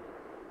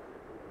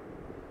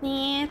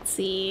 Let's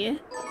see.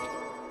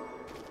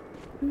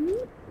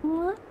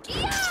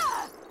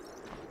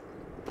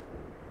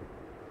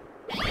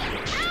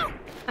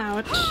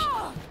 Ouch.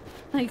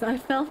 I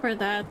fell for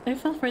that. I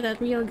fell for that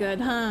real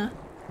good, huh?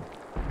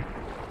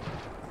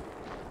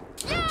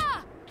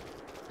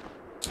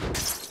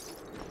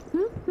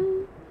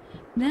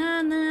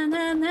 Na na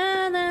na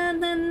na na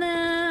na na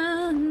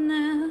na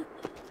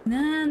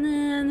na na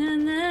na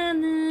na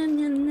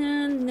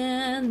na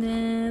na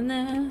na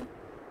na.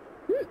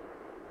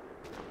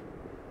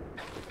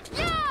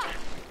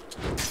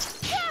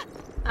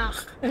 Ah,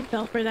 I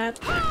fell for that.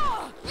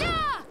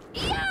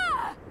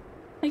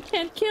 I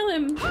can't kill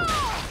him.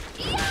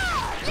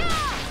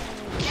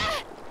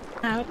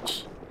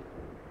 Ouch.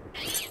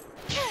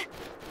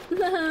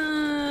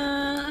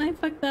 I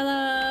fucked that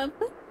up.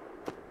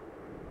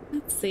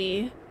 Let's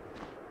see.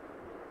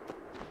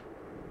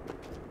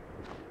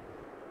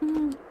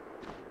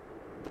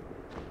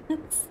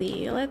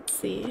 Let's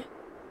see.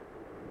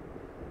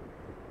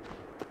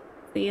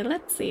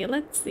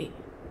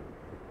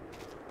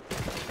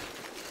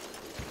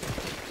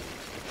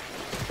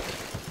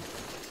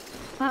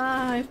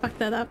 Ah, I fucked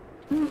that up.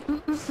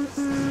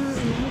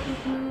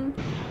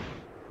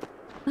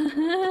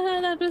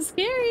 That was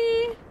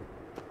scary.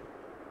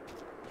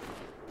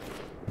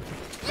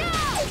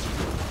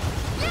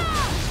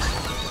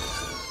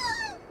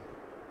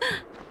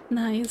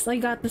 Nice, I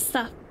got the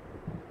stuff.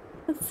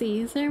 Let's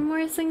see, is there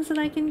more things that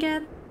I can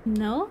get?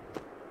 No?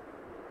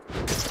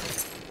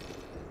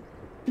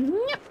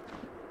 Yep.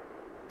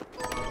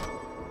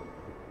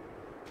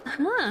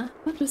 Huh,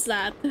 what was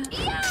that?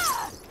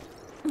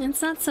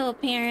 It's not so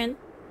apparent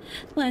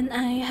when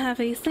I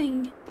have a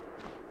thing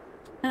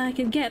I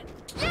could get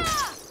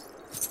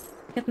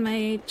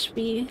my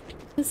HP.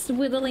 Just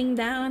whittling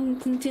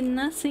down into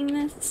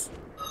nothingness.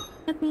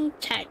 Let me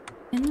check.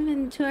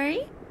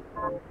 Inventory?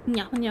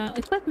 No,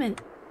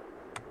 equipment.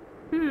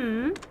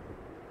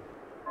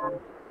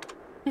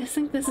 I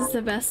think this is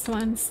the best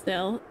one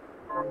still.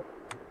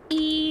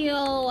 Ew,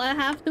 I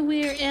have to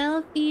wear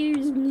elf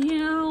ears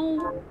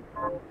now.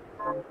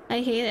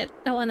 I hate it.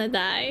 I wanna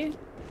die.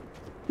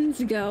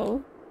 Let's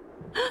go.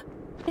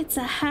 It's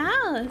a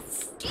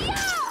house!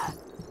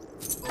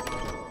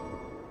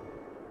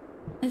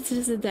 It's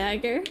just a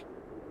dagger.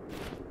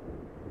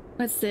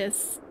 What's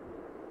this?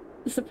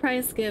 A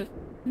surprise gift.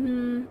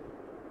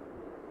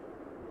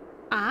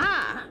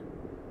 Ah!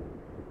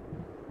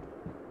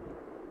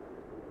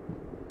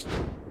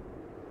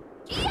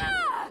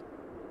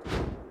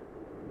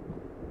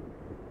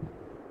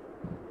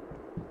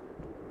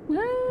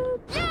 What?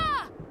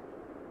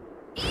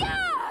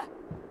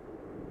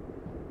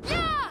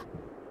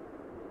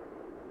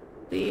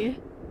 See,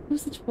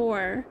 who's it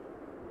for?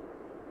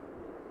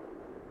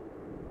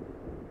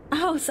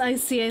 Oh, I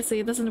see.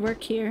 It doesn't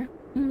work here.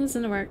 It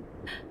doesn't work.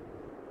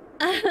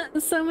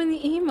 So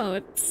many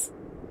emotes.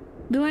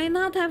 Do I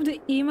not have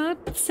the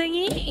emote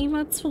thingy?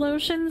 Emote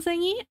explosion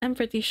thingy? I'm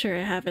pretty sure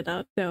I have it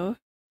out though.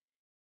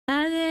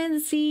 I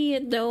didn't see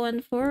it though,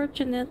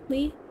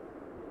 unfortunately.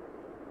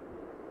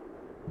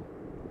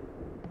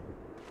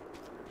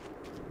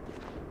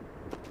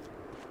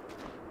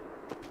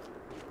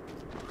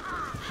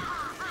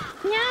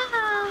 Yeah.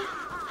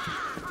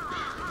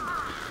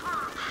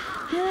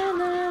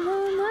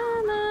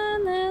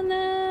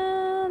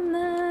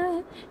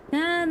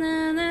 Na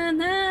na na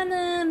na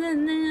na na na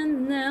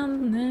na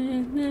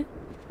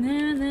na na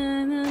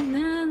na na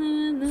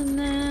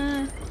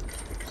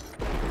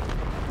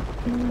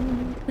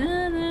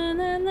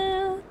na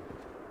na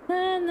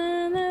na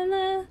na na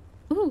na.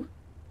 Ooh,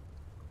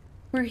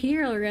 we're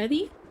here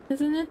already?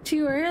 Isn't it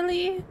too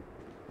early?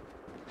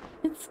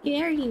 It's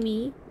scaring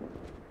me.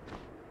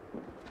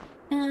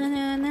 Na na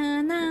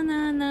na na na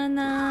na na na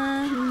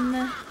na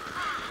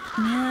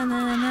na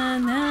na na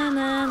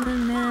na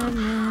na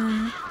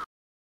na.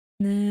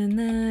 Na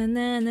na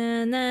na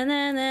na na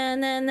na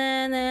na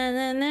na na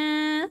na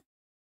na.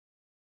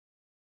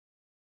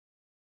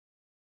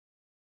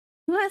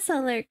 Who has a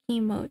lurk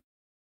emote?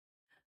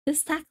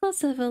 This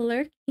tackles of a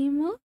lurk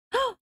emote?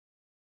 Oh!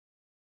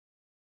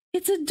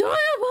 It's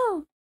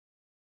adorable!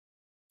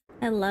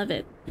 I love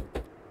it.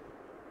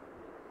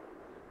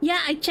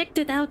 Yeah, I checked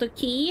it out,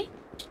 okay?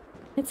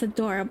 It's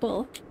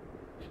adorable.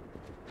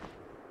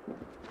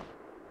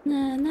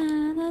 Na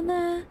na na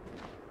na.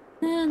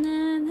 Na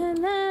na na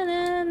na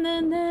na na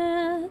na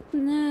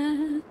na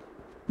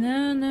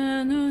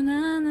na na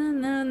na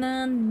na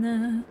na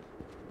na.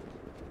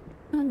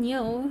 Oh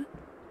no.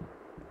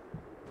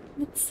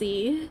 Let's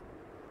see.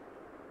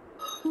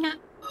 Nya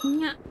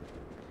nya.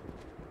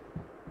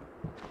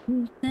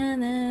 Na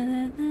na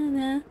na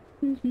na.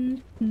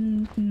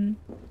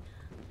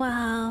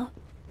 Wow.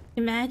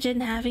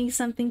 Imagine having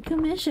something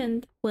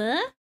commissioned.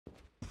 What?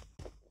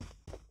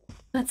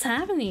 What's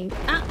happening?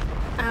 Ah!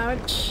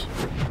 Ouch.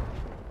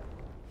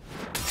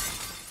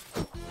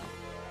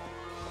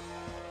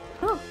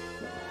 Oh,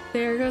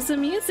 there goes the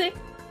music.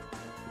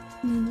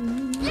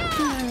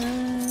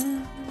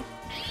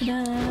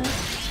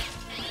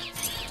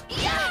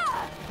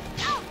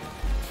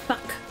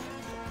 Fuck.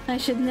 I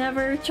should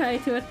never try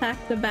to attack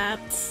the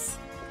bats.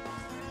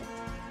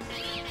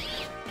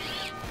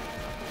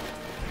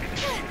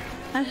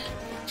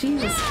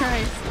 Jesus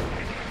Christ.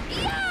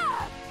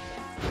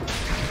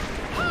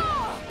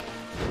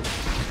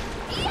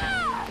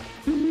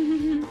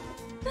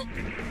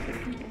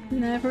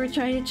 Never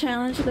try to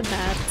challenge the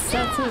bats.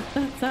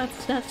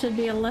 That should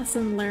be a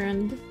lesson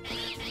learned.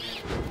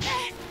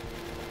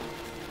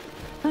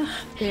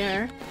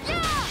 There.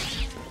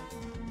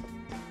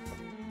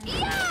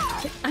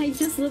 I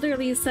just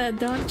literally said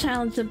don't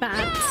challenge the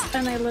bats,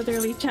 and I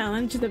literally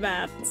challenged the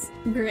bats.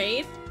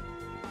 Great.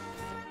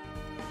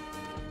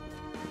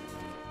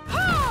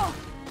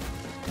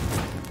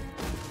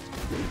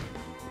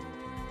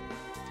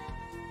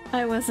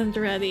 I wasn't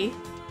ready.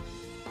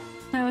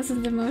 I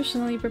wasn't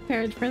emotionally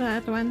prepared for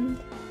that one.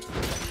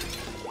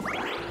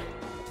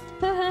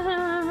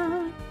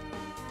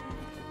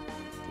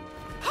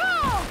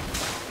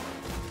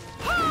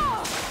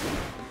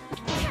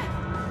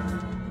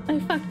 I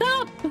fucked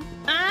up!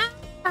 Ah!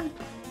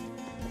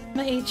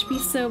 My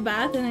HP's so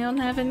bad and I don't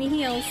have any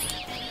heals.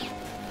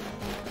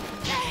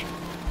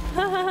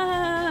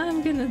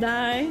 I'm gonna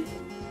die.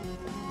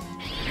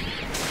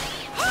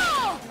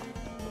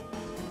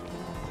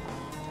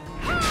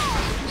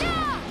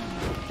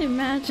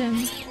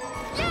 Imagine.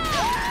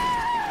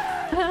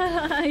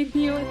 I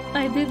knew it.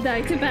 I did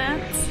die to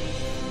bats.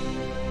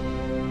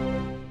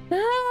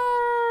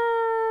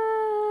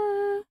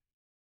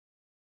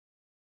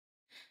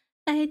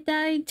 I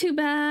died to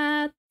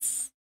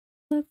bats.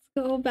 Let's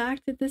go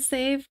back to the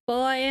save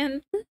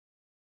point.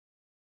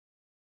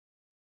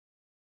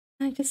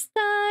 I just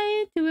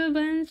died to a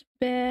bunch of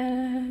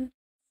bats.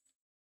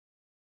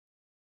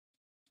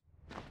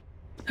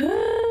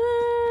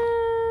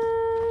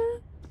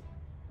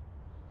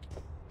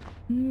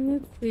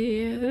 Let's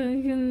see,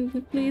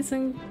 can please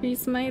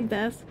increase my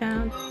death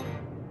count.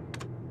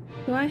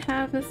 Do I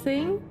have a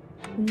thing?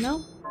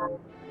 Nope.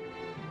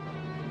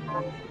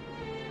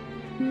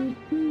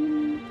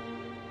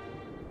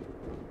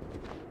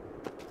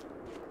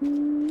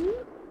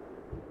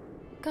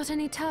 Got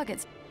any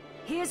targets?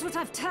 Here's what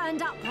I've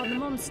turned up on the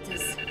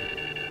monsters.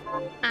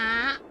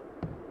 Ah.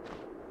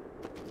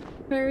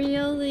 For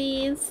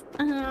realsies.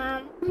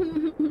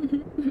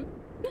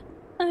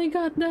 I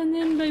got done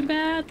in by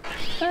bat.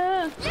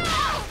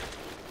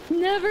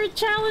 Never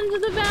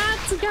challenge the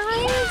bats,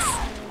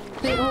 guys!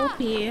 They're OP.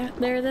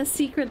 They're the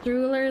secret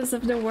rulers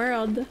of the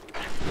world.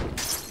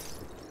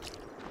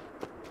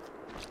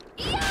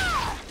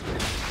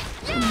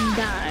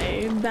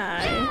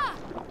 Die.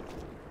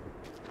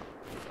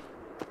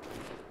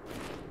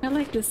 I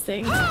like this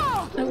thing.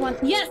 I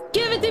want— yes!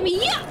 Give it to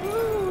me! Yeah!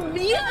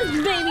 Yes,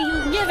 baby!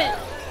 Give it!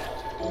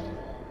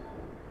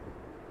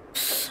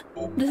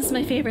 This is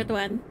my favorite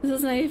one. This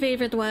is my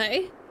favorite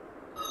one.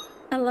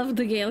 I love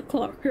the Gale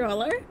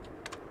Crawler.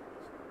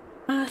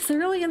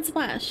 Cerulean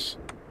Splash.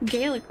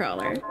 Gale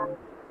Crawler.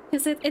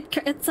 Because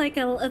it's like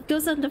it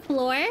goes on the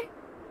floor.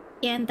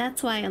 And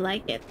that's why I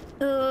like it.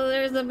 Oh,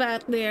 there's a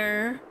bat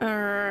there.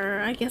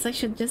 I guess I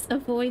should just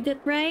avoid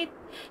it, right?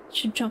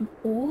 Should jump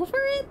over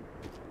it?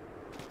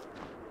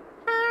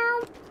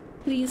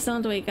 Please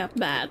don't wake up,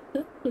 bat.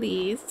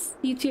 Please.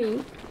 You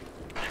too.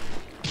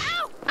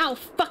 Ow! Ow,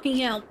 fucking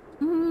hell.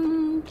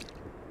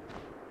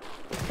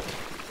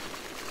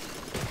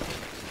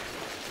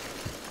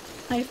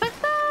 I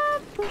fucked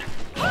up!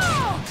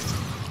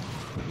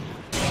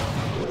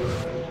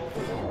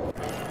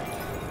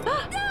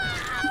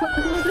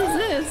 What is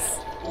this?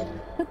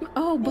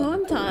 Oh,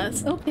 bone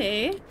toss.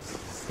 Okay.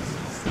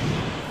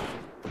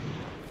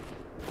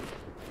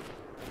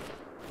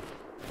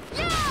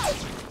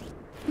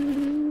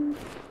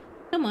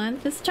 Come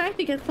on, just try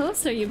to get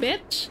closer, you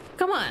bitch.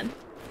 Come on.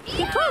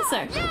 Get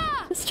closer.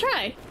 Just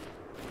try.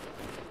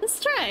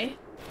 Just try.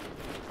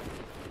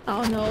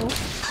 Oh no.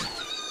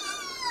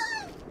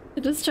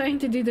 It was trying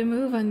to do the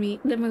move on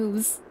me. The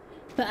moves.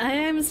 But I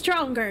am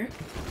stronger.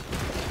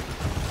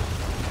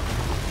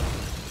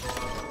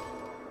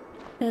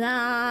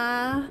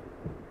 Ta-da!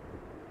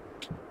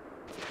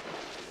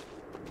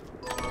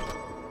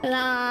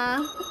 Ta-da!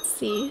 Let's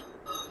see.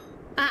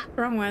 Ah,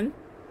 wrong one.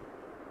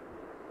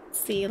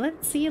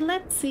 Let's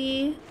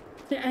see.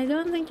 I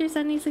don't think there's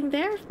anything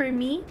there for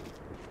me.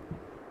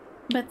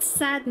 But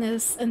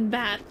sadness and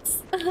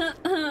bats.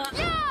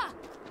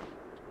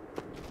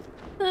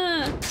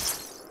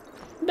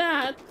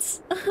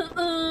 Bats.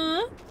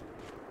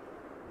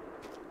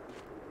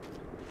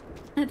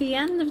 At the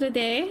end of the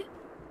day,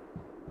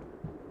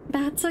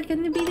 bats are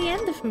gonna be the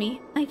end of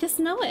me. I just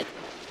know it.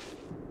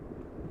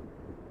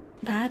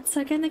 Bats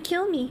are gonna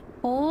kill me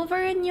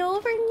over and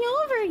over and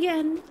over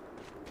again.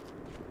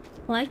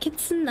 Like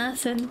it's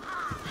nothing.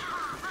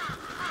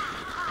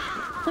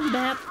 The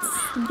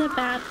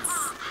bats.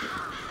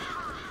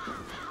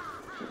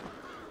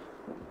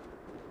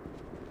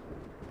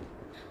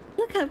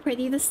 Look how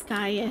pretty the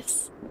sky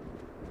is.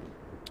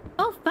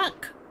 Oh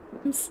fuck!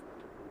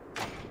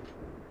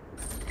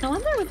 I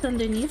wonder what's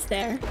underneath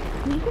there.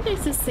 Maybe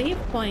there's a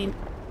save point.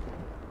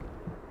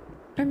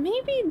 Or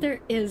maybe there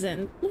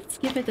isn't. Let's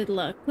give it a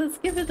look.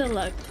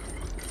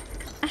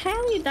 I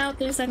highly doubt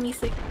there's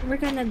anything. We're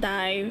gonna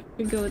die if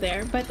we go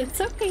there, but it's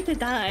okay to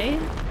die.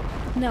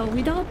 No,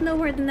 we don't know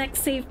where the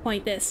next save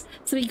point is,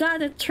 so we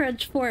gotta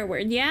trudge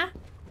forward, yeah?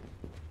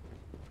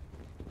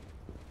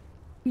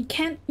 We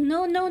can't—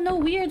 no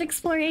weird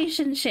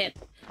exploration shit.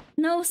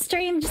 No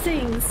strange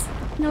things.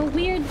 No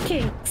weird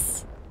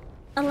kinks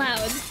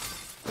allowed.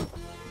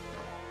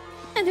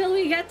 Until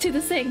we get to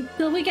the thing.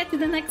 Till we get to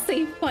the next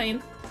save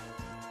point.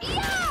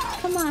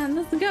 Come on,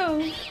 let's go.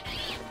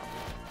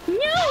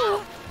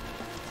 No!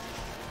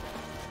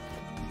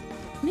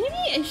 Maybe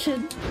I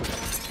should—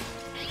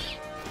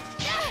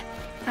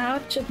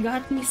 ouch, it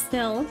got me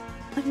still.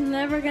 I'm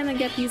never gonna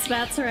get these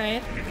bats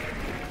right.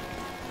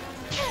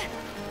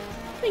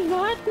 They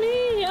got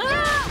me!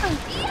 Ah!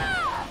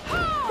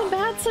 The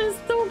bats are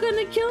still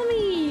gonna kill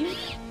me!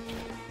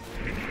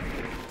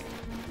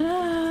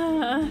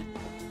 Ah!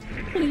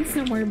 Please,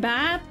 no more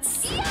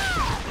bats.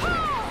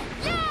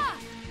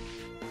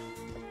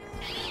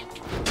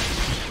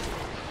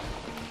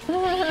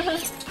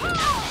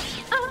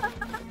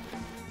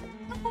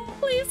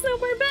 Please, no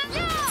more bats.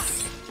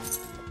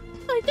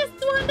 I just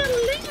wanna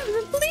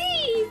live,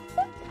 please.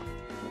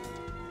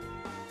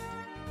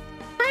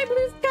 Hi,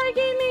 Blue Sky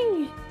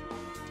Gaming.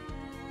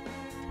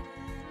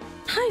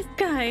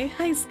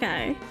 Hi,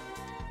 Sky.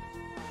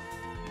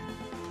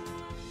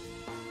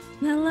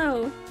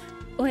 Hello.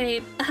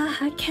 Wait,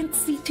 I can't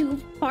see too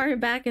far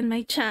back in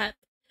my chat.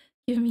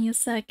 Give me a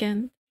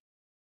second.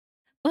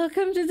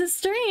 Welcome to the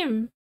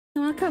stream.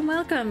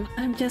 Welcome.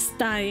 I'm just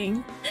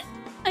dying.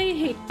 I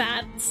hate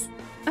bats.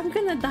 I'm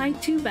gonna die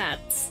too,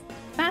 bats.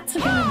 Bats are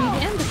gonna be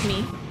the end of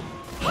me.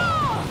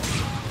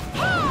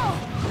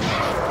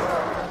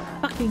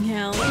 Fucking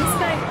hell. This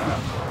guy...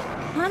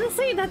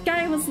 honestly, that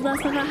guy was less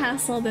of a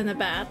hassle than a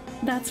bat.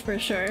 That's for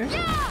sure.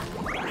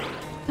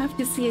 I have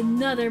to see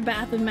another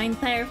bat in my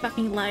entire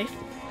fucking life.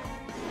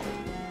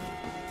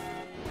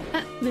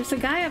 There's a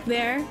guy up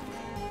there.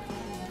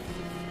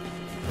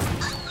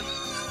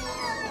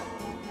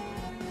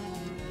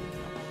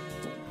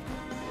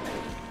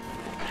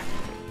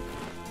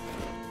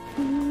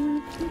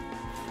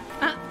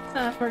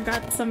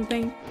 forgot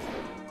something.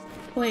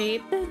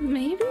 Wait,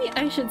 maybe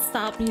I should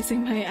stop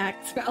using my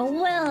axe for a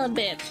little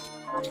bit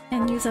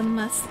and use a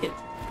musket.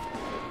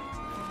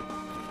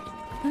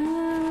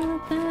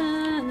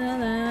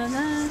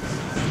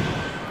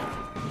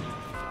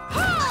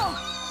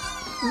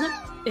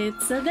 Nope,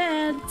 it's a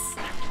dead.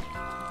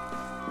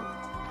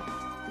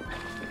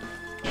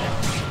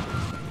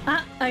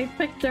 Ah, I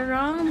picked the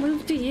wrong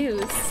move to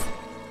use.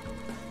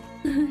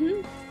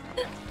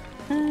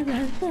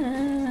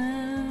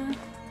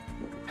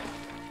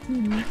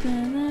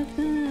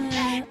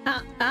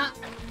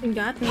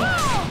 Got me.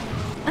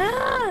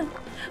 Ah!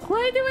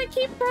 Why do I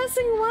keep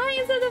pressing Y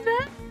instead of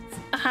X?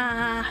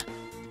 Ah!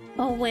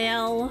 Oh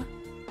well.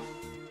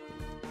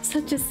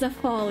 Such is the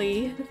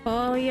folly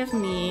of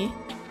me.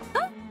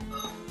 Oh!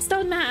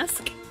 Stone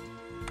mask!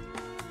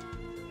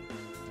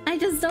 I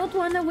just don't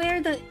want to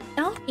wear the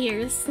elf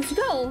ears. Let's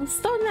go!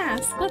 Stone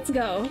mask, let's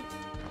go.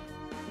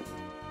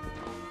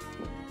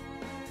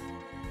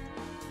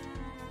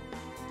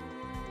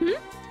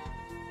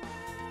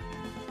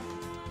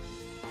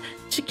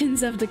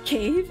 Chickens of the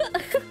cave?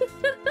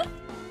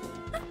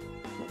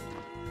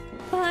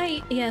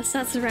 Why? Yes,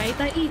 that's right.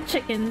 I eat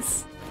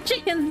chickens.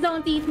 Chickens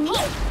don't eat me!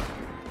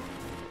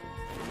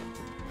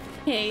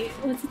 Okay,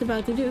 what's it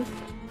about to do?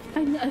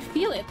 I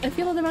feel it. I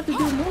feel it about to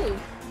do a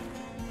move.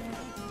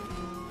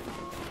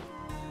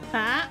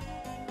 Ah!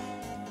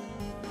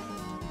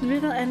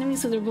 Riddle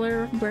enemies with a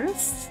blur of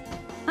bursts?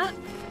 Ah!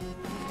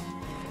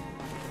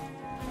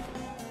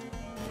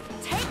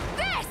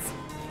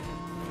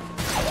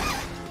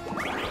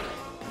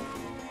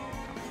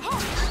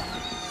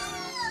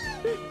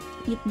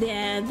 You're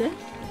dead.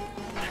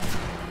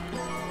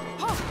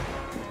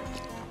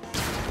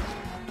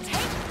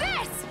 Take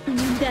this! You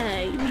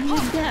die. You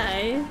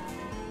die.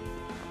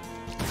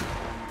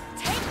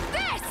 Take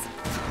this!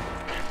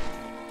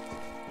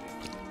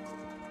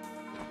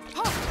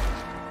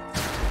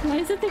 Why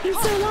is it taking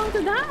so long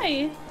to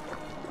die?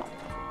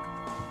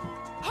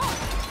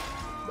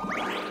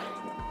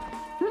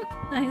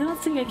 I don't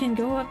think I can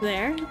go up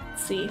there.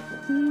 Let's see.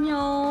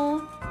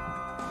 No.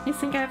 I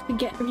think I have to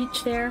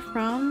reach there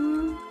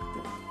from...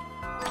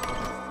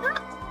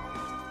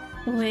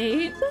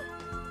 Wait.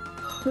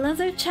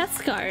 Leather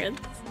chest guards.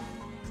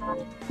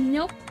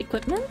 Nope.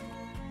 Equipment?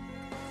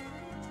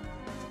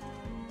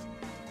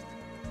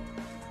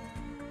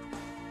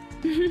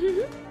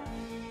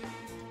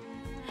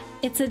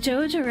 It's a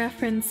JoJo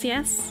reference,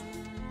 yes.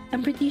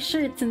 I'm pretty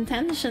sure it's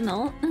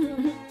intentional.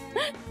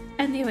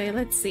 Anyway,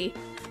 let's see.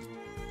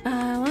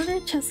 Leather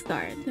chest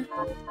guard.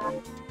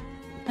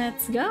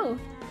 Let's go.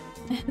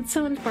 It's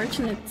so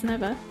unfortunate, it's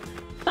never.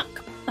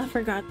 Fuck! I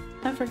forgot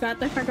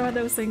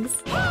those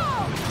things.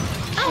 Oh,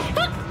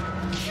 fuck!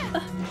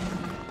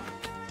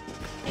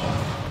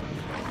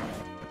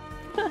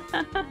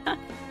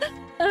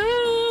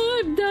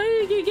 Oh, I'm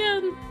dying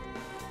again.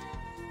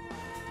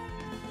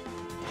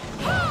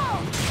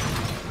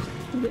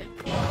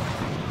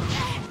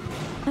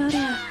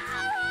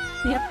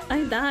 Yep,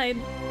 I died.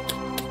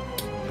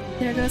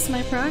 There goes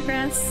my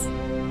progress.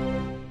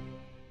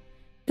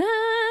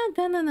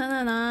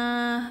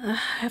 I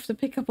have to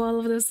pick up all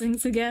of those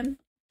things again.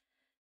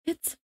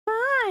 It's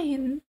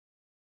fine.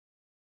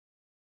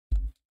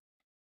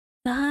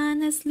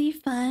 Honestly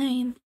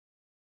fine.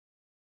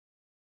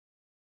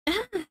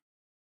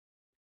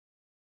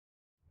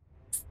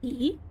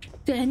 See?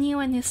 To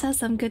anyone who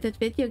says I'm good at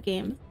video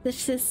games,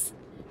 this is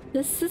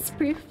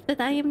proof that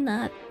I am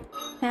not.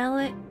 Hell,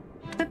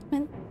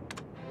 equipment.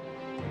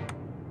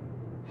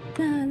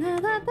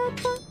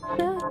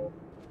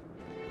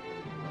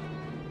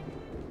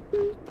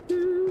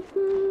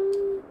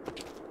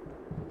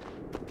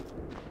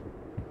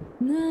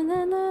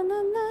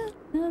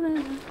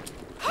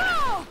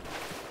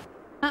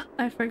 Ah,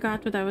 I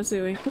forgot what I was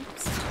doing.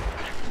 Oops.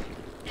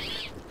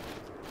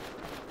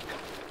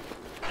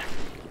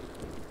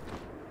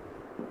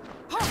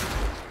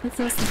 It's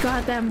those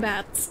goddamn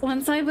bats.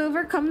 Once I've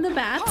overcome the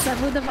bats, I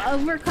would have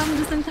overcome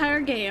this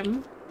entire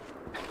game.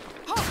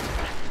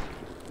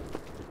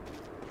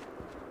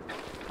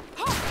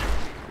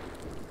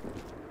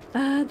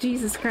 Ah,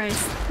 Jesus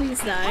Christ. Please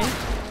die.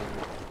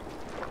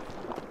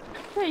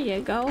 There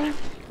you go.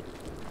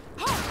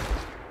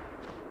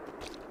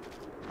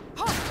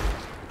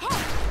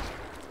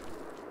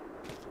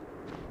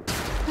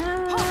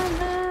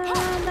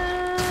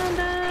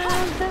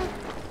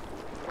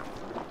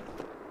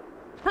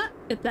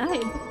 It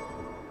died.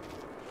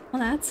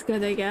 Well, that's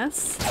good, I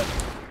guess.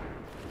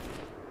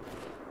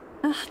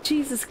 Ah,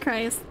 Jesus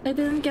Christ. I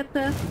didn't get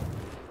the...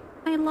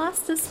 I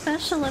lost the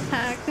special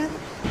attack.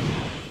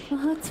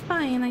 Well, that's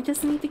fine. I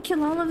just need to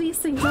kill all of these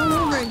things all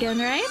over again,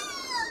 right?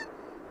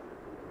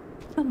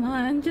 Come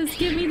on, just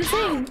give me the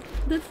thing.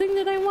 The thing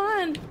that I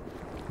want.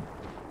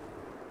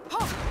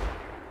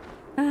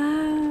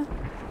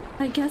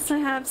 I guess I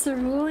have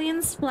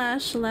Cerulean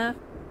Splash left.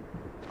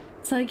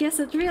 So I guess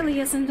it really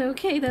isn't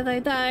okay that I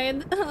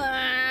died.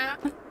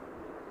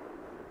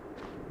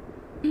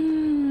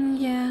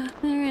 Yeah,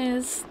 there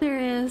is.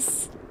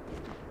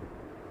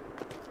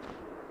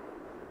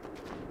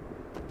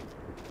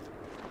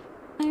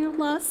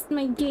 lost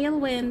my Gale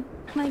Wind.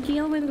 My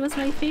Gale Wind was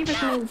my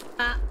favorite move.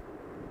 Ah.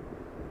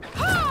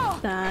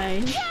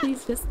 Die.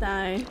 Please just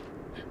die.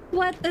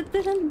 What? It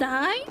didn't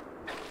die?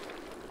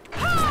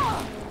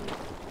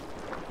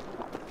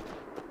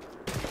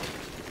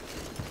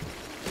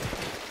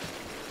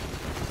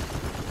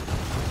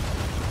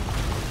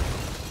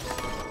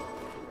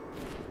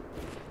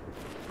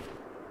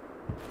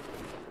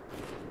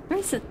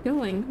 Where's it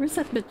going? Where's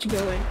that bitch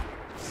going?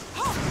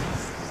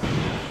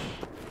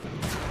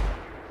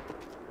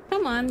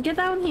 Come on, get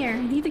down here.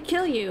 I need to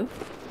kill you.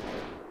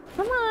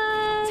 Come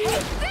on.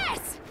 Take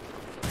this!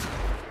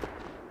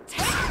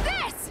 Take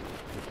this!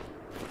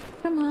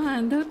 Come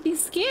on, don't be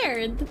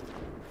scared.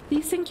 Do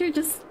you think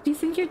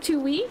you're too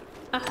weak?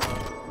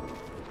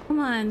 Come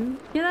on.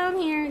 Get down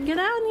here. Get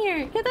down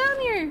here. Get down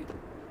here.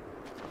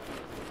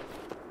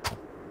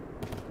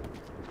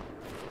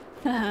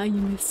 Ah,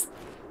 you missed.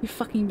 You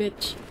fucking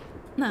bitch.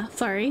 Nah,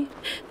 sorry.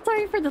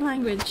 Sorry for the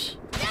language.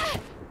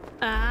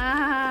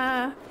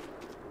 Ah.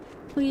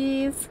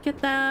 Please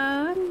get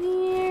down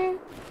here.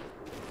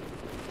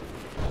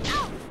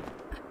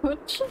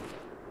 Ouch.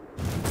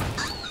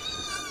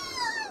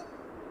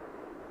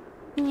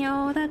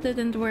 No, that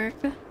didn't work.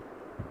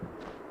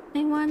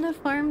 I want to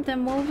farm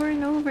them over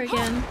and over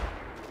again.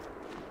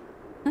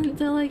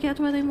 Until I get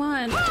what I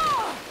want.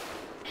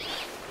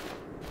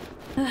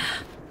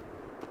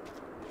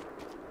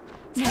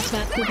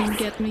 That didn't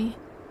get me.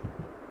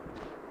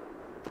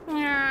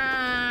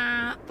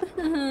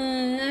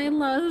 I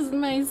lost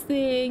my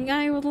thing.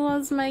 I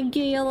lost my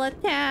Gale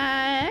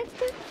attack.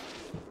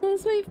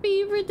 That's my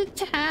favorite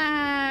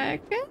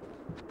attack.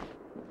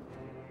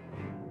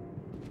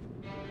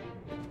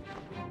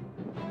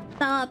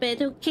 Stop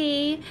it,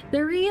 okay?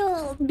 The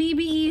real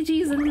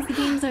BBEGs in these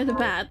games are the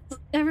bats.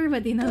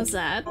 Everybody knows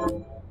that.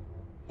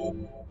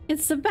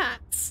 It's the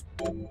bats.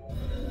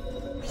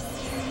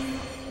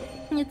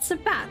 It's the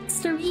bats.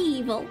 They're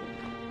evil.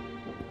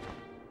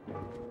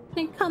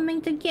 They're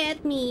coming to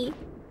get me.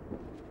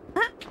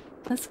 Ah,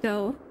 let's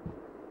go.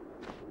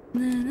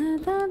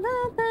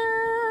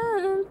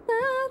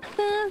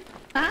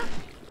 Ah.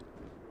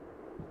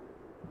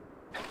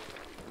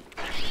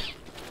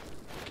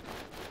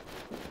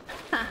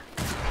 Ah.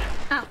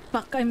 Ah,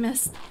 fuck, I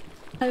missed.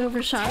 I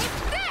overshot. Take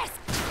this!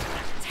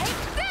 Take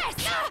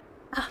this!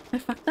 Ah, I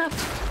fucked up.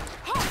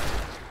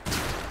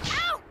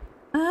 Ow!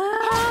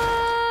 Ah!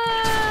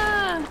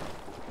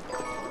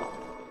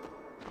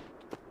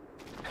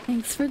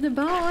 Thanks for the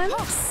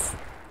bones.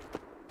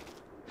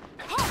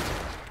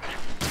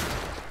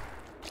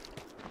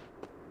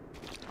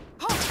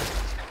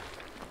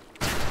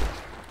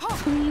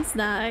 Please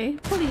die.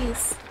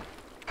 Please.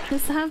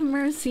 Just have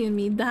mercy on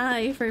me.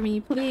 Die for me,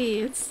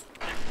 please.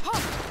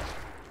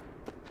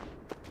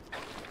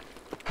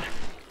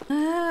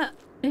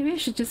 Maybe I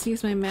should just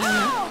use my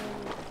mana.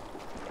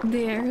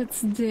 There,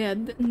 it's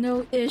dead.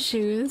 No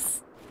issues.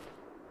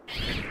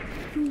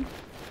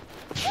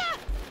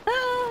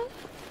 Ah,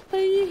 I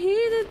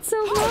hate it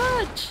so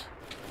much.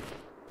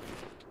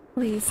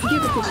 Please,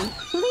 give it to me.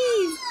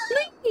 Please,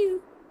 please.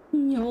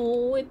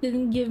 No, it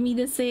didn't give me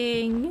the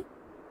thing.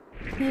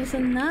 There's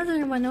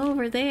another one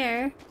over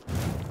there.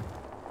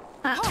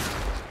 Ah.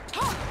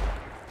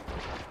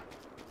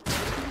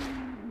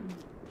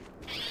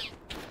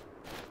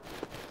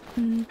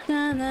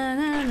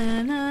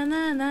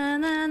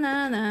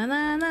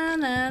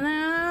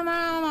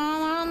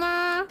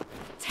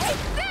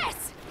 Take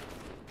this!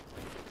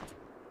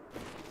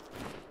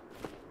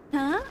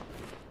 Huh?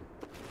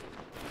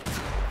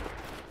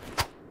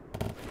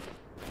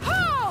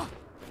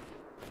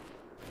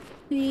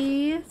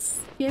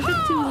 Please, give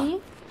it to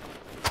me.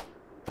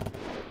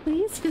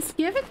 Please, just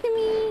give it to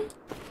me.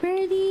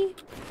 Birdie,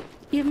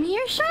 give me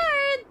your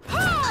shard.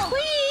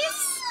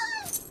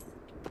 Please!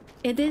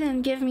 It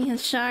didn't give me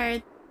his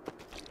shard.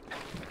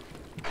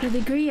 The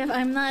degree of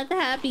I'm not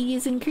happy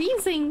is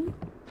increasing.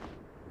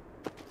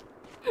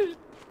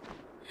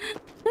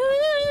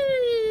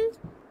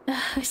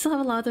 I still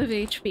have a lot of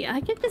HP.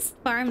 I can just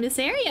farm this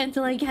area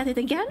until I get it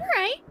again,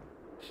 right?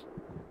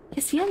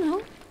 Yes, you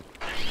know.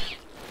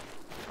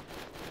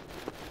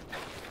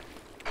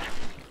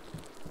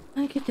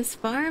 I could just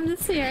farm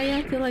this area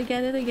until I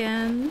get it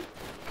again.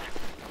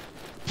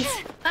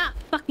 Ah,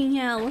 fucking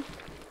hell.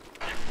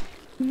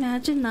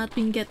 Imagine not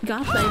being got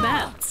by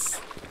bats.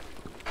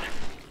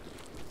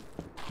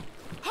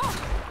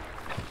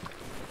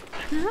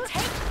 Huh?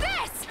 Take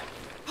this!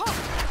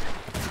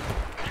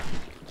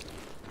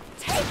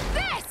 Take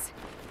this!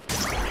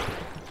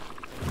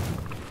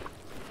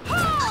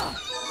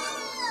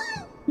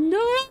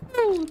 No!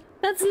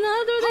 That's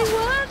not what I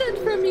wanted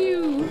from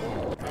you!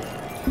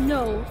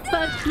 No,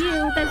 fuck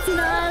you! That's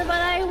not what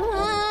I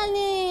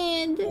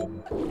wanted!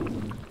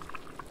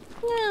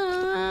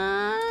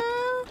 Aww.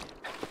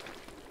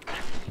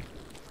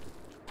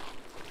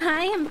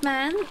 Hi,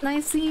 man.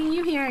 Nice seeing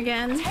you here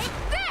again. Take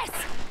this!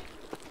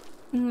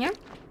 Yep.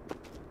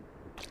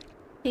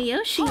 Hey,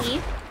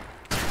 Yoshi.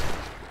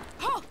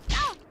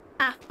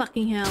 Ah,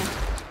 fucking hell.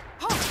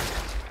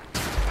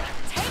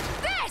 Take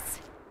this!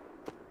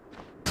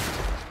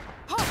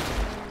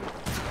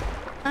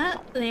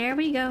 There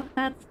we go.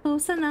 That's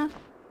close enough.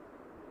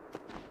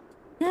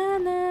 Na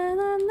na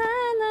na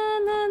na na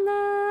na na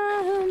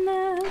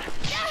na.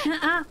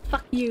 Ah,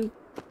 fuck you.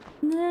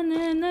 Na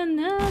na na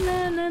na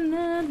na na na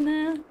na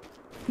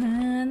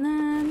na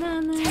na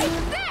na.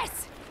 Take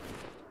this!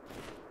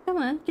 Come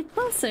on, get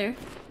closer.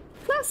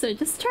 Closer,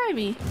 just try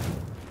me.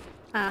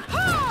 Ah.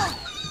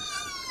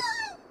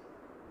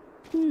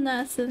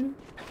 Nothing.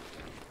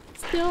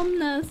 Still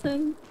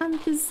nothing. I'm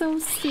just so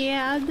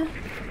sad.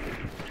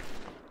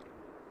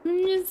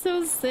 I'm just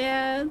so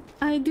sad.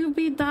 I do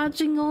be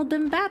dodging all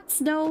them bats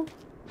though.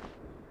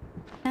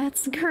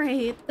 That's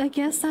great. I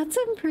guess that's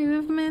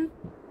improvement.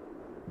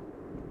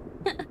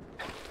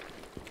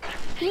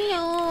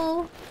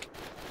 No.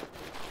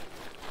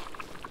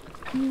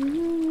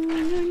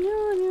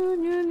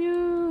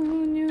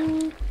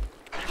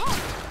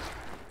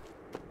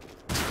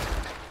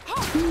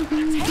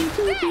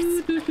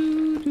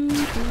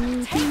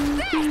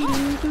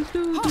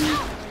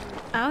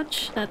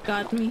 Ouch, that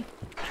got me.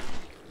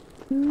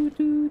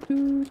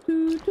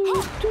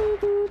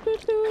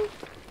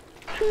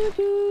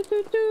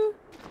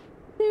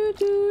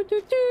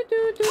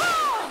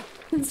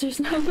 Since there's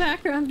no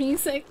background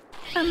music,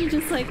 I'm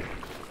just like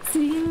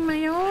singing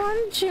my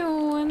own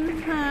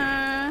tune.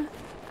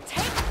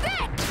 Take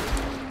this!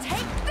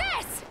 Take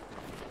this!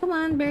 Come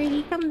on,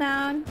 Birdie, come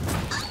down.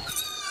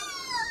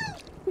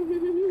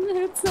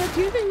 It's not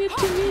giving it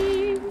to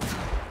me.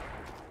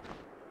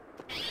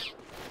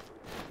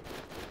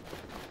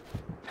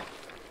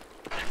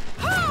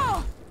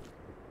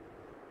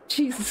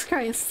 Jesus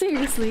Christ,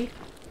 seriously.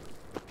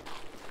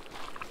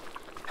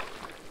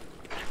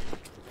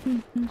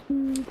 Come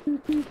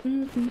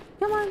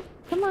on,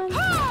 come on.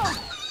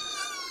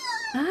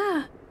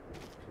 Ah!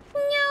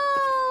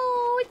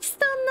 No! It's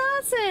still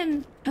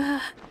nothing!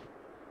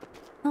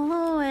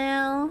 Oh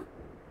well.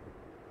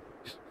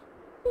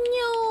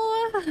 No!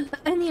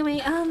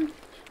 Anyway,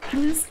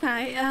 Blue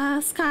Sky,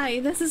 Sky,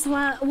 this is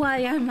why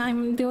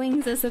I'm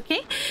doing this,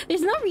 okay?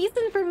 There's no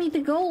reason for me to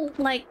go,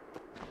 like,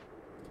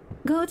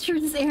 go through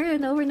this area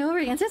and over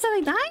again. Since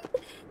I died,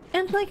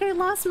 and like I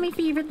lost my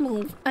favorite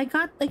move. I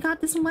got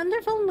this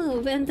wonderful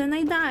move, and then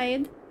I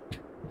died.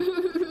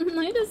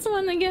 I just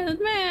want to get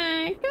it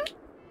back.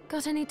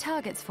 Got any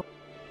targets for?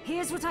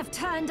 Here's what I've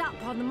turned up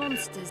on the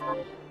monsters.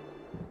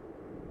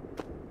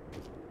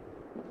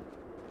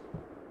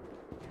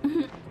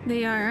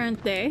 They are,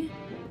 aren't they?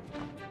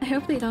 I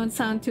hope they don't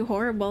sound too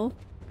horrible.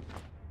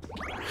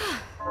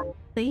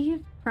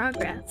 Save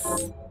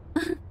progress.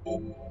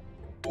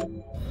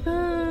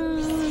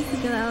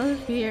 Let's get out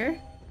of here.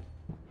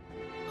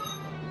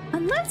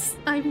 Unless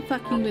I'm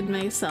fucking with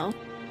myself.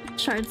 What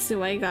shards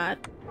do I got?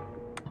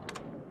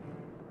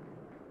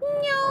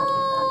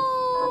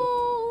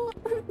 No!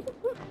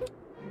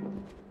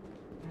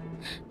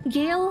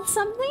 Gale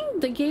something?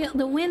 The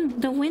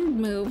wind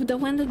move. The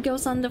one that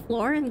goes on the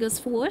floor and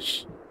goes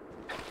whoosh.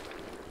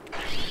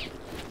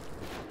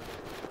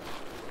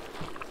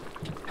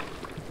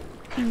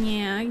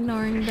 Yeah,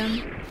 ignoring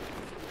them.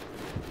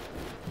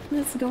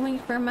 Just going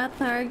for my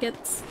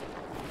targets.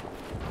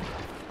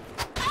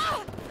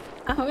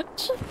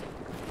 Ouch.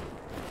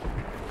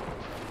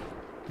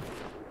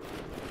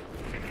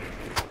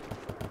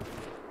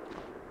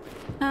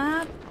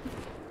 Ah.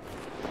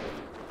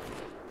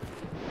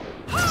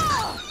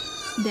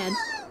 Dead.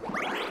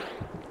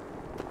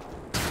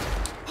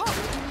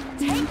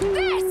 Take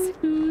this!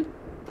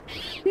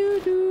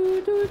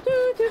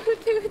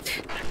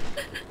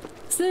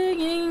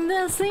 Singing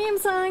the same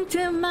song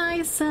to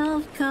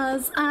myself,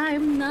 cause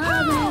I'm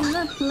not in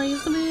a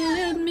place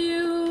with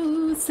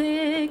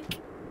music.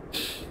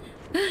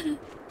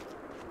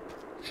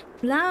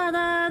 La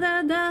da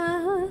da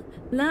da,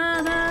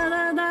 la da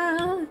da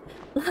da,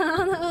 la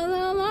da da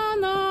la la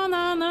na na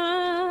na na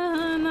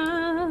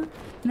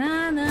na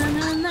na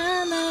na na na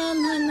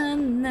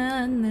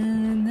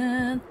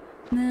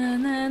na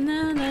na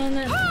na na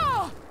na.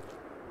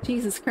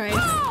 Jesus Christ.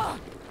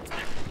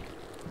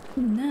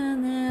 Na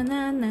na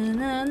na na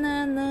na na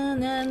na na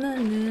na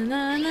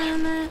na na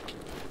na.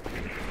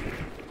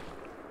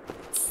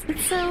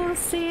 It's so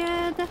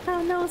sad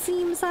how no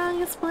theme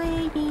song is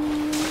playing.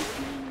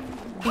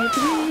 It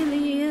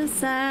really is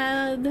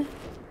sad.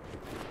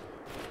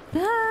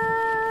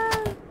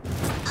 Ah!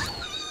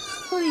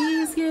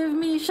 Please give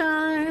me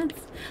shards.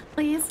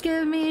 Please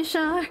give me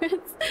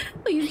shards.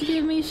 Please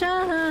give me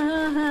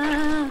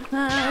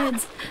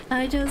shards.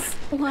 I just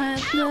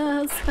want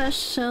the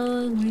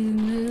special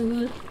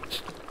move.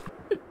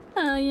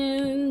 I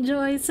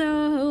enjoy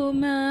so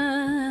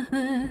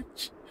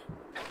much.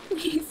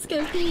 Please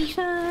give me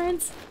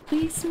shards.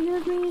 Please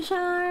give me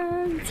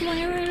shards.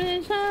 Why are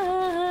they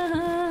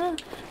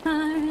shards?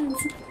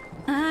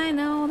 I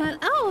know that.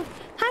 Oh,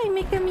 hi,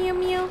 Mika Mew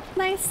Mew.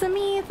 Nice to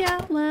meet ya.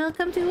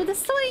 Welcome to the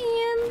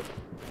swing.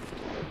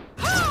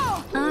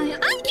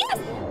 Yes!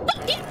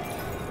 Fuck it!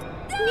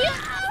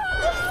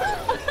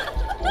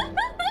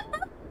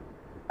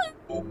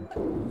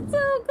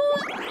 So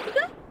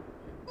good.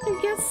 I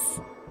guess.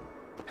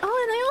 Oh,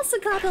 and I also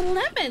got a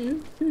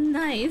lemon.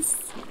 Nice.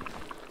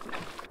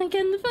 I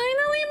can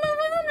finally move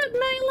with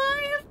my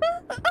life.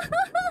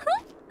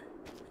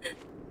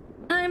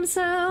 I'm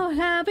so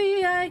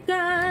happy I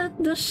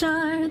got the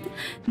shard.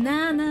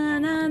 Na na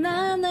na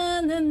na na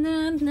na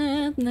na na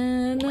na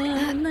na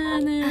na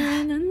na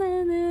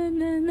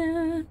na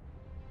na.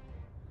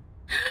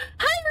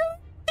 Hi,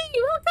 Ruby!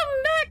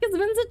 Welcome back! It's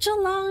been such a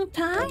long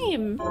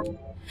time.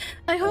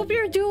 I hope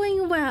you're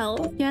doing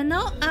well. You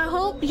know, I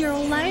hope your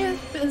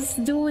life is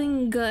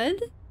doing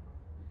good.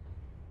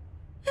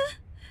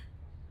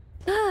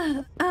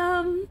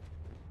 I'm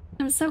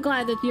so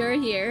glad that you're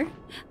here.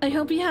 I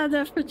hope you had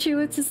a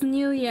fortuitous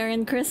New Year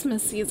and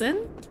Christmas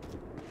season.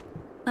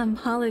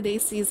 Holiday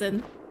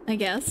season, I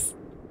guess.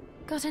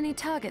 Got any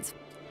targets?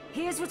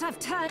 Here's what I've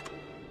turned.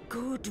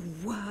 Good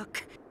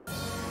work.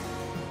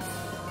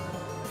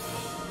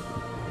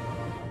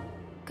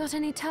 Got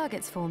any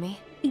targets for me?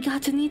 You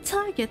got any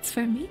targets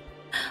for me?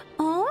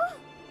 Oh?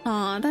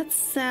 Aw, that's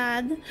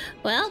sad.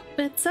 Well,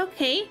 it's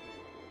okay.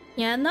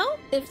 You know,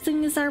 if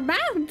things are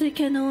bad, they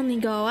can only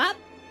go up.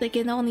 They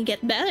can only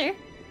get better.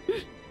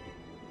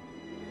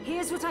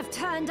 Here's what I've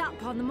turned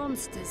up on the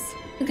monsters.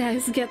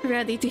 Guys, get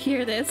ready to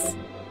hear this.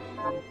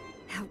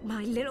 Help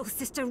my little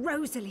sister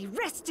Rosalie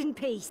rest in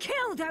peace.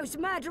 Kill those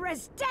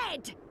murderers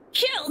dead!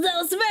 Kill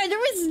those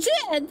murderers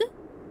dead!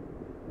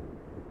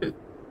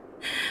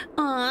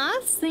 Aw,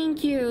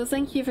 thank you.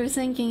 Thank you for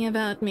thinking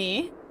about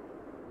me.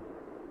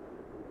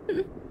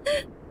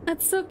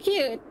 That's so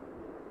cute.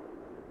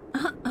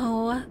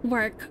 Uh-oh,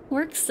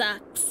 work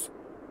sucks.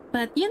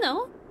 But you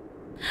know,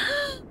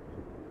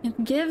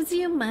 it gives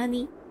you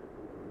money.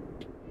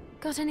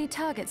 Got any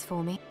targets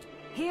for me?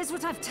 Here's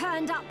what I've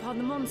turned up on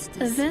the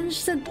monsters.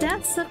 Avenge the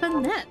deaths of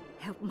Annette.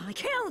 Help my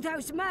kill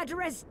those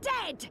murderers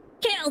dead!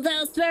 Kill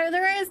those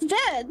murderers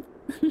dead!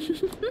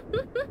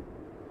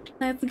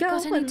 Let's go.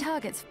 Got any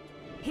targets?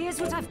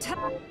 Here's what I've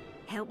turned.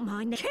 Help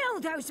my kill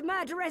those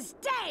murderers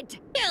dead!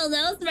 Kill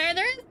those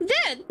murderers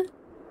dead!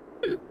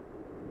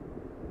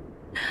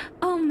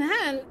 Oh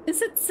man,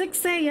 is it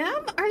 6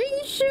 AM? Are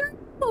you sure?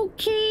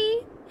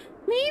 Okay.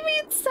 Maybe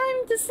it's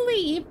time to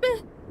sleep.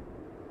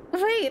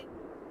 Wait.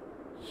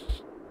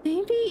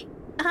 Maybe...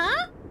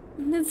 Huh?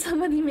 Did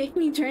somebody make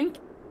me drink?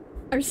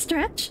 Or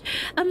stretch?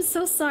 I'm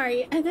so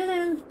sorry. I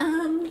didn't,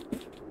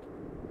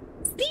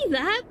 see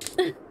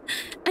that.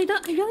 I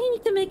really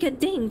need to make a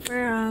ding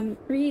for,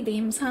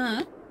 redeems,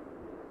 huh?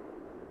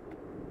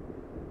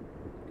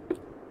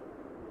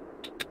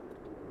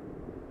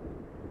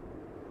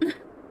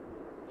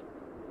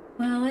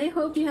 Well, I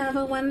hope you have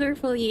a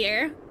wonderful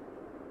year.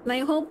 And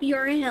I hope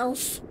your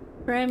health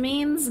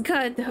remains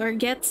good or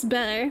gets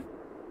better.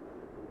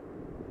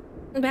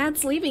 Bad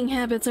sleeping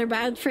habits are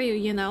bad for you,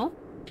 you know?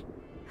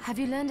 Have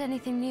you learned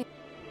anything new?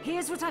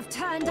 Here's what I've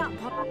turned up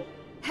on.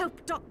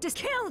 Help doctors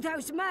kill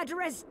those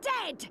murderers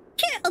dead!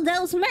 Kill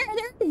those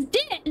murderers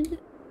dead!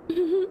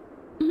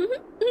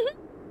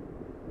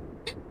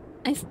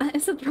 I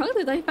said, how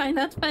did I find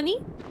that funny?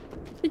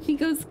 Did she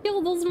goes,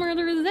 kill those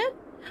murderers dead?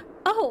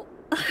 Oh!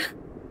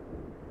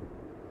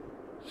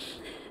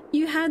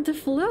 You had the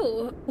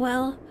flu.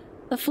 Well,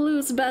 the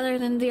flu's better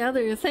than the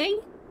other thing.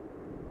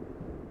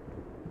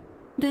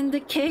 Than the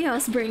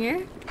Chaos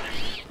Bringer.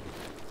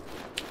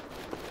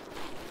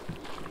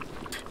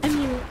 I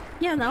mean,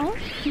 you know.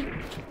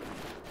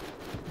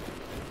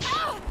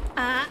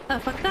 I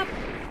fucked up.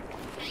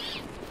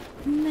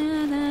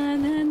 Na na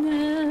na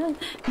na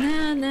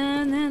na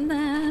na na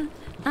na.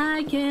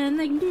 I can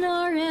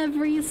ignore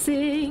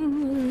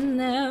everything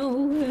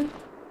now.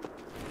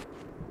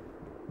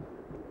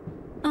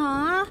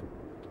 Aw,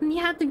 you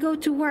had to go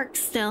to work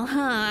still,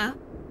 huh?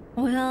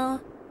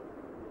 Well,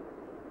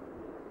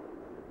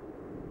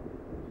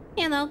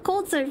 you know,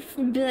 colds are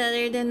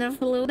better than the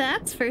flu,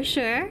 that's for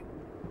sure.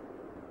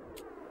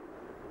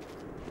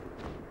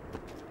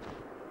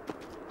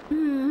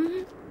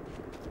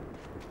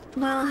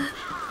 Well,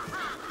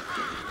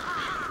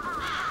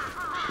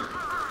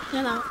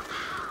 you know.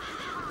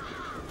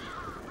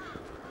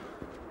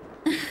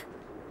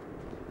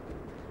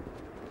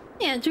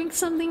 Yeah, drink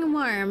something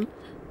warm.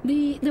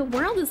 The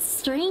world is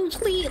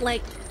strangely,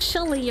 like,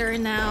 chillier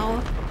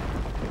now.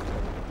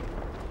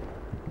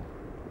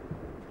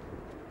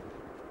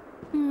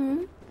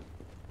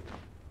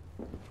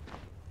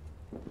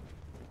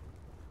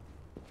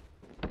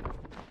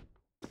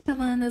 Come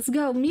on, let's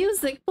go.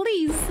 Music,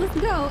 please. Let's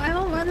go. I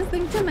don't want to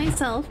sing to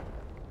myself.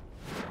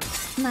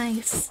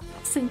 Nice.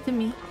 Sing to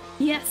me.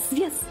 Yes,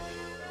 yes.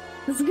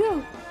 Let's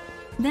go.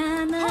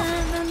 Na na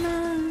na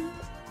na.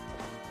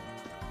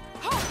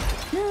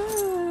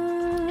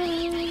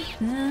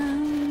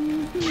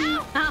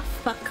 Ah,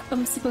 fuck.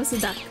 I'm supposed to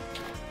duck.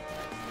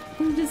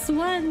 Just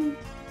one.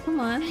 Come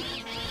on.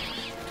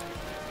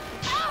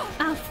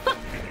 Ah, fuck.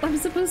 I'm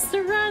supposed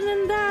to run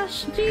and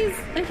dash. Jeez,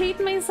 I hate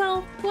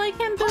myself. Why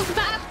can't those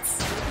bats?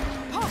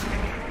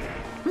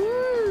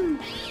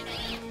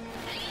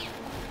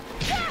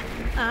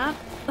 Ah.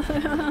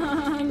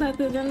 That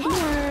didn't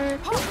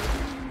work.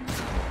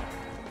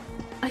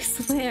 I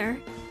swear,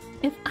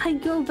 if I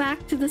go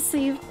back to the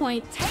save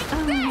point,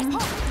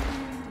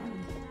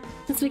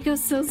 it's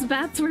because those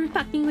bats were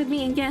fucking with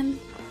me again.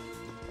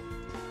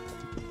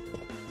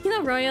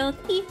 know,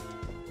 royalty.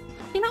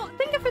 You know,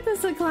 think of it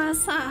as a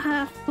glass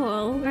half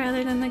full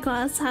rather than a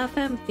glass half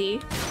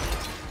empty.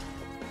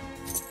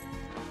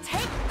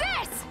 Take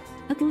this!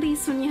 At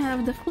least when you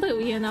have the flu,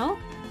 you know?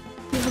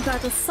 You've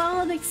got a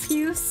solid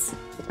excuse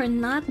for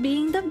not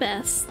being the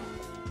best.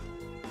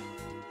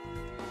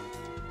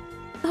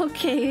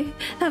 Okay,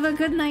 have a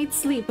good night's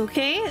sleep,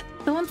 okay?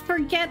 Don't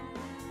forget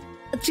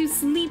to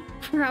sleep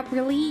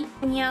properly.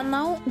 You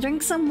know,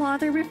 drink some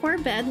water before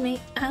bed. I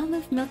don't know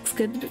if milk's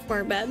good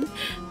before bed.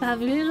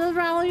 Have a little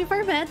rally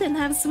before bed and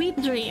have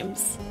sweet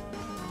dreams.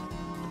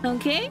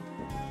 Okay?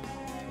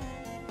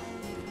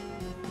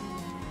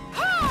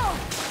 Ah!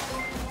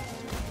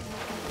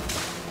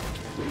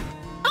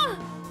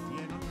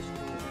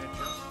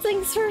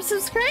 Thanks for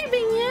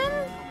subscribing,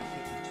 Yan!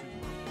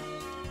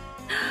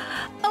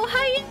 Oh,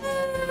 hi,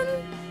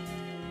 Yan!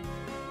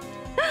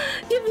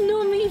 You've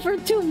known me for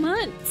 2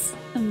 months!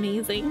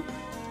 Amazing.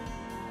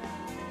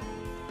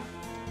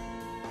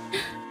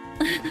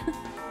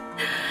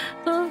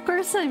 Well, of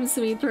course I'm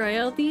sweet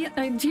royalty.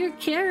 I do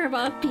care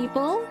about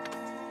people.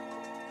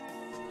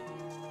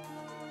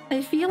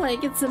 I feel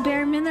like it's the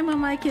bare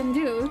minimum I can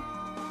do.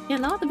 You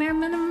know, the bare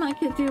minimum I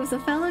can do as a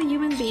fellow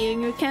human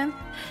being who can't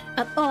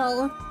at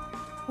all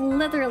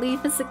literally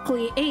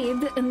physically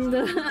aid in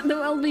the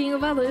well-being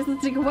of others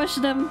and to wish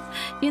them,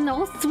 you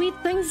know, sweet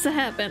things to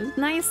happen,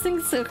 nice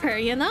things to occur,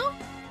 you know?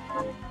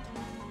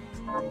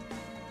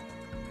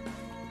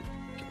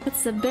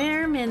 It's the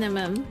bare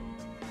minimum.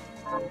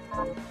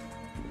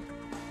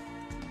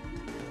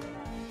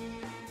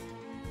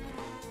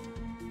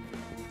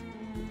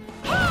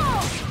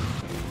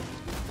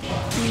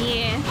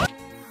 Yeah.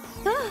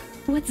 Ah,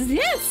 what's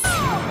this?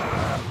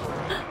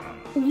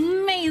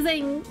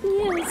 Amazing!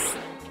 Yes!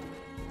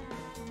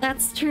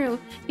 That's true.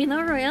 You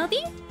know,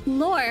 royalty?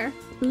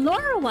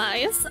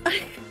 Lore-wise,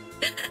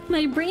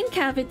 my brain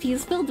cavity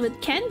is filled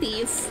with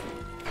candies.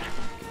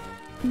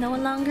 No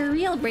longer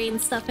real brain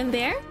stuff in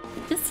there,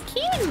 just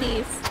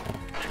candies.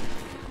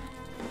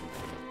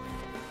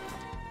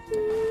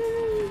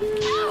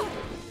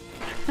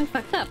 I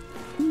fucked up.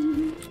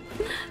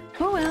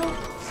 Oh well.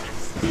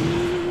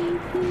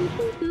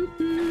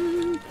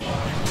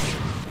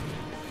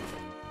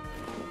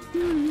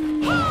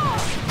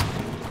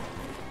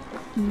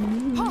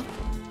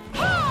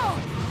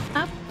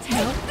 Up. Take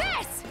Nope.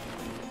 this!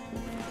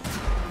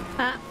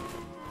 Ah.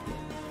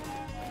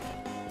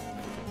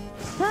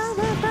 Take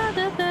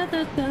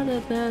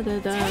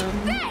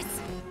this!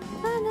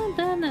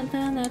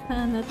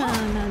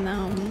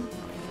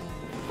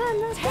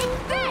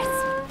 Take this!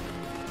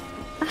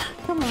 Ah,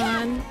 come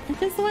on. I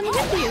just want to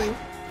hit you.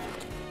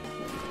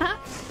 Ah,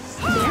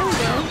 there we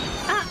go.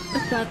 Ah,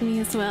 it got me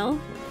as well.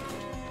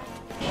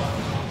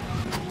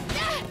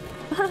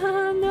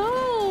 Ah,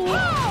 no!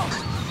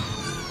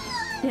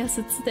 Yes,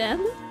 it's dead.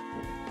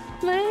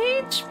 My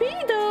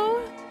HP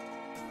though.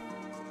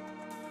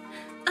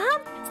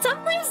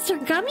 Sometimes they're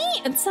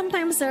gummy and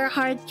sometimes they're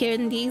hard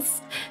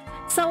candies.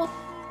 So,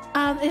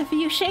 if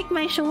you shake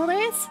my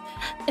shoulders,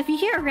 if you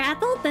hear a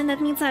rattle, then that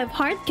means I have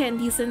hard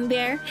candies in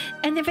there.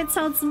 And if it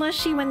sounds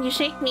mushy when you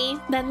shake me,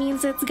 that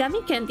means it's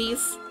gummy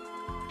candies.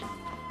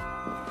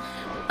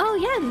 Oh,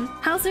 Yen,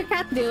 how's your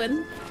cat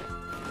doing?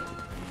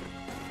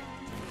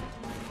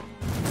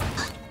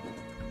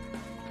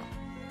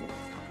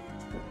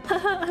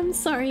 I'm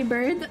sorry,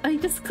 bird. I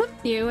just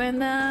cooked you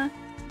and I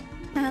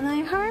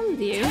harmed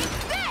you.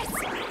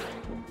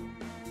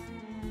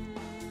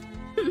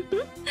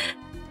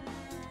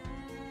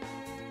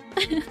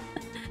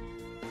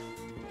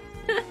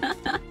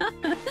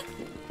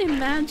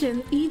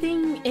 Imagine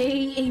eating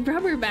a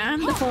rubber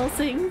band of all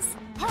things.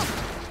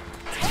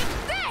 Take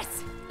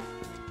this!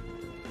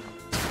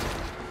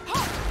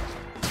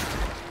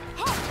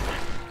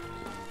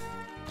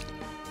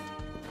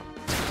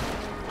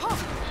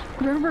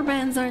 Rubber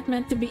bands aren't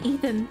meant to be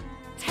eaten.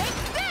 Take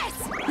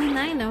this! And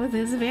I know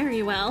this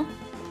very well.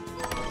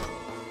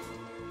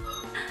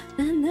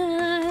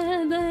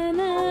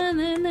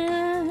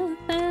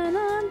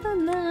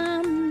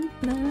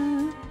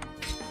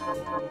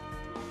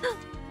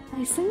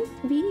 I think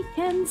we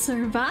can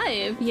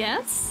survive,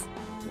 yes?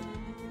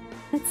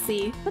 Let's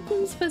see, what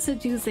am I supposed to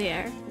do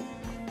there?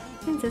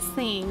 There's this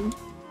thing.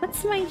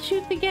 What's my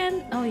shoot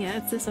again? Oh yeah,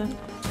 it's this one.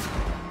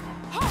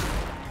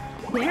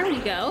 There we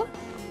go.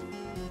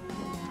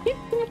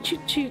 Shoot,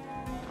 shoot, shoot.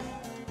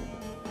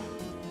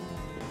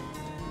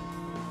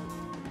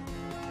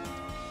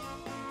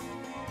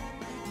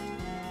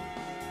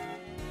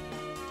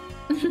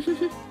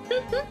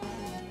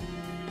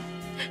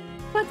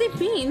 What do you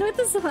mean? What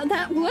does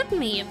that would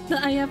mean?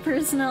 That I have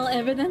personal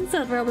evidence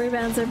that rubber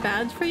bands are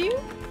bad for you?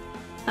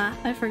 Ah,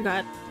 I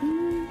forgot.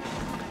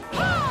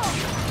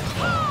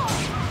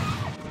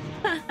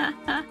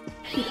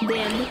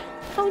 Dead.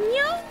 Oh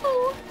no!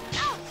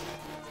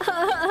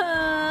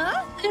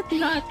 It's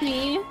not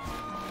me.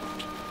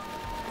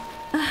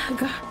 Ah,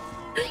 God.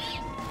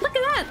 Look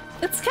at that!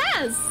 It's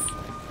Kaz!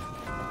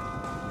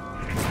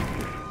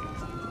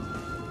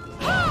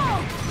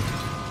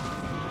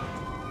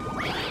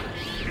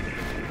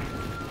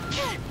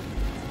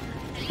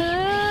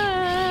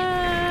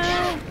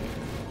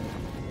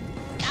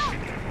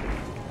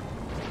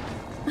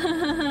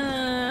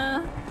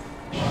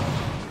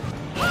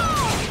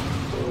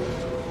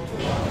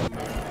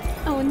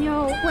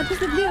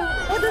 does it do?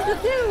 What does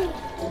it do?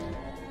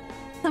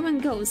 Summon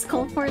ghost.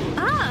 Call for it.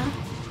 Ah!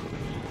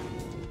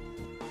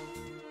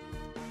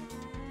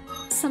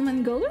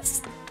 Summon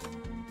ghost?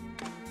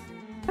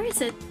 Where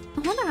is it?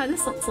 I wonder how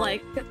this looks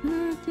like.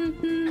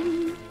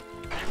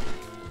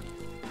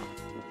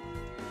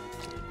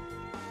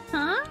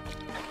 Huh?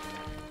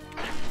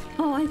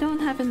 Oh, I don't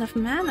have enough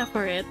mana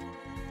for it.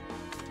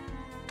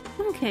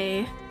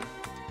 Okay.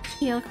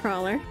 Heal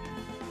crawler.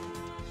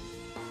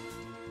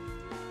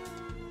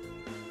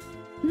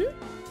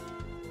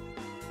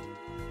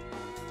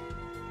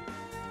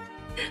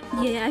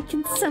 Yeah, I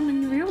can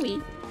summon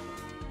Rui.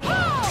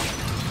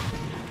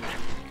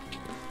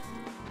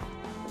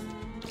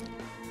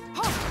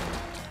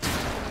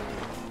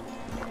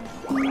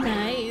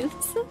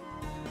 Nice.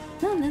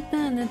 Look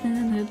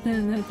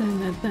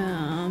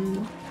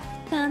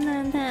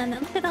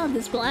at all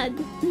this blood.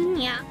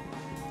 Yeah.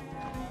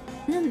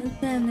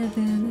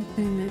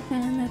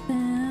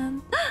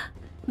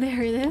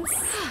 There it is.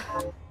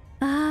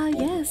 Ah,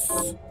 yes.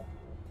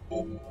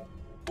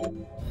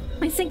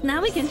 I think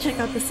now we can check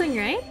out the thing,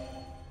 right?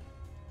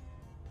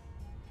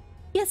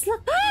 Yes,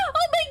 look.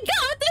 Oh my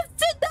god,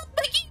 it's the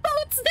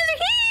emotes! They're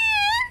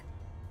here!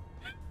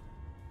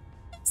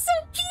 So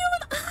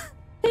cute!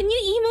 Can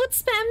you emote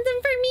spam them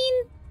for me,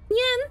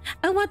 Yan?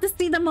 I want to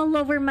see them all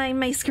over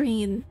my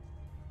screen.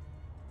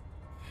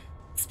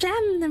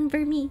 Spam them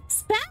for me.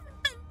 Spam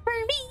them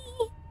for me!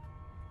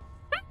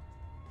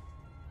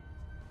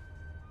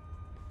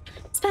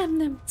 Spam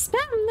them!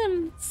 Spam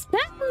them!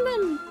 Spam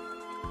them!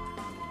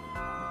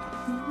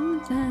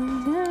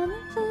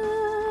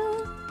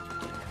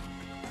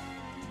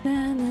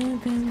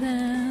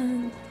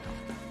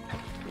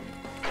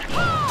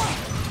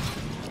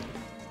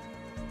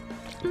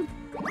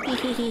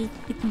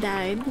 It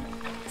died.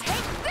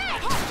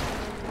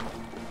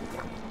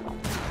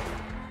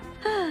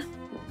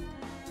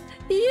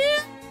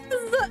 Yes!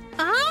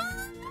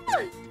 Ah!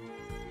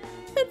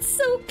 It's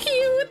so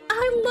cute!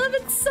 I love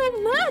it so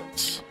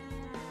much!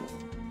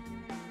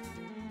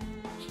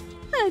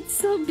 That's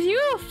so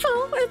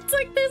beautiful! It's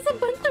like there's a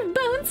bunch of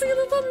bouncy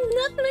little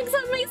nutmegs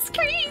on my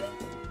screen!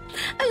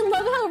 I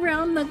love how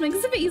round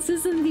Nutmeg's face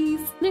is in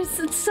these.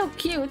 It's so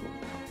cute.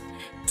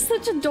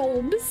 Such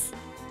adobes.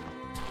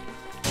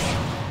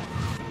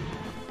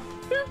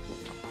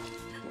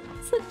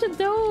 Such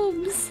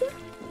adobes.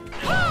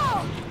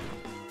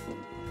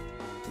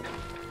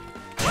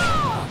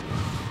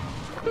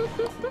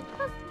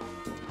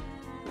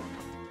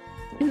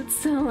 It's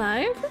still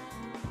alive?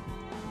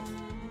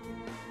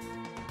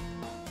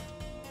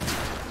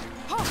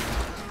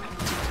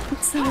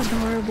 It's so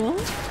adorable.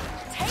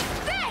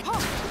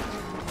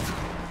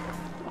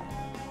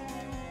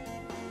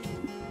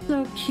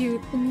 So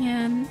cute,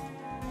 Yan.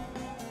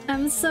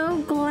 I'm so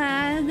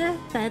glad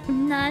that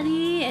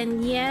Nari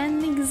and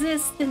Yan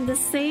exist in the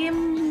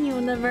same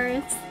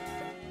universe.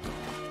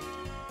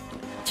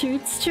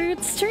 Truths,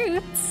 truths,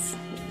 truths.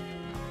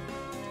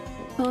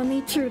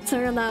 Only truths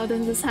are allowed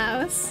in this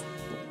house.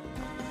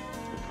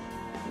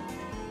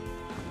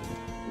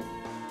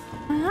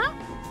 Uh-huh.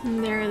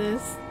 And there it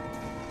is.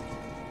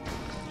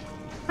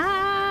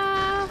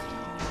 Ah!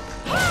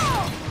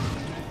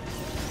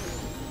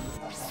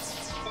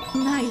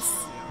 Nice.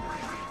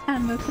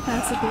 Ammo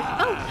capacity.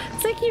 Oh,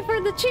 thank you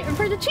for the cheer.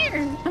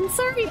 I'm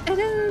sorry, I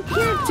didn't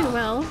hear it too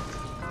well.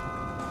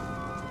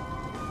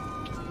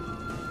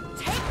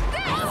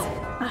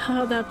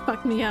 Oh, that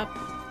fucked me up.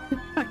 It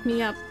fucked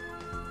me up.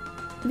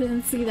 I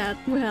didn't see that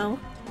well.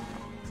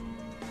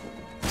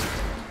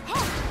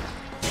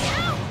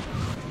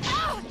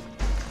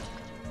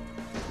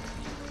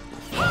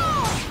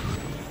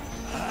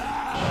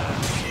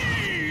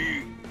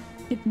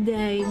 It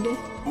died.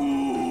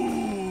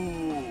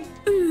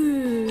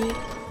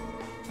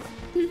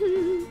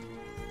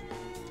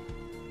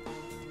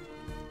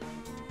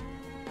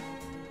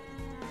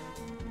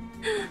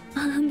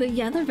 The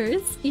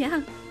universe,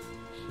 yeah.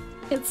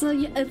 It's a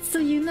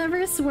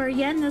universe where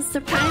Yen is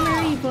the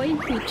primary void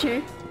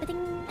creature.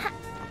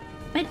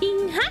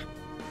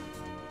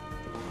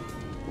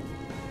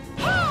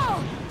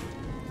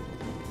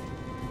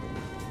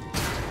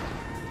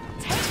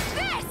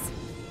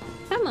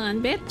 Come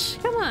on,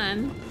 bitch. Come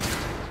on.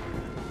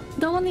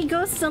 The only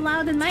ghost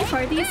allowed in my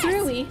party is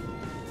Rui.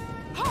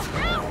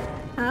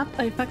 Up,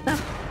 I fucked up.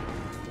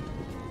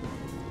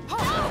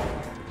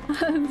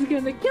 It's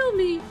gonna kill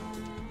me.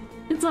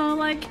 It's all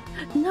like,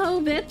 no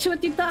bitch,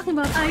 what you talking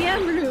about? I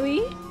am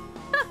Rui.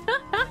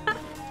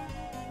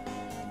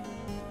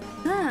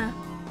 Ah.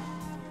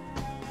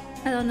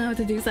 I don't know how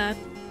to do that.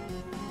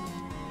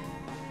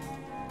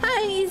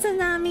 Hi,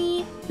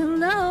 Izanami.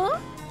 Hello.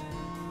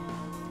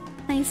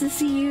 Nice to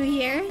see you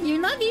here. You're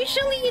not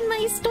usually in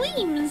my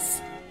streams.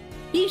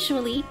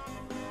 Usually.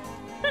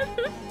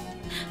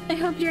 I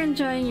hope you're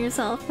enjoying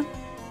yourself.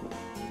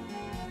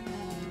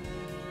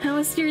 How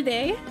was your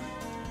day?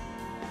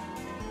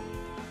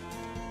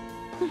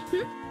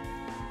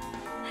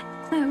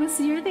 How was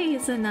your day,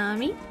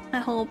 Izanami? I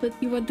hope that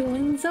you are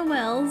doing so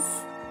well.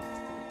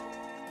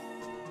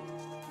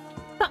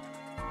 Oh,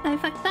 I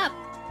fucked up.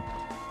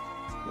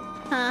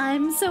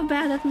 I'm so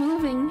bad at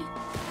moving.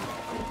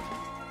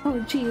 Oh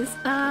jeez.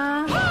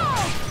 I'm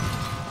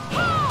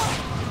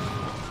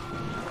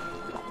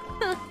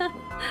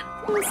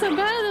so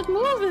bad at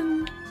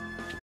moving.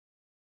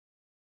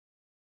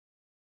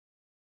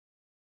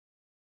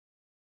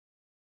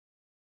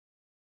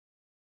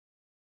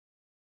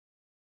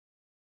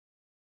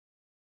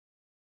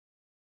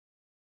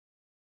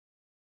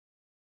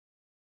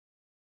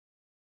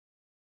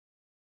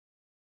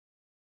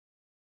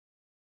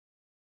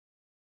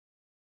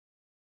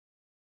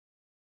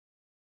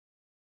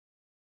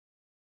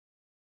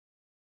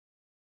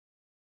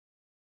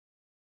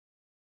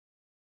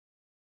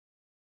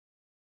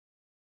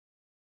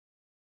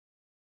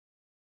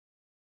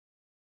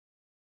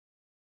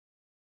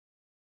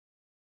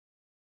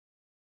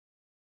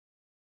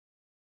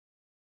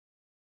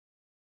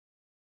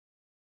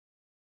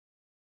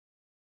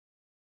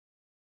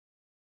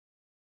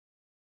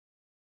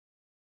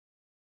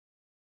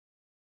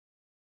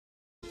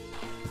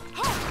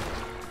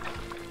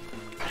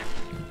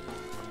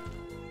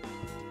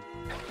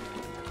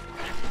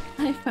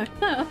 I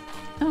fucked up.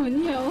 Oh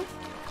no.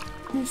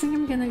 I think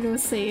I'm gonna go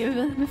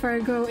save before I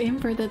go aim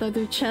for that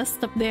other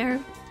chest up there.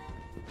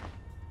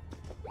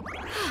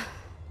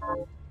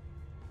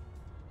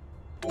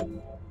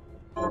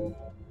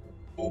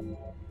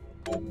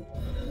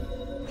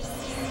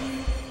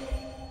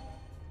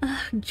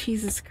 Ah,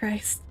 Jesus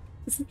Christ.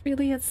 Is it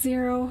really at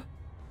 0?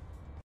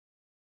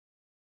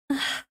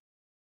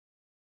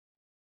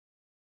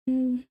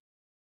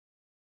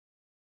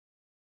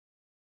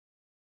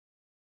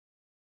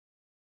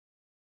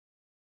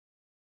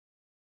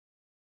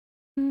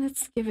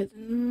 Let's give it...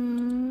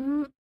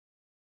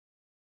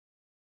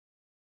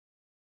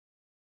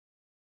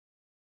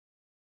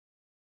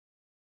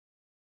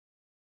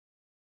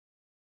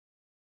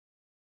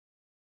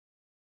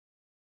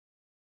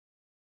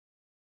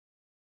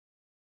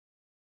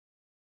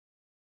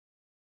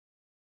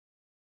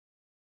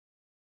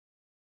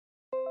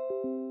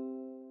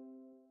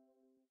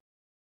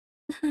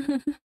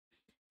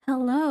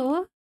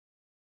 Hello?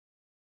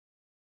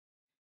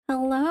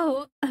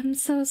 Hello? I'm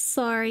so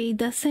sorry.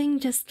 The thing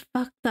just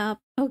fucked up,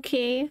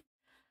 okay?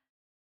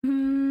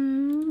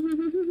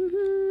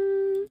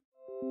 I'm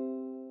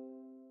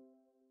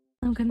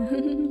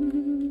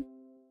gonna...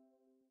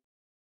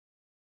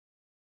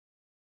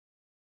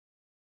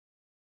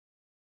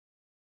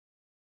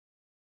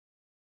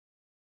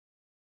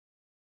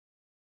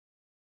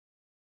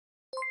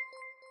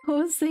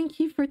 Oh, thank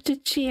you for the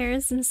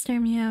cheers, Mr.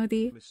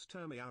 Meowdy.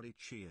 Mr. Meowdy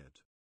cheered.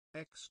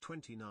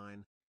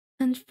 X29.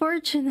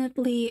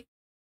 Unfortunately,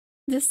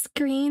 the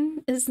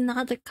screen is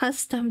not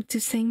accustomed to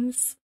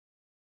things.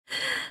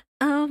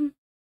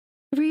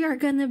 We are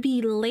gonna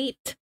be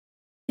late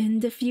in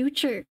the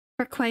future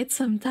for quite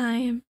some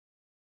time.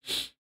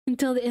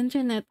 Until the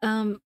internet,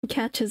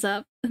 catches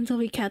up. Until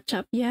we catch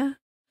up, yeah?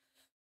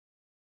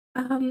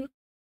 For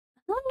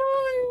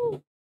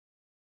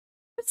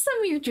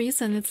some weird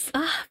reason, it's...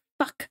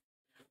 fuck.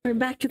 We're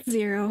back at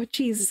 0.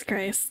 Jesus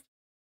Christ.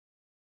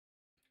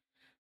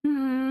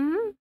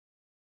 Come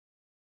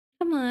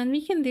on,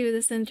 we can do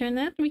this,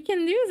 internet. We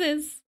can do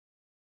this.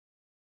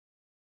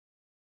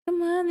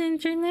 Come on,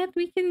 internet.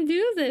 We can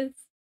do this.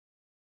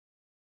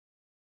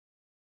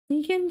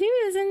 We can do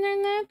this,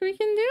 internet. We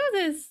can do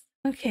this.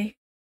 Okay.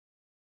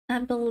 I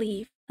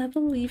believe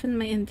in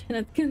my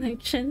internet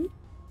connection.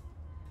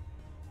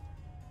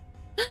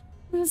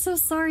 I'm so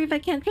sorry if I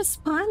can't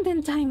respond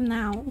in time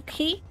now,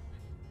 okay?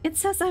 It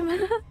says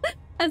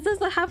it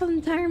says I have an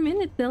entire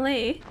minute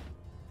delay.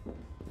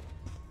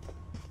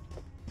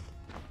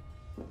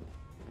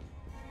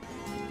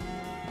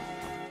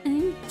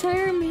 An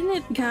entire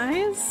minute,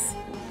 guys.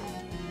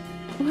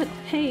 What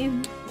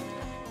pain.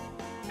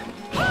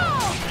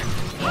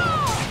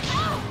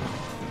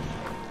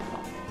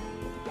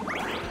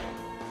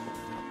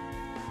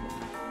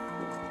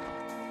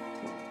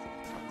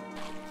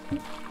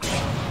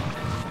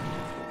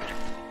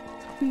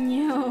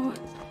 No.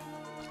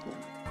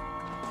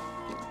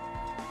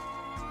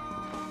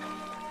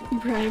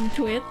 Bribe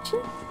Twitch?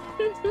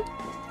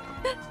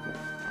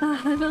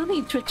 If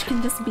only Twitch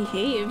can just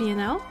behave, you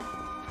know?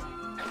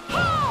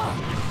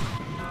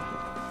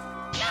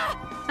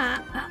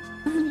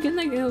 I'm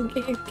gonna go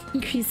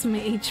increase my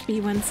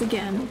HP once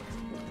again.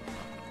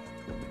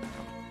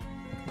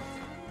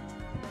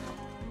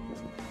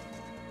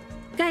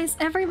 Guys,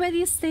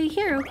 everybody stay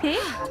here, okay?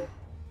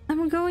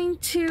 I'm gonna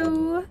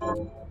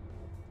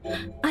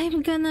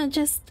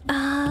just,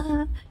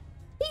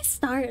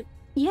 restart,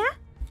 yeah?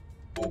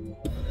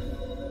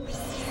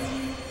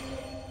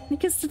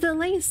 Because the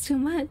delay is too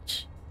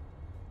much.